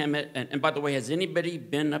Lake Hemet, and by the way, has anybody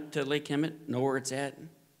been up to Lake Hemet? Know where it's at?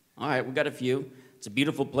 All right, we got a few. It's a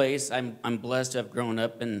beautiful place. I'm blessed to have grown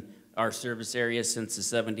up in our service area since the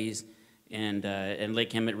 70s, and Lake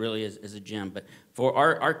Hemet really is a gem. But for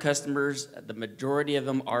our customers, the majority of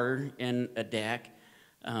them are in a DAC,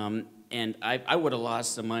 and I would have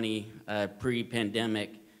lost some money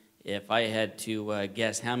pre-pandemic if I had to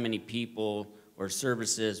guess how many people or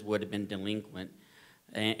services would have been delinquent.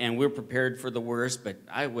 And we're prepared for the worst, but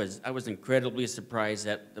I was incredibly surprised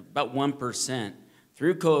that about 1%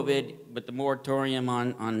 through COVID, with the moratorium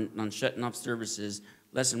on shutting off services,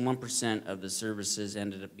 less than 1% of the services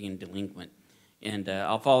ended up being delinquent. And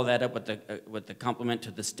I'll follow that up with the compliment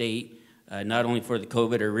to the state, not only for the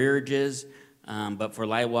COVID arrearages, but for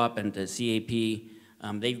LIWAP and the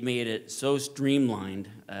CAP. They've made it so streamlined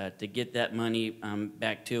to get that money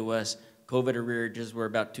back to us. COVID arrearages were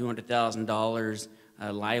about $200,000.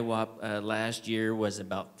 LIWAP last year was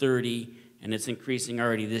about 30, and it's increasing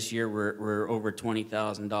already this year. We're over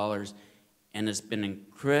 $20,000, and it's been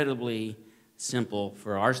incredibly simple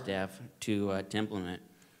for our staff to implement.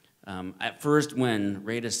 At first, when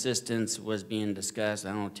rate assistance was being discussed, I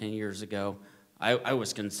don't know, 10 years ago, I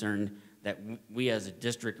was concerned that we as a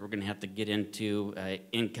district were going to have to get into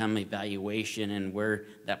income evaluation and where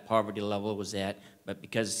that poverty level was at. But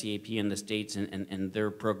because of CAP and the states and their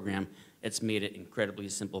program, it's made it incredibly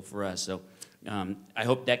simple for us. So I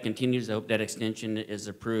hope that continues. I hope that extension is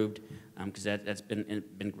approved, because that's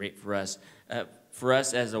been great for us. For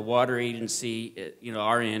us as a water agency,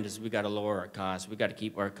 our end is we got to lower our costs. We got to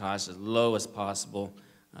keep our costs as low as possible.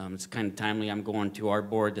 It's kind of timely. I'm going to our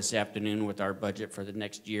board this afternoon with our budget for the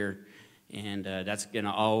next year, and that's going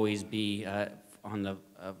to always be on the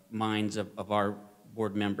minds of our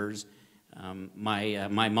board members.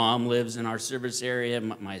 My mom lives in our service area.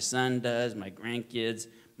 My son does. My grandkids,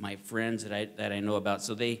 my friends that I know about.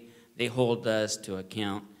 So they hold us to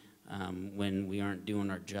account when we aren't doing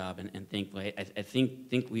our job. And thankfully, I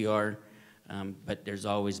think we are. But there's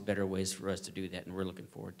always better ways for us to do that, and we're looking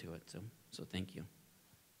forward to it. So thank you.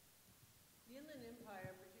 The Inland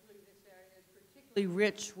Empire, particularly this area, is particularly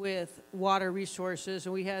rich with water resources,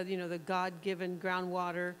 and we have the God-given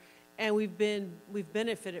groundwater. And we've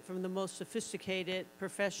benefited from the most sophisticated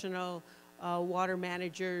professional water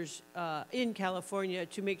managers in California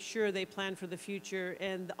to make sure they plan for the future,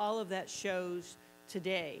 and all of that shows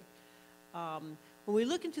today. When we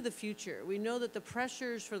look into the future, we know that the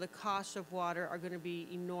pressures for the cost of water are going to be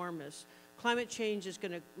enormous. Climate change is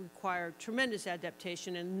going to require tremendous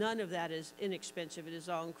adaptation, and none of that is inexpensive. It is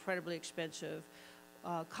all incredibly expensive.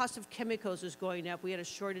 Cost of chemicals is going up. We had a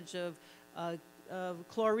shortage of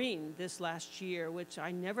chlorine this last year, which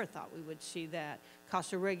I never thought we would see that.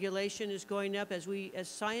 Cost of regulation is going up as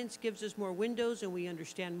science gives us more windows and we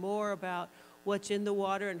understand more about what's in the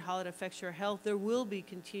water and how it affects our health. There will be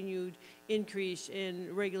continued increase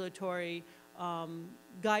in regulatory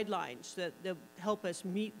guidelines that help us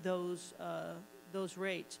meet those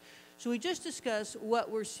rates. So we just discussed what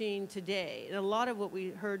we're seeing today, and a lot of what we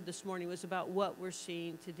heard this morning was about what we're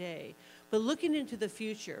seeing today. But looking into the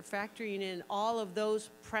future, factoring in all of those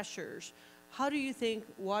pressures, how do you think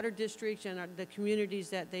water districts and the communities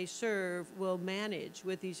that they serve will manage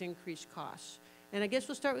with these increased costs? And I guess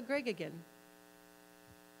we'll start with Greg again.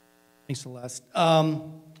 Thanks, Celeste.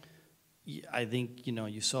 I think,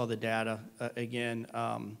 you saw the data. Again,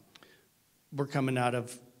 we're coming out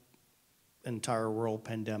of an entire world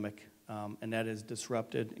pandemic. And that is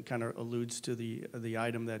disrupted. It kind of alludes to the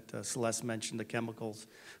item that Celeste mentioned, the chemicals.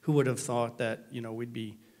 Who would have thought that we'd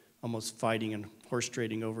be almost fighting and horse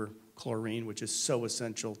trading over chlorine, which is so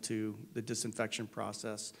essential to the disinfection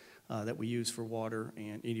process that we use for water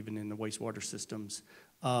and even in the wastewater systems.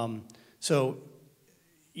 So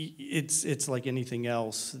it's like anything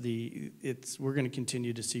else. We're going to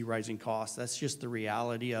continue to see rising costs. That's just the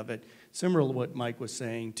reality of it. Similar to what Mike was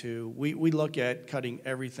saying too. We look at cutting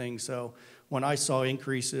everything. So when I saw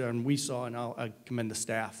increases, and we saw, and I commend the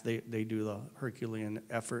staff. They do the Herculean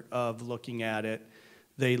effort of looking at it.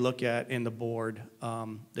 They look at in the board.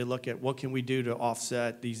 They look at what can we do to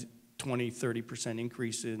offset these 20-30%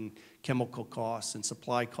 increase in chemical costs and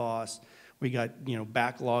supply costs. We got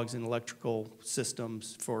backlogs in electrical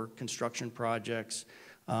systems for construction projects.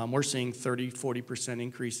 We're seeing 30-40%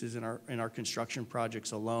 increases in our construction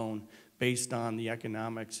projects alone, based on the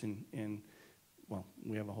economics and well,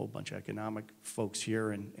 we have a whole bunch of economic folks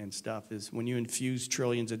here and stuff, is when you infuse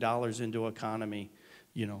trillions of dollars into an economy,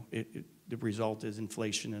 you know, the result is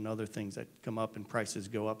inflation and other things that come up and prices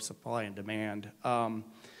go up, supply and demand.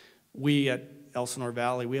 We at Elsinore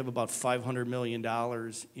Valley, we have about $500 million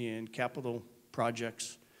in capital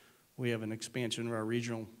projects. We have an expansion of our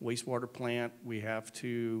regional wastewater plant. We have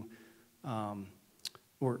to,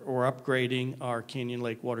 we're upgrading our Canyon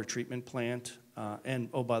Lake water treatment plant. And,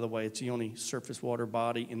 oh, by the way, it's the only surface water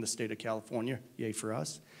body in the state of California, yay for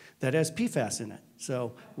us, that has PFAS in it.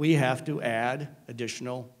 So we have to add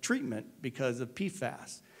additional treatment because of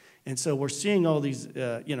PFAS. And so we're seeing all these,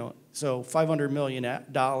 you know, so $500 million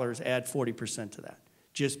add 40% to that,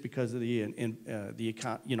 just because of the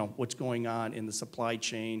you know, what's going on in the supply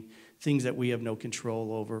chain, things that we have no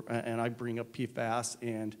control over. And I bring up PFAS,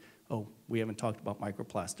 and, oh, we haven't talked about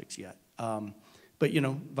microplastics yet. But, you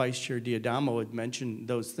know, Vice Chair Diadamo had mentioned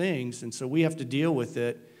those things, and so we have to deal with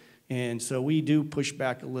it. And so we do push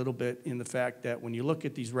back a little bit in the fact that when you look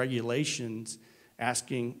at these regulations,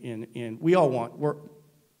 asking, and we all want,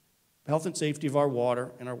 health and safety of our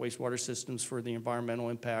water and our wastewater systems for the environmental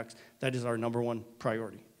impacts, that is our #1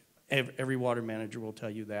 priority. Every water manager will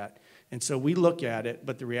tell you that. And so we look at it,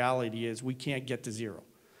 but the reality is we can't get to zero.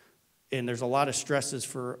 And there's a lot of stresses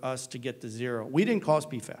for us to get to zero. We didn't cause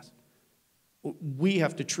PFAS. We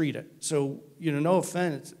have to treat it. So, you know, no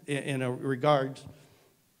offense in a regards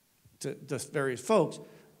to various folks,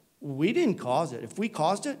 we didn't cause it. If we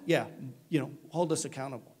caused it, yeah, you know, hold us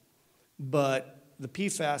accountable. But the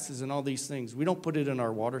PFAS and all these things, we don't put it in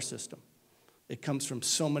our water system. It comes from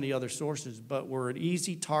so many other sources, but we're an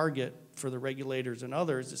easy target for the regulators and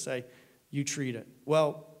others to say, you treat it.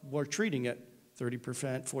 Well, we're treating it,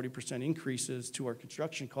 30%, 40% increases to our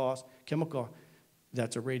construction costs, chemical,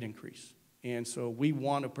 that's a rate increase. And so we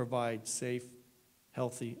want to provide safe,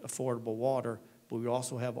 healthy, affordable water, but we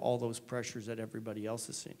also have all those pressures that everybody else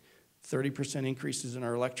is seeing. 30% increases in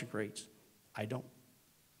our electric rates. I don't.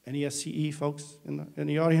 Any SCE folks in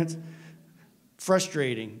the audience?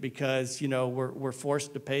 Frustrating because, you know, we're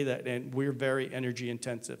forced to pay that, and we're very energy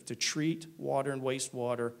intensive. To treat water and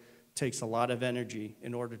wastewater takes a lot of energy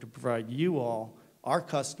in order to provide you all, our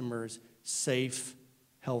customers, safe,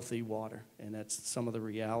 healthy water, and that's some of the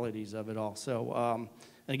realities of it all. So,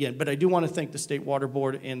 and again, but I do want to thank the State Water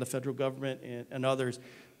Board and the federal government and others,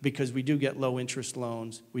 because we do get low interest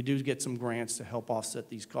loans. We do get some grants to help offset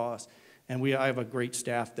these costs. And I have a great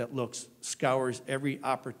staff that scours every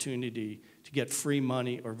opportunity to get free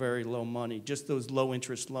money or very low money. Just those low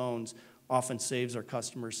interest loans often saves our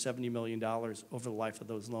customers $70 million over the life of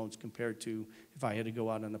those loans compared to if I had to go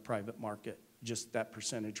out on the private market, just that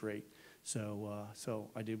percentage rate. So, so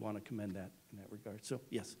I did want to commend that in that regard. So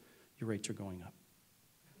yes, your rates are going up.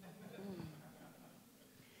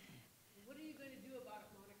 What are you going to do about it,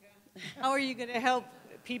 Monica? How are you going to help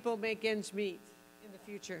people make ends meet in the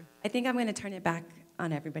future? I think I'm going to turn it back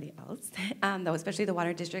on everybody else, though, especially the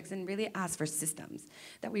water districts, and really ask for systems,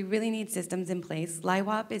 that we really need systems in place.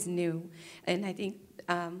 LIWAP is new, and I think,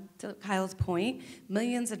 to Kyle's point,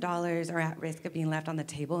 millions of dollars are at risk of being left on the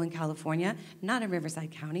table in California, not in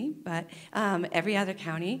Riverside County, but every other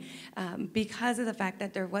county, because of the fact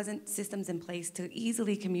that there wasn't systems in place to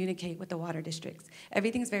easily communicate with the water districts.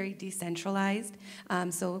 Everything's very decentralized,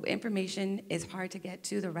 so information is hard to get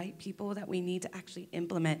to the right people that we need to actually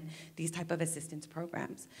implement these type of assistance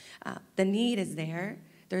programs. The need is there.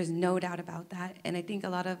 There's no doubt about that. And I think a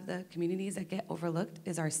lot of the communities that get overlooked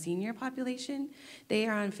is our senior population. They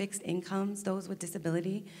are on fixed incomes, those with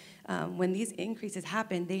disability. When these increases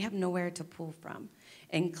happen, they have nowhere to pull from.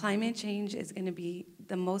 And climate change is going to be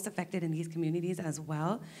the most affected in these communities as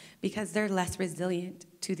well, because they're less resilient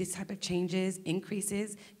to these type of changes,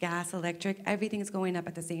 increases, gas, electric, everything's going up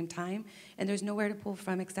at the same time, and there's nowhere to pull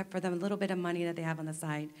from except for the little bit of money that they have on the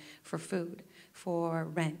side for food, for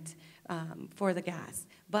rent, for the gas.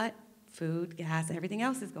 But food, gas, everything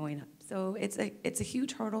else is going up. So it's a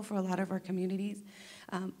huge hurdle for a lot of our communities.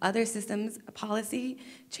 Other systems, policy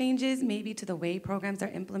changes maybe to the way programs are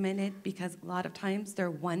implemented, because a lot of times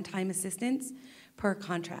they're one-time assistance per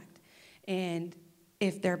contract. And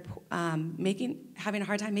if they're having a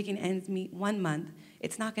hard time making ends meet 1 month,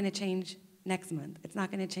 it's not going to change next month. It's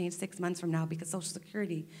not going to change 6 months from now, because Social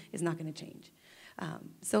Security is not going to change.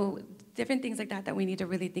 So different things like that we need to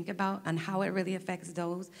really think about on how it really affects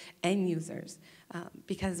those end users.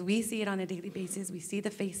 Because we see it on a daily basis. We see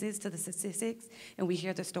the faces to the statistics, and we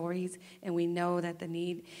hear the stories, and we know that the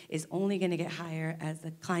need is only going to get higher as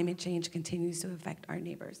the climate change continues to affect our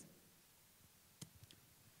neighbors.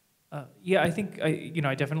 Yeah, I think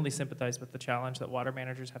I definitely sympathize with the challenge that water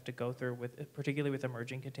managers have to go through with, particularly with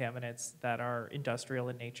emerging contaminants that are industrial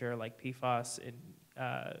in nature, like PFAS.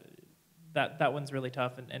 And that one's really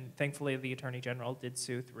tough. And thankfully, the Attorney General did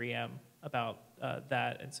sue 3M about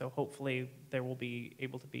that, and so hopefully they will be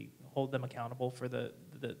able to hold them accountable for the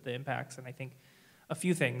impacts. And I think a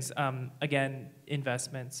few things. Again,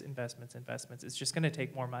 investments. It's just going to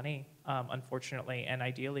take more money, unfortunately, and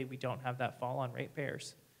ideally we don't have that fall on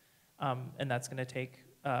ratepayers. And that's going to take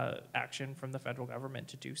action from the federal government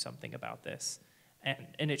to do something about this.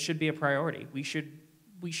 And it should be a priority. We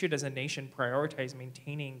should as a nation prioritize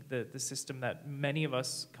maintaining the system that many of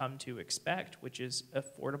us come to expect, which is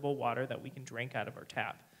affordable water that we can drink out of our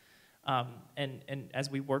tap. And as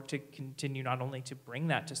we work to continue not only to bring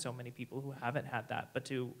that to so many people who haven't had that, but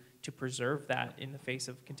to preserve that in the face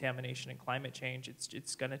of contamination and climate change,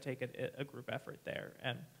 it's going to take a group effort there.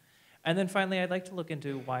 And then finally, I'd like to look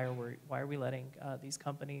into why are we letting these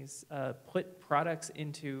companies put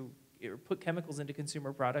chemicals into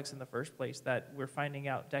consumer products in the first place that we're finding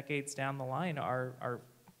out decades down the line are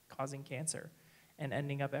causing cancer and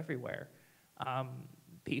ending up everywhere.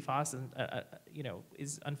 PFAS,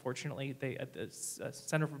 is unfortunately, the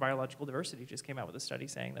Center for Biological Diversity just came out with a study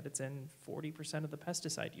saying that it's in 40% of the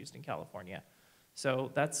pesticide used in California.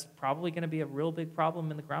 So that's probably going to be a real big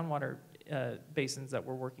problem in the groundwater basins that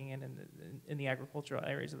we're working in the agricultural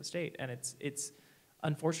areas of the state. And it's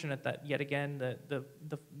unfortunate that yet again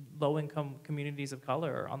the low-income communities of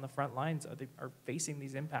color are on the front lines are facing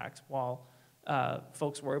these impacts while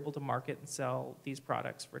folks were able to market and sell these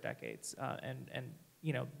products for decades. And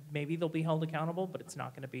maybe they'll be held accountable, but it's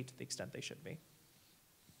not going to be to the extent they should be.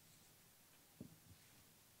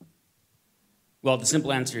 Well, the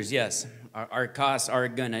simple answer is yes. Our costs are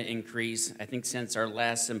going to increase. I think since our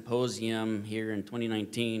last symposium here in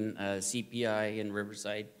 2019, CPI in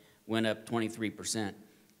Riverside went up 23%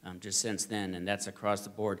 just since then, and that's across the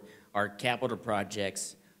board. Our capital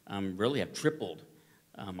projects really have tripled.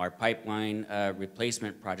 Our pipeline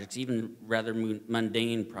replacement projects, even rather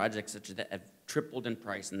mundane projects such as that, have tripled in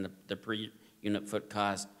price and the per unit foot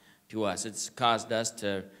cost to us. It's caused us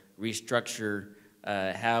to restructure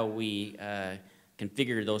how we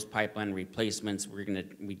configure those pipeline replacements.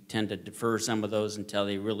 We tend to defer some of those until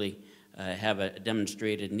they really have a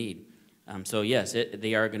demonstrated need. So yes,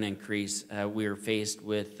 they are going to increase. We are faced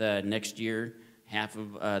with next year, half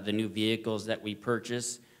of the new vehicles that we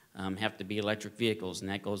purchase have to be electric vehicles, and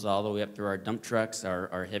that goes all the way up through our dump trucks,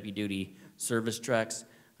 our heavy-duty service trucks.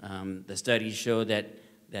 The studies show that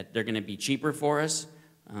they're going to be cheaper for us,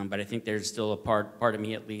 but I think there's still a part of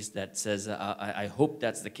me at least that says I hope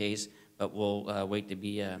that's the case, but we'll wait to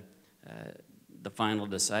be the final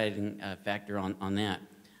deciding factor on that.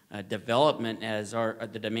 Development, as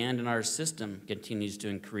the demand in our system continues to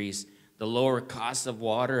increase, the lower costs of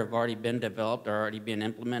water have already been developed, are already being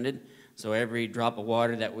implemented. So every drop of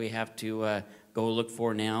water that we have to go look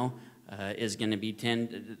for now is going to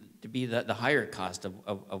tend to be the higher cost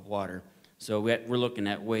of water. So we're looking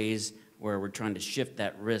at ways where we're trying to shift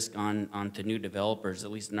that risk onto new developers,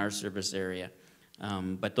 at least in our service area.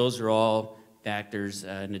 But those are all factors,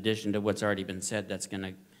 in addition to what's already been said, that's going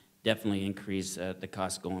to definitely increase the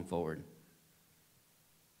cost going forward.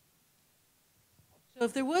 So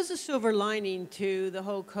if there was a silver lining to the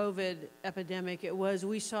whole COVID epidemic, it was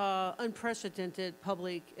we saw unprecedented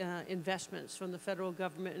public investments from the federal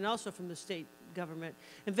government and also from the state government.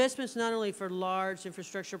 Investments not only for large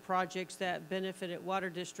infrastructure projects that benefited water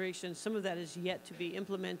districts, and some of that is yet to be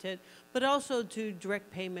implemented, but also to direct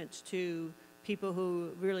payments to people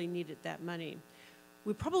who really needed that money.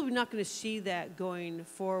 We're probably not going to see that going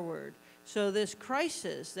forward. So this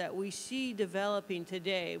crisis that we see developing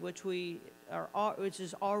today, which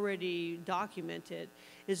is already documented,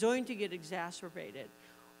 is going to get exacerbated.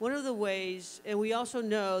 One of the ways, and we also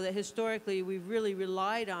know that historically we've really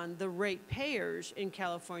relied on the ratepayers in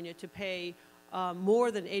California to pay more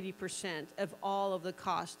than 80% of all of the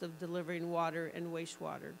cost of delivering water and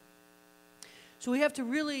wastewater. So we have to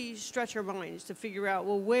really stretch our minds to figure out,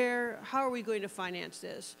 well, how are we going to finance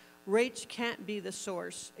this? Rates can't be the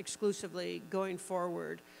source exclusively going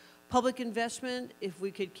forward. Public investment, if we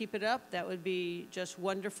could keep it up, that would be just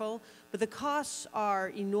wonderful. But the costs are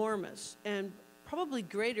enormous and probably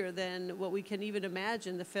greater than what we can even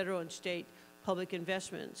imagine the federal and state public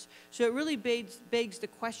investments. So it really begs the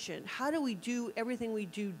question, how do we do everything we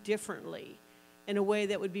do differently in a way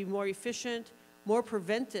that would be more efficient, more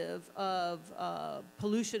preventive of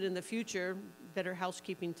pollution in the future, better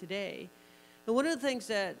housekeeping today? And one of the things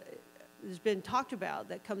that has been talked about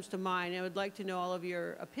that comes to mind, and I would like to know all of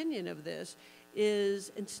your opinion of this,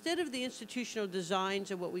 is instead of the institutional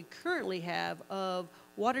designs of what we currently have of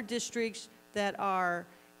water districts that are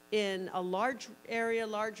in a large area,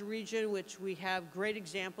 large region, which we have great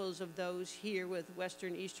examples of those here with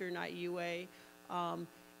Western Eastern IUA,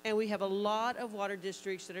 and we have a lot of water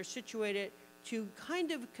districts that are situated to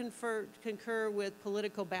kind of concur with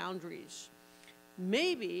political boundaries.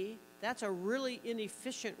 Maybe that's a really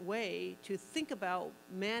inefficient way to think about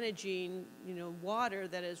managing, water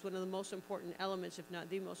that is one of the most important elements, if not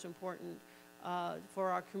the most important, for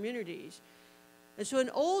our communities. And so an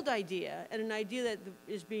old idea, and an idea that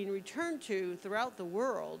is being returned to throughout the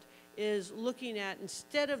world, is looking at,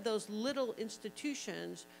 instead of those little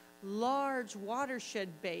institutions, a large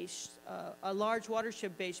watershed-based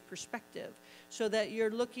perspective, so that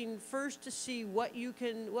you're looking first to see what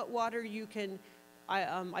water you can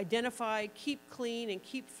identify, keep clean, and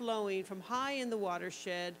keep flowing from high in the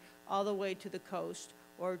watershed all the way to the coast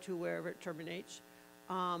or to wherever it terminates.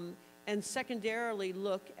 And secondarily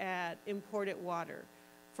look at imported water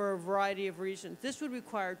for a variety of reasons. This would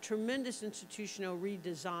require tremendous institutional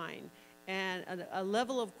redesign and a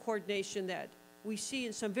level of coordination that we see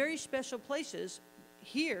in some very special places.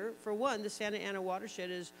 Here, for one, the Santa Ana watershed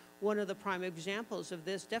is one of the prime examples of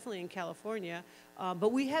this, definitely in California.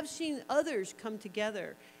 But we have seen others come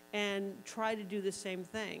together and try to do the same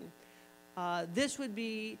thing. This would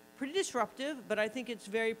be pretty disruptive, but I think it's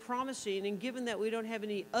very promising. And given that we don't have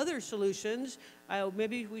any other solutions,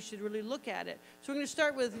 maybe we should really look at it. So we're going to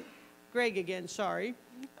start with Greg again, sorry.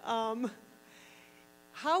 How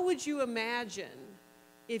would you imagine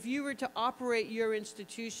if you were to operate your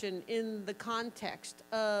institution in the context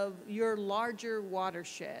of your larger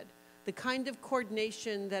watershed, the kind of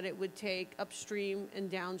coordination that it would take upstream and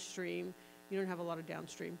downstream? You don't have a lot of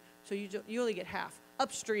downstream, so you only get half.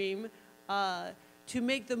 Upstream, to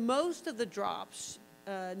make the most of the drops,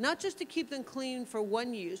 not just to keep them clean for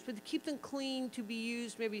one use, but to keep them clean to be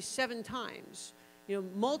used maybe 7 times,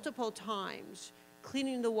 multiple times,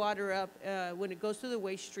 cleaning the water up when it goes through the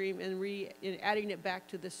waste stream and adding it back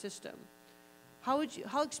to the system. How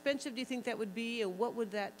expensive do you think that would be, and what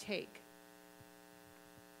would that take?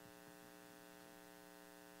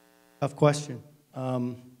 Tough question.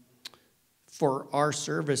 For our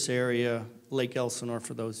service area, Lake Elsinore,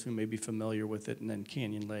 for those who may be familiar with it, and then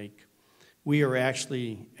Canyon Lake, we are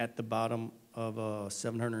actually at the bottom of a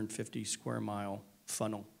 750 square mile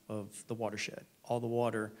funnel of the watershed. All the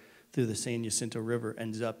water through the San Jacinto River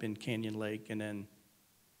ends up in Canyon Lake, and then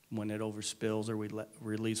when it overspills or we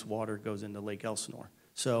release water, it goes into Lake Elsinore.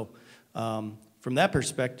 So from that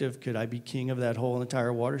perspective, could I be king of that whole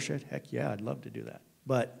entire watershed? Heck yeah, I'd love to do that.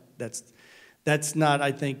 But that's not,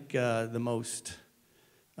 I think, the most,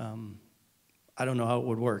 I don't know how it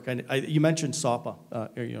would work. You mentioned SAPA,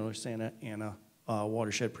 Santa Ana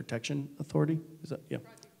Watershed Protection Authority. Is that, yeah.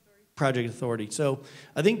 Project Authority. So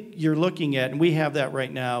I think you're looking at, and we have that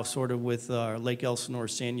right now sort of with Lake Elsinore,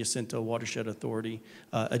 San Jacinto Watershed Authority,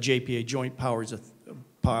 a JPA, Joint Powers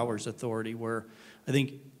Authority, where I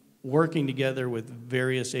think working together with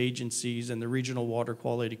various agencies and the regional water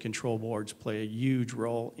quality control boards play a huge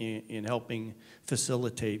role in helping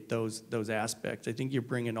facilitate those aspects. I think you're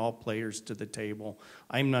bringing all players to the table.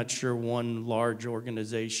 I'm not sure one large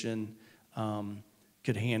organization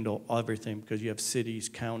could handle everything, because you have cities,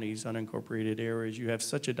 counties, unincorporated areas. You have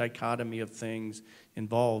such a dichotomy of things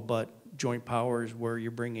involved, but joint powers where you're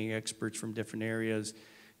bringing experts from different areas.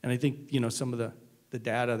 And I think, some of the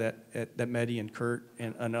data that Mehdi and Kurt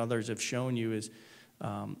and others have shown you is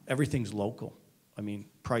everything's local. I mean,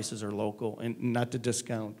 prices are local, and not to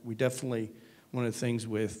discount. We definitely, one of the things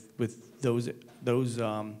with those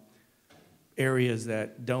areas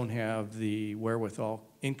that don't have the wherewithal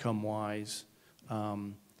income-wise,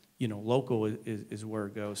 local is where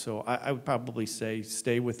it goes. So I would probably say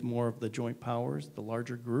stay with more of the joint powers, the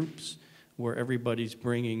larger groups, where everybody's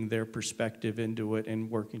bringing their perspective into it and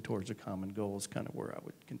working towards a common goal is kind of where I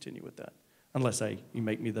would continue with that. Unless you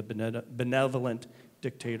make me the benevolent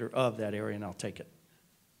dictator of that area, and I'll take it.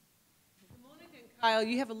 Kyle,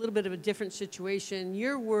 you have a little bit of a different situation.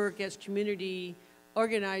 Your work as community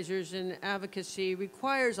organizers and advocacy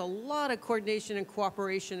requires a lot of coordination and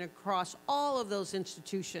cooperation across all of those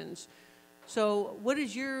institutions. So what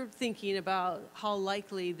is your thinking about how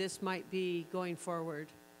likely this might be going forward?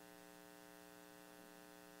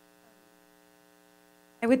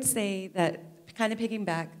 I would say that, kind of picking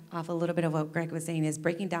back off a little bit of what Greg was saying, is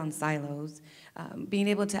breaking down silos. Being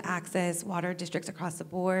able to access water districts across the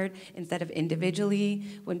board instead of individually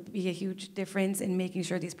would be a huge difference in making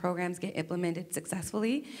sure these programs get implemented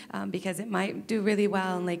successfully, because it might do really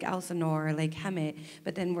well in Lake Elsinore or Lake Hemet,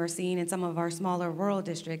 but then we're seeing in some of our smaller rural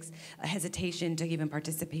districts a hesitation to even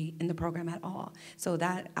participate in the program at all. So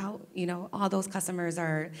that all those customers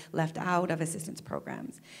are left out of assistance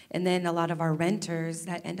programs. And then a lot of our renters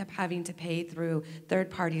that end up having to pay through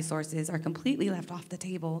third-party sources are completely left off the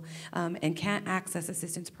table and can't access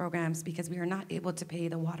assistance programs because we are not able to pay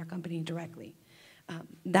the water company directly.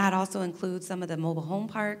 That also includes some of the mobile home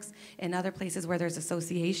parks and other places where there's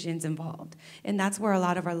associations involved. And that's where a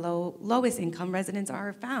lot of our lowest income residents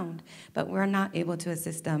are found, but we're not able to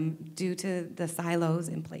assist them due to the silos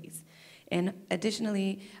in place. And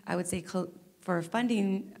additionally, I would say for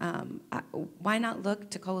funding, why not look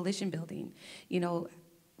to coalition building?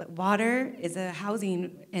 Water is a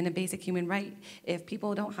housing and a basic human right. If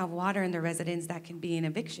people don't have water in their residence, that can be an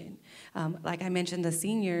eviction. Like I mentioned, the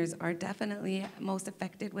seniors are definitely most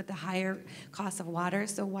affected with the higher cost of water,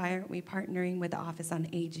 so why aren't we partnering with the Office on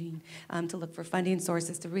Aging to look for funding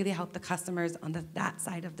sources to really help the customers on that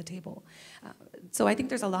side of the table? So I think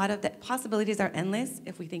there's a lot of, the possibilities are endless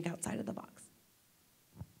if we think outside of the box.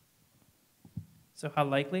 So how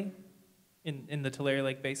likely in the Tulare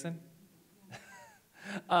Lake Basin?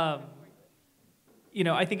 I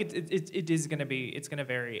think it is going to be, it's going to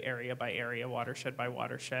vary area by area, watershed by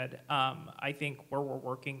watershed. I think where we're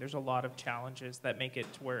working, there's a lot of challenges that make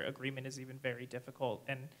it to where agreement is even very difficult.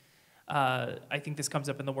 And I think this comes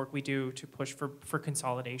up in the work we do to push for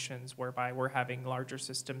consolidations, whereby we're having larger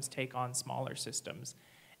systems take on smaller systems.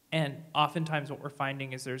 And oftentimes what we're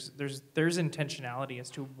finding is there's intentionality as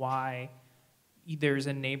to why there's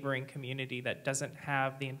a neighboring community that doesn't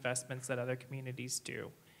have the investments that other communities do.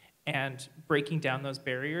 And breaking down those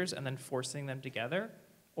barriers and then forcing them together,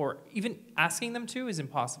 or even asking them to, is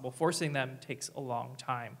impossible. Forcing them takes a long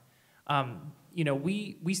time.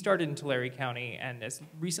 We started in Tulare County, and as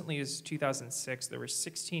recently as 2006, there were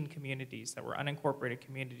 16 communities that were unincorporated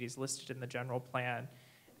communities listed in the general plan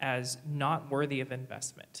as not worthy of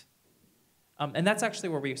investment. And that's actually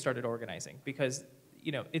where we started organizing, because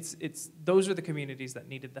those are the communities that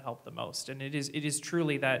needed the help the most, and it is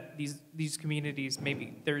truly that these communities,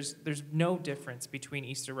 maybe there's no difference between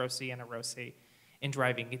East Arosi and Arosi in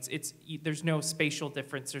driving. There's no spatial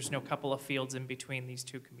difference. There's no couple of fields in between these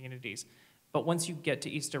two communities. But once you get to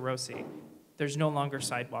East Arosi, there's no longer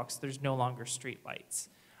sidewalks. There's no longer street lights.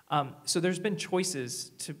 So there's been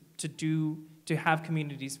choices to have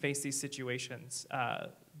communities face these situations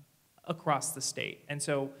across the state, and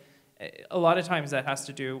so. A lot of times that has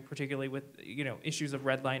to do, particularly with issues of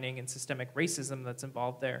redlining and systemic racism that's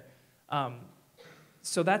involved there.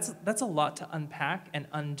 So that's a lot to unpack and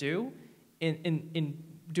undo in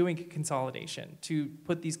doing consolidation, to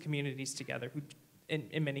put these communities together who,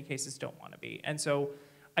 in many cases, don't want to be. And so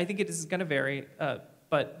I think it is going to vary,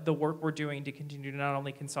 but the work we're doing to continue to not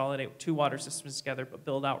only consolidate two water systems together, but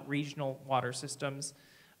build out regional water systems,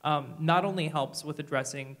 not only helps with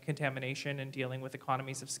addressing contamination and dealing with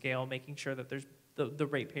economies of scale, making sure that there's the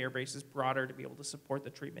ratepayer base is broader to be able to support the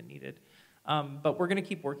treatment needed. But we're going to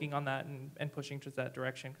keep working on that and pushing to that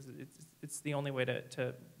direction, because it's the only way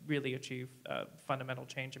to really achieve fundamental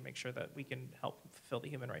change and make sure that we can help fulfill the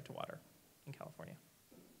human right to water in California.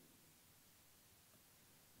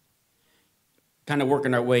 Kind of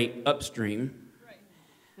working our way upstream.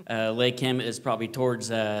 Lake Hemet is probably towards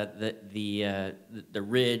the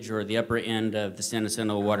ridge or the upper end of the San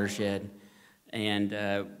Jacinto watershed, and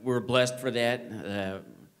we're blessed for that.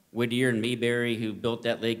 Whittier and Mayberry, who built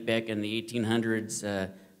that lake back in the 1800s,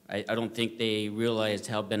 I don't think they realized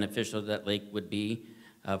how beneficial that lake would be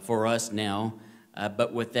for us now.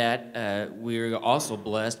 But with that, we're also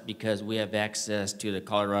blessed because we have access to the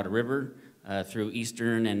Colorado River through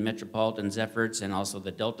Eastern and Metropolitan's efforts, and also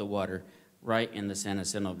the Delta water right in the San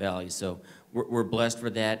Jacinto Valley. So we're blessed for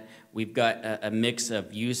that. We've got a mix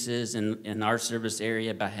of uses in our service area.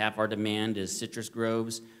 About half our demand is citrus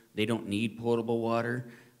groves. They don't need potable water,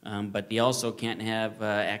 but they also can't have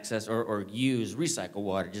access or use recycled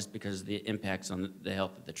water just because of the impacts on the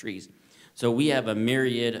health of the trees. So we have a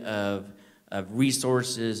myriad of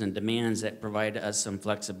resources and demands that provide us some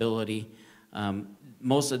flexibility.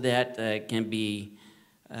 Most of that can be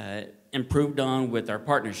improved on with our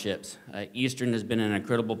partnerships. Eastern has been an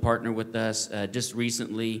incredible partner with us. Just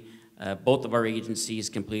recently, both of our agencies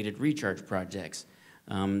completed recharge projects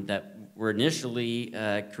that were initially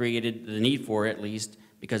created, the need for at least,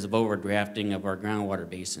 because of overdrafting of our groundwater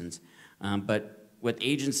basins. But with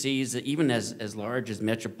agencies, even as large as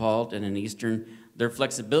Metropolitan and Eastern, their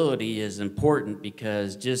flexibility is important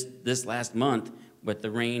because just this last month, with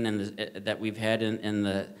the rain and that we've had in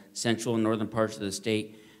the central and northern parts of the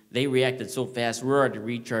state, they reacted so fast. We're already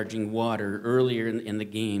recharging water earlier in the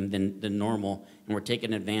game than normal, and we're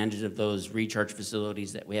taking advantage of those recharge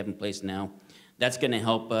facilities that we have in place now. That's going to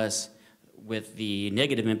help us with the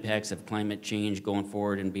negative impacts of climate change going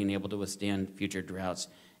forward and being able to withstand future droughts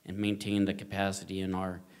and maintain the capacity in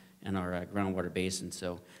our groundwater basin.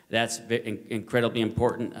 So that's incredibly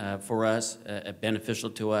important for us, beneficial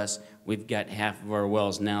to us. We've got half of our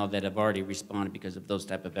wells now that have already responded because of those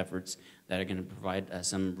type of efforts that are going to provide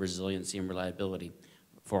some resiliency and reliability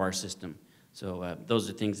for our system. So those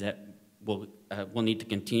are things that we'll need to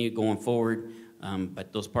continue going forward,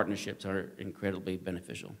 but those partnerships are incredibly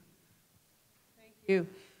beneficial. Thank you.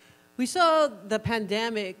 We saw the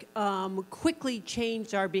pandemic quickly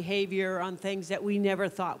change our behavior on things that we never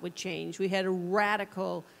thought would change. We had a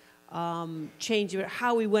radical change of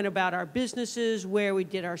how we went about our businesses, where we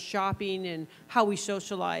did our shopping, and how we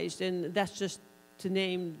socialized, and that's just to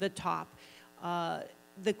name the top.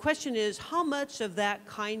 The question is, how much of that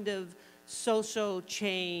kind of social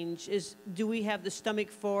change do we have the stomach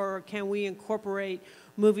for, or can we incorporate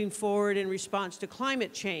moving forward in response to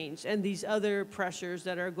climate change and these other pressures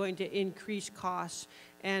that are going to increase costs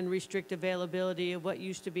and restrict availability of what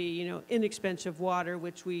used to be, you know, inexpensive water,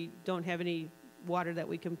 which we don't have any water that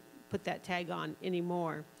we can put that tag on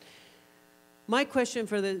anymore. My question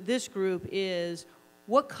for this group is,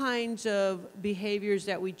 what kinds of behaviors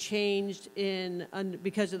that we changed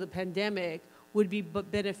because of the pandemic would be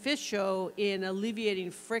beneficial in alleviating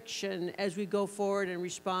friction as we go forward and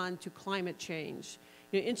respond to climate change?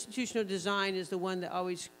 You know, institutional design is the one that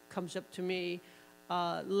always comes up to me.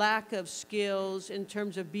 Lack of skills in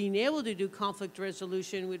terms of being able to do conflict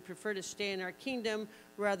resolution. We'd prefer to stay in our kingdom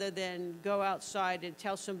rather than go outside and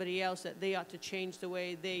tell somebody else that they ought to change the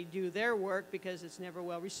way they do their work because it's never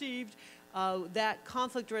well received. That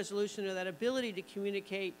conflict resolution, or that ability to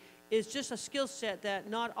communicate, is just a skill set that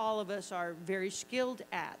not all of us are very skilled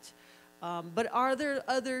at. But are there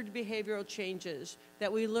other behavioral changes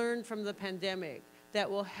that we learned from the pandemic that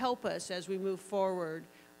will help us as we move forward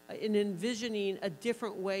in envisioning a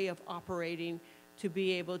different way of operating to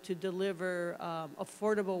be able to deliver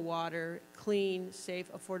affordable water, clean, safe,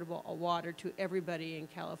 affordable water to everybody in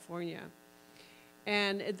California?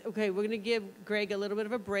 And, okay, we're going to give Greg a little bit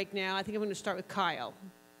of a break now. I think I'm going to start with Kyle.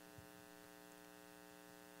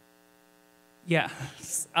 Yeah.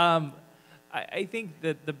 I think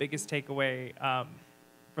that the biggest takeaway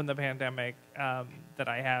from the pandemic that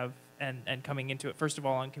I have and coming into it, first of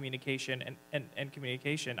all, on communication and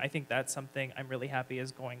communication, I think that's something I'm really happy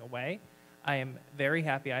is going away. I am very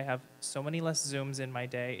happy I have so many less Zooms in my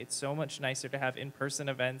day. It's so much nicer to have in-person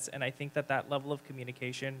events, and I think that that level of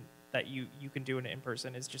communication that you can do in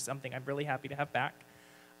person is just something I'm really happy to have back,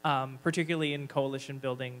 particularly in coalition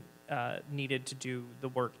building needed to do the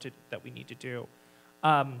work that we need to do.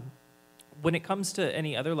 When it comes to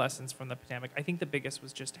any other lessons from the pandemic, I think the biggest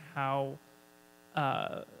was just how,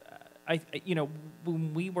 you know,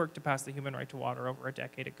 when we worked to pass the human right to water over a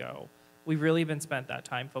decade ago, we've really been spent that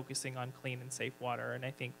time focusing on clean and safe water. And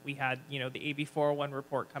I think we had, you know, the AB 401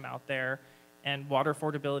 report come out there, and water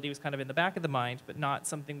affordability was kind of in the back of the mind, but not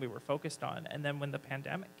something we were focused on. And then when the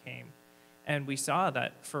pandemic came, and we saw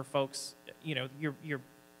that for folks, you know, your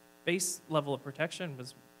base level of protection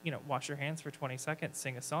was, you know, wash your hands for 20 seconds,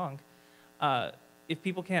 sing a song. If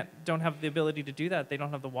people don't have the ability to do that, they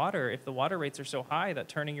don't have the water. If the water rates are so high that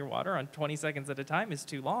turning your water on 20 seconds at a time is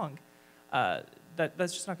too long,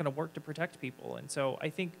 that's just not going to work to protect people. And so I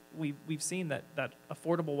think we've seen that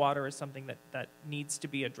affordable water is something that needs to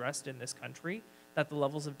be addressed in this country, that the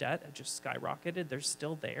levels of debt have just skyrocketed. They're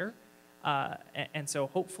still there. And so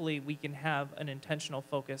hopefully we can have an intentional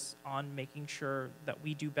focus on making sure that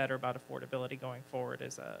we do better about affordability going forward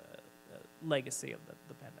as a legacy of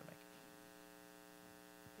the pandemic.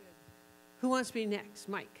 Who wants to be next?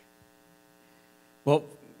 Mike. Well,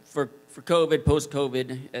 for COVID,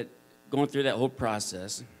 post-COVID, going through that whole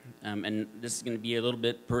process, and this is going to be a little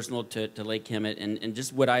bit personal to Lake Hemet, and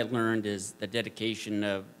just what I learned is the dedication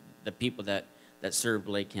of the people that served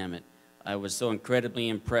Lake Hemet. I was so incredibly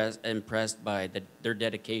impressed by their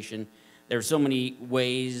dedication. There were so many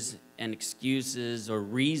ways and excuses or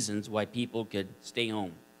reasons why people could stay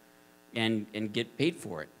home and get paid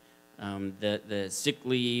for it. The sick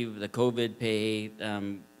leave, the COVID pay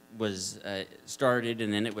was started,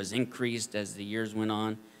 and then it was increased as the years went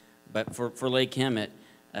on. But for Lake Hemet,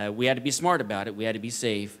 we had to be smart about it. We had to be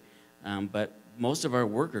safe. But most of our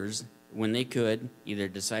workers, when they could, either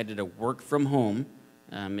decided to work from home,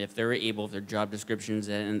 if they were able, if their job descriptions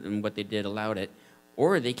and what they did allowed it,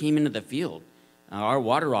 or they came into the field. Our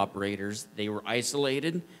water operators, they were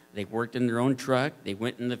isolated. They worked in their own truck. They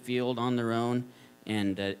went in the field on their own,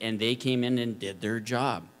 and they came in and did their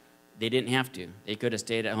job. They didn't have to. They could have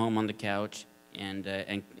stayed at home on the couch and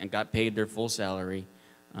got paid their full salary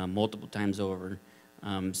multiple times over.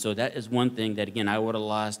 So that is one thing that, again, I would have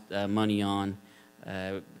lost money on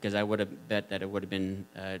because I would have bet that it would have been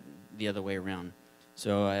the other way around.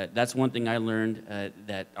 So that's one thing I learned,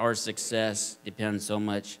 that our success depends so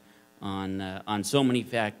much on so many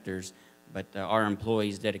factors, but our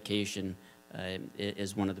employees' dedication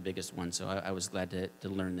is one of the biggest ones. So I was glad to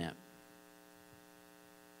learn that.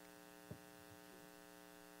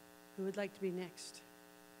 Who would like to be next?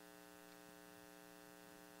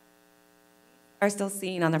 Are still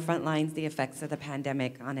seeing on the front lines the effects of the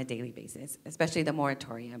pandemic on a daily basis, especially the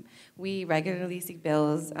moratorium. We regularly see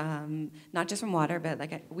bills, not just from water,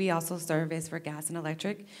 but we also service for gas and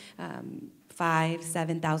electric. $5,000,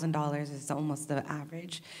 $7,000 is almost the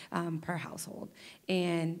average per household.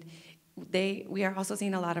 And we are also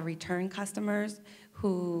seeing a lot of return customers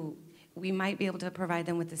who we might be able to provide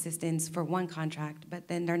them with assistance for one contract, but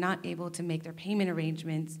then they're not able to make their payment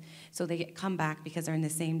arrangements, so they come back because they're in the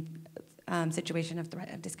same situation of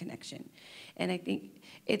threat of disconnection. And I think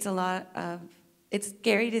it's it's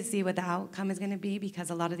scary to see what the outcome is going to be, because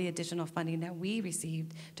a lot of the additional funding that we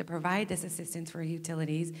received to provide this assistance for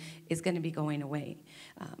utilities is going to be going away.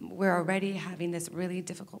 We're already having this really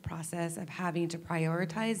difficult process of having to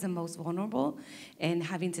prioritize the most vulnerable and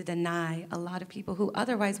having to deny a lot of people who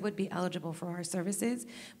otherwise would be eligible for our services,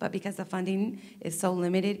 but because the funding is so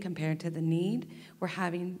limited compared to the need, we're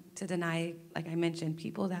having to deny, like I mentioned,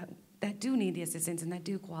 people that do need the assistance and that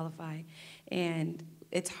do qualify. And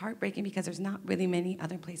it's heartbreaking because there's not really many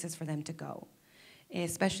other places for them to go,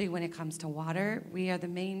 especially when it comes to water. We are the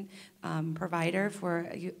main provider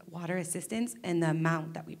for water assistance and the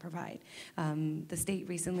amount that we provide. The state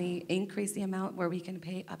recently increased the amount where we can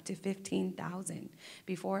pay up to $15,000.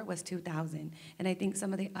 Before it was $2,000. And I think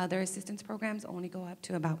some of the other assistance programs only go up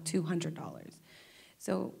to about $200.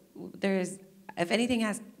 So if anything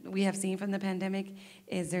we have seen from the pandemic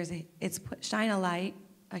is shine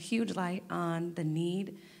a huge light on the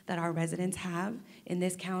need that our residents have in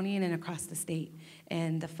this county and across the state.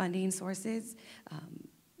 And the funding sources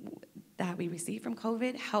that we received from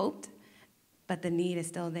COVID helped, but the need is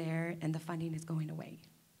still there and the funding is going away.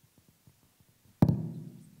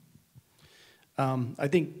 I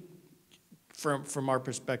think from our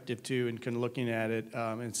perspective too, and kind of looking at it,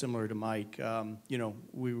 and similar to Mike,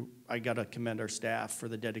 I got to commend our staff for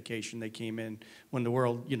the dedication. They came in when the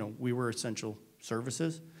world, we were essential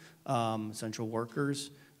services, essential workers.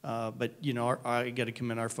 But I got to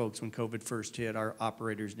commend our folks when COVID first hit. Our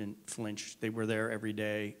operators didn't flinch. They were there every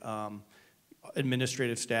day.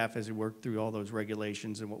 Administrative staff as we worked through all those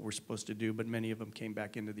regulations and what we're supposed to do, but many of them came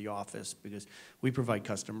back into the office because we provide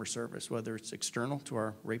customer service, whether it's external to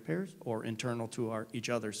our ratepayers or internal to each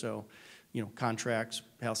other. So, contracts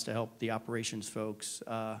has to help the operations folks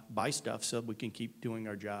buy stuff so we can keep doing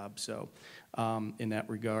our job. So, in that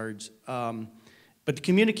regards, but the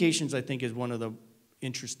communications, I think, is one of the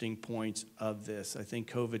interesting points of this. I think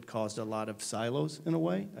COVID caused a lot of silos in a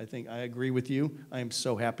way. I agree with you. I am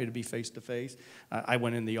so happy to be face to face. I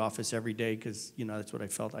went in the office every day because that's what I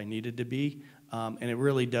felt I needed to be. And it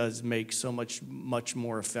really does make so much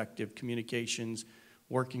more effective communications,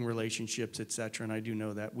 working relationships, et cetera. And I do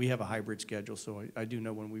know that we have a hybrid schedule. So I do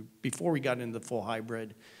know before we got into the full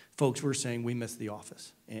hybrid, folks were saying we miss the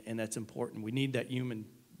office. And that's important. We need that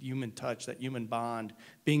human touch, that human bond,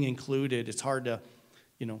 being included. It's hard to,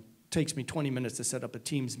 takes me 20 minutes to set up a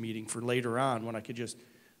Teams meeting for later on when I could just,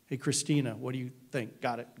 hey, Christina, what do you think?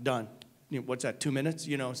 Got it, done. What's that, 2 minutes?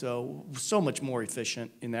 So much more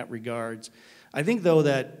efficient in that regards. I think, though,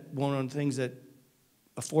 that one of the things that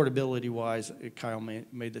affordability-wise, Kyle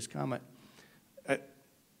made this comment,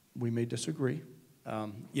 we may disagree.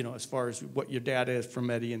 As far as what your data is from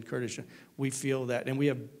Mehdi and Curtis, we feel that, and we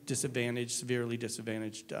have severely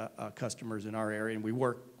disadvantaged customers in our area, and we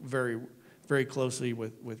work very, very closely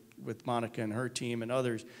with Monica and her team and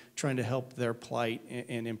others trying to help their plight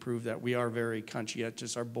and improve that. We are very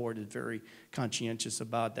conscientious. Our board is very conscientious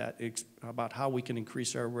about that, about how we can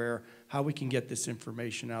increase our RARE, how we can get this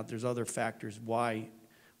information out. There's other factors why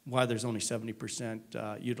there's only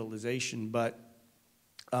 70% utilization, but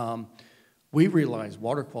we realize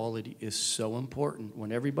water quality is so important.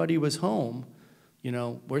 When everybody was home,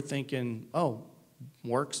 we're thinking, oh,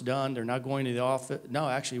 work's done, they're not going to the office. No,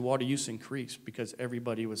 actually, water use increased because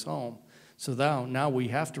everybody was home. So now we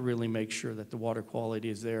have to really make sure that the water quality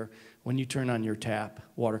is there. When you turn on your tap,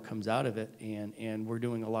 water comes out of it, and we're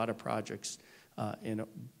doing a lot of projects in a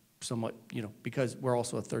somewhat, because we're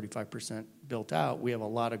also a 35% built out, we have a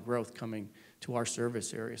lot of growth coming to our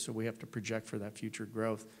service area, so we have to project for that future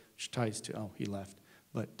growth, which ties to, he left,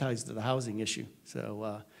 but ties to the housing issue.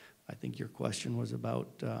 So I think your question was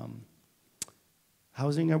about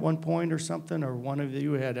housing at one point or something, or one of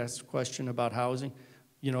you had asked a question about housing.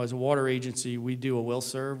 As a water agency, we do a will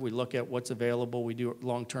serve. We look at what's available. We do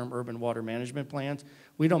long-term urban water management plans.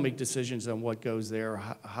 We don't make decisions on what goes there,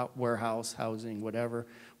 warehouse, housing, whatever.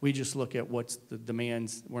 We just look at what's the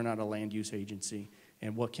demands. We're not a land use agency,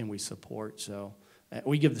 and what can we support. So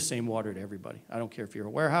we give the same water to everybody. I don't care if you're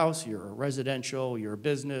a warehouse, you're a residential, you're a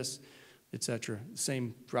business, et cetera. The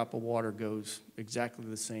same drop of water goes exactly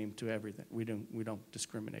the same to everything. We don't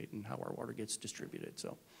discriminate in how our water gets distributed.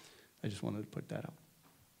 So I just wanted to put that out.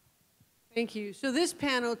 Thank you. So this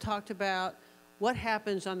panel talked about what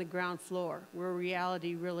happens on the ground floor, where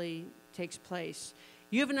reality really takes place.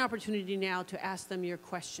 You have an opportunity now to ask them your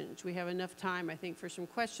questions. We have enough time, I think, for some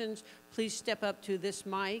questions. Please step up to this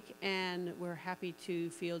mic, and we're happy to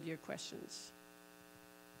field your questions.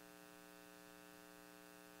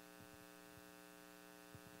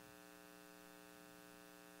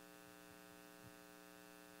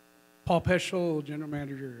 Paul Peschel, General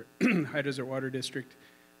Manager, High Desert Water District.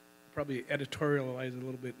 Probably editorialize a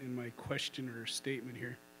little bit in my question or statement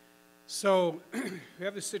here. So we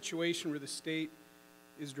have a situation where the state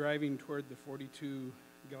is driving toward the 42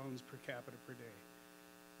 gallons per capita per day.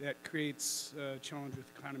 That creates a challenge with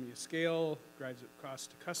economy of scale, drives up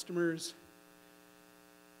cost to customers.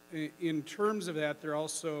 In terms of that, they're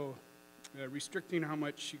also restricting how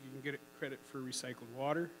much you can get credit for recycled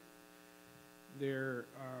water. They're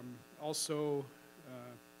also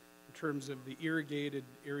in terms of the irrigated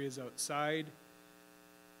areas outside,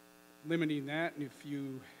 limiting that. And if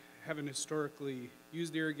you haven't historically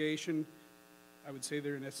used irrigation, I would say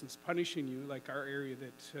they're in essence punishing you, like our area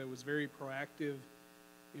that was very proactive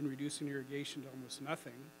in reducing irrigation to almost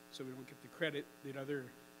nothing, so we don't get the credit that other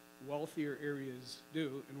wealthier areas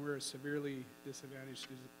do, and we're a severely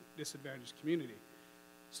disadvantaged community.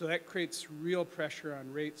 So that creates real pressure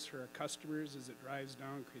on rates for our customers as it drives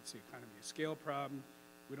down, creates the economy of scale problem.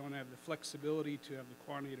 We don't have the flexibility to have the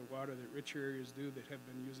quantity of water that richer areas do that have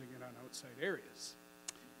been using it on outside areas.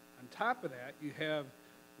 On top of that, you have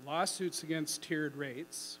lawsuits against tiered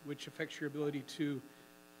rates, which affects your ability to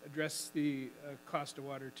address the cost of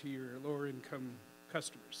water to your lower income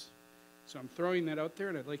customers. So I'm throwing that out there,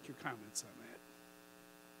 and I'd like your comments on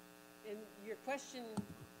that. And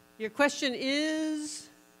your question is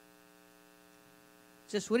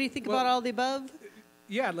just what do you think about all the above?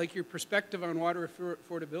 Yeah, I'd like your perspective on water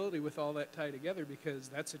affordability with all that tied together, because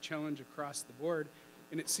that's a challenge across the board.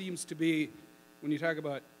 And it seems to be, when you talk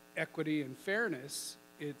about equity and fairness,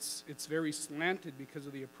 it's very slanted because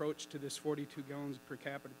of the approach to this 42 gallons per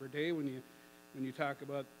capita per day. When you talk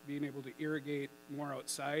about being able to irrigate more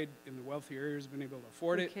outside in the wealthy areas, being able to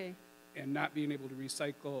afford it, and not being able to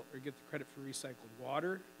recycle or get the credit for recycled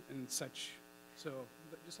water and such. So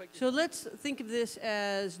let's think of this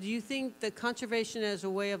as, do you think the conservation as a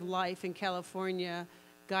way of life in California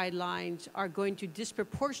guidelines are going to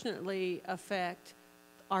disproportionately affect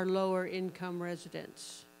our lower income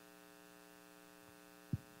residents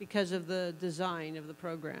because of the design of the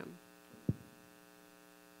program?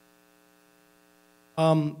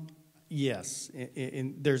 Yes,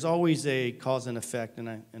 and there's always a cause and effect,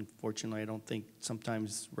 and unfortunately I don't think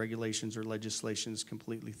sometimes regulations or legislation is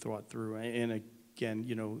completely thought through. And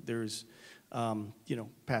again, there's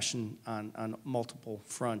passion on multiple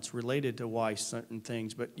fronts related to why certain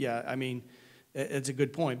things. But yeah, I mean, it's a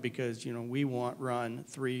good point, because we run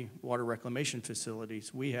 3 water reclamation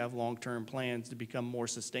facilities. We have long-term plans to become more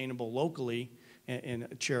sustainable locally.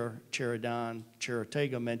 And Chair Adán, Chair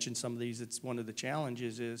Ortega mentioned some of these. It's one of the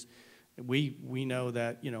challenges is we know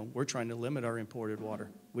that we're trying to limit our imported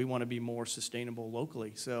water. We want to be more sustainable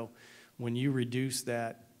locally. So when you reduce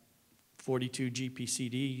that 42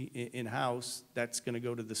 GPCD in-house, that's going to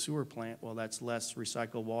go to the sewer plant. Well, that's less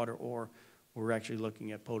recycled water, or we're actually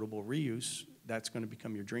looking at potable reuse. That's going to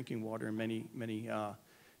become your drinking water, and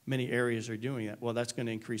many areas are doing that. Well, that's going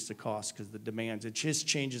to increase the cost because the demands. It just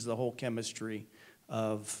changes the whole chemistry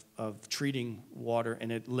of treating water,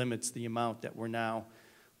 and it limits the amount that we're now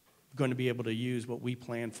going to be able to use what we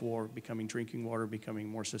plan for becoming drinking water, becoming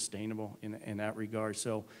more sustainable in that regard.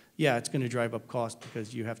 So yeah, it's going to drive up costs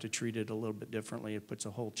because you have to treat it a little bit differently. It puts a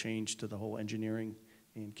whole change to the whole engineering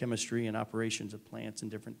and chemistry and operations of plants and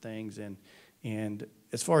different things. And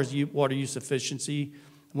as far as water use efficiency,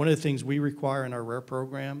 one of the things we require in our RARE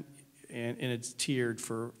program, and it's tiered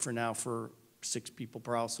for now for 6 people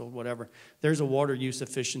per household, whatever, there's a water use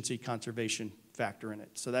efficiency conservation factor in it.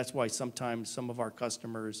 So that's why sometimes some of our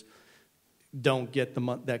customers don't get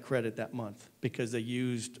that credit that month because they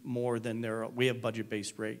used more than we have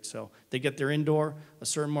budget-based rates. So they get their indoor, a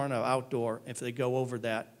certain amount of outdoor. If they go over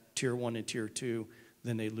that tier 1 and tier 2,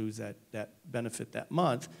 then they lose that benefit that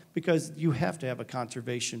month because you have to have a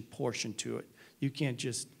conservation portion to it. You can't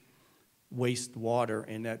just waste water,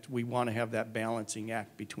 and that we want to have that balancing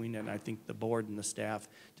act between it. And I think the board and the staff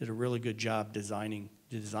did a really good job designing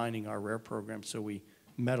our RARE program, so we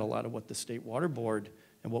met a lot of what the State Water Board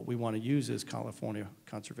and what we want to use is California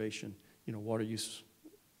conservation, water use,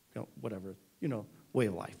 whatever, way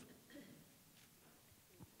of life.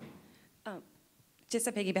 Just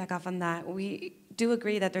to piggyback off on that, we do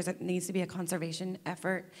agree that needs to be a conservation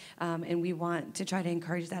effort, and we want to try to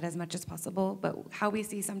encourage that as much as possible. But how we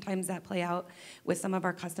see sometimes that play out with some of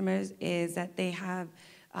our customers is that they have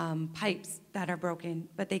pipes that are broken,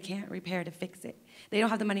 but they can't repair to fix it. They don't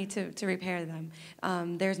have the money to repair them.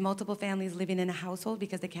 There's multiple families living in a household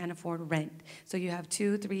because they can't afford rent. So you have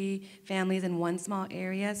 2, 3 families in one small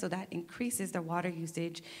area, so that increases their water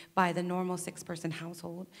usage by the normal 6-person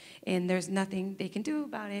household. And there's nothing they can do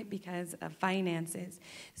about it because of finances.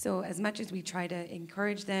 So as much as we try to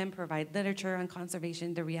encourage them, provide literature on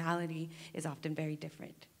conservation, the reality is often very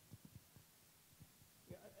different.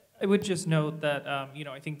 I would just note that,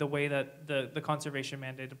 I think the way that the conservation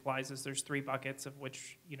mandate applies is there's 3 buckets of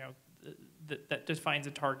which, that defines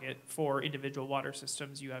a target for individual water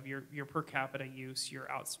systems. You have your per capita use,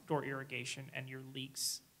 your outdoor irrigation, and your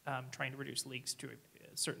leaks, trying to reduce leaks to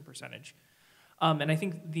a certain percentage. And I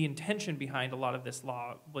think the intention behind a lot of this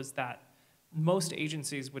law was that most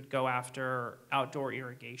agencies would go after outdoor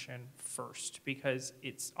irrigation first because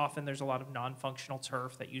there's a lot of non-functional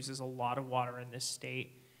turf that uses a lot of water in this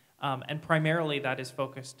state. And primarily that is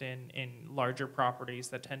focused in larger properties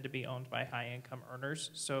that tend to be owned by high-income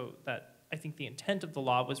earners. So that I think the intent of the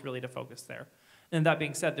law was really to focus there. And that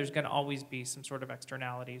being said, there's going to always be some sort of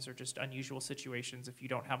externalities or just unusual situations. If you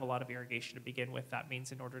don't have a lot of irrigation to begin with, that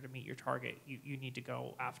means in order to meet your target, you need to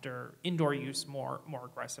go after indoor use more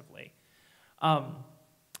aggressively.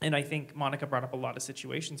 And I think Monica brought up a lot of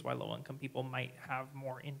situations why low-income people might have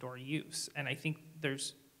more indoor use. And I think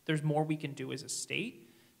there's more we can do as a state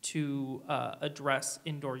to address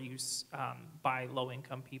indoor use by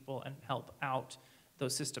low-income people and help out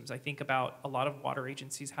those systems. I think about a lot of water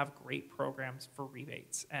agencies have great programs for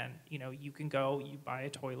rebates, and you can go, you buy a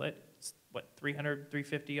toilet, it's what, $300,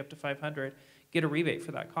 $350, up to $500, get a rebate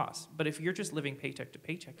for that cost. But if you're just living paycheck to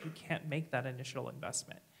paycheck, you can't make that initial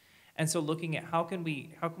investment. And so looking at how can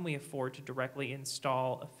we afford to directly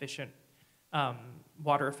install efficient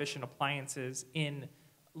water efficient appliances in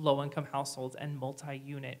low-income households and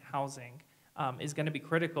multi-unit housing is going to be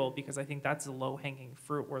critical, because I think that's a low-hanging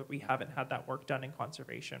fruit where we haven't had that work done in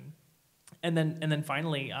conservation. And then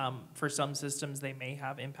finally, for some systems, they may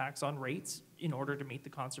have impacts on rates in order to meet the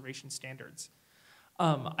conservation standards.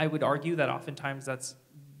 I would argue that oftentimes that's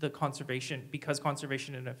the conservation, because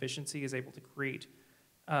conservation and efficiency is able to create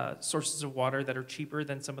sources of water that are cheaper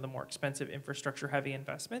than some of the more expensive infrastructure-heavy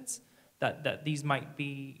investments, that these might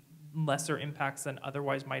be lesser impacts than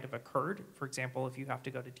otherwise might have occurred. For example, if you have to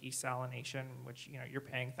go to desalination, which you're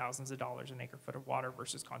paying thousands of dollars an acre foot of water,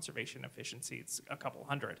 versus conservation efficiency, it's a couple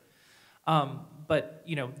hundred. But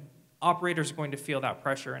operators are going to feel that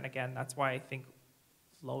pressure, and again, that's why I think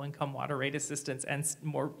low-income water rate assistance and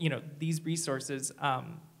more, these resources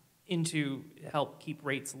into help keep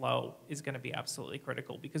rates low is going to be absolutely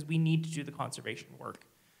critical, because we need to do the conservation work.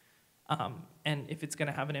 And if it's going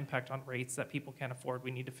to have an impact on rates that people can't afford,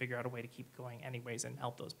 we need to figure out a way to keep going anyways and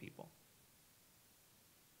help those people.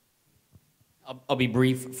 I'll be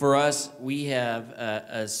brief. For us, we have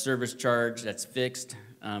a service charge that's fixed.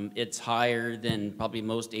 It's higher than probably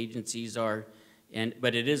most agencies are,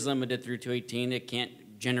 but it is limited through 218. It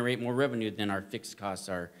can't generate more revenue than our fixed costs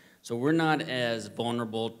are. So we're not as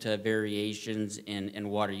vulnerable to variations in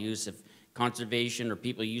water use. If conservation or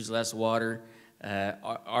people use less water,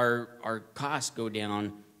 our costs go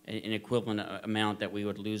down an equivalent amount that we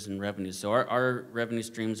would lose in revenue. So our revenue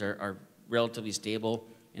streams are relatively stable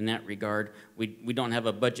in that regard. We don't have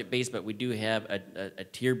a budget base, but we do have a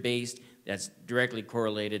tier base that's directly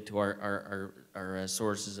correlated to our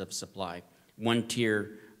sources of supply. One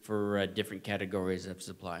tier for different categories of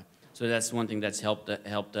supply. So that's one thing that's helped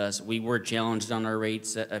us. We were challenged on our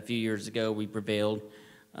rates a few years ago. We prevailed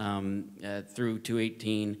through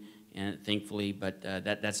 218. And thankfully, but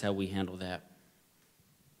that's how we handle that.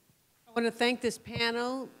 I want to thank this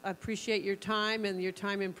panel. I appreciate your time and your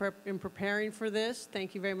time in preparing for this.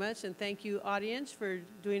 Thank you very much, and thank you, audience, for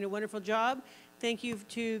doing a wonderful job. Thank you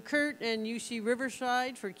to Kurt and UC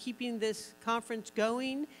Riverside for keeping this conference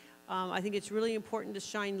going. I think it's really important to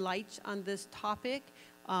shine lights on this topic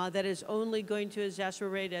that is only going to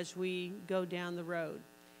exacerbate as we go down the road.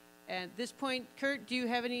 At this point, Kurt, do you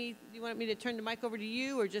have any, do you want me to turn the mic over to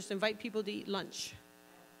you or just invite people to eat lunch?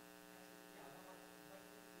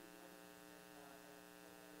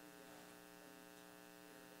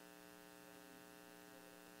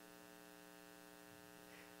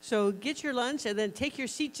 So get your lunch and then take your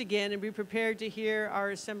seats again and be prepared to hear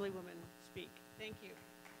our Assemblywoman.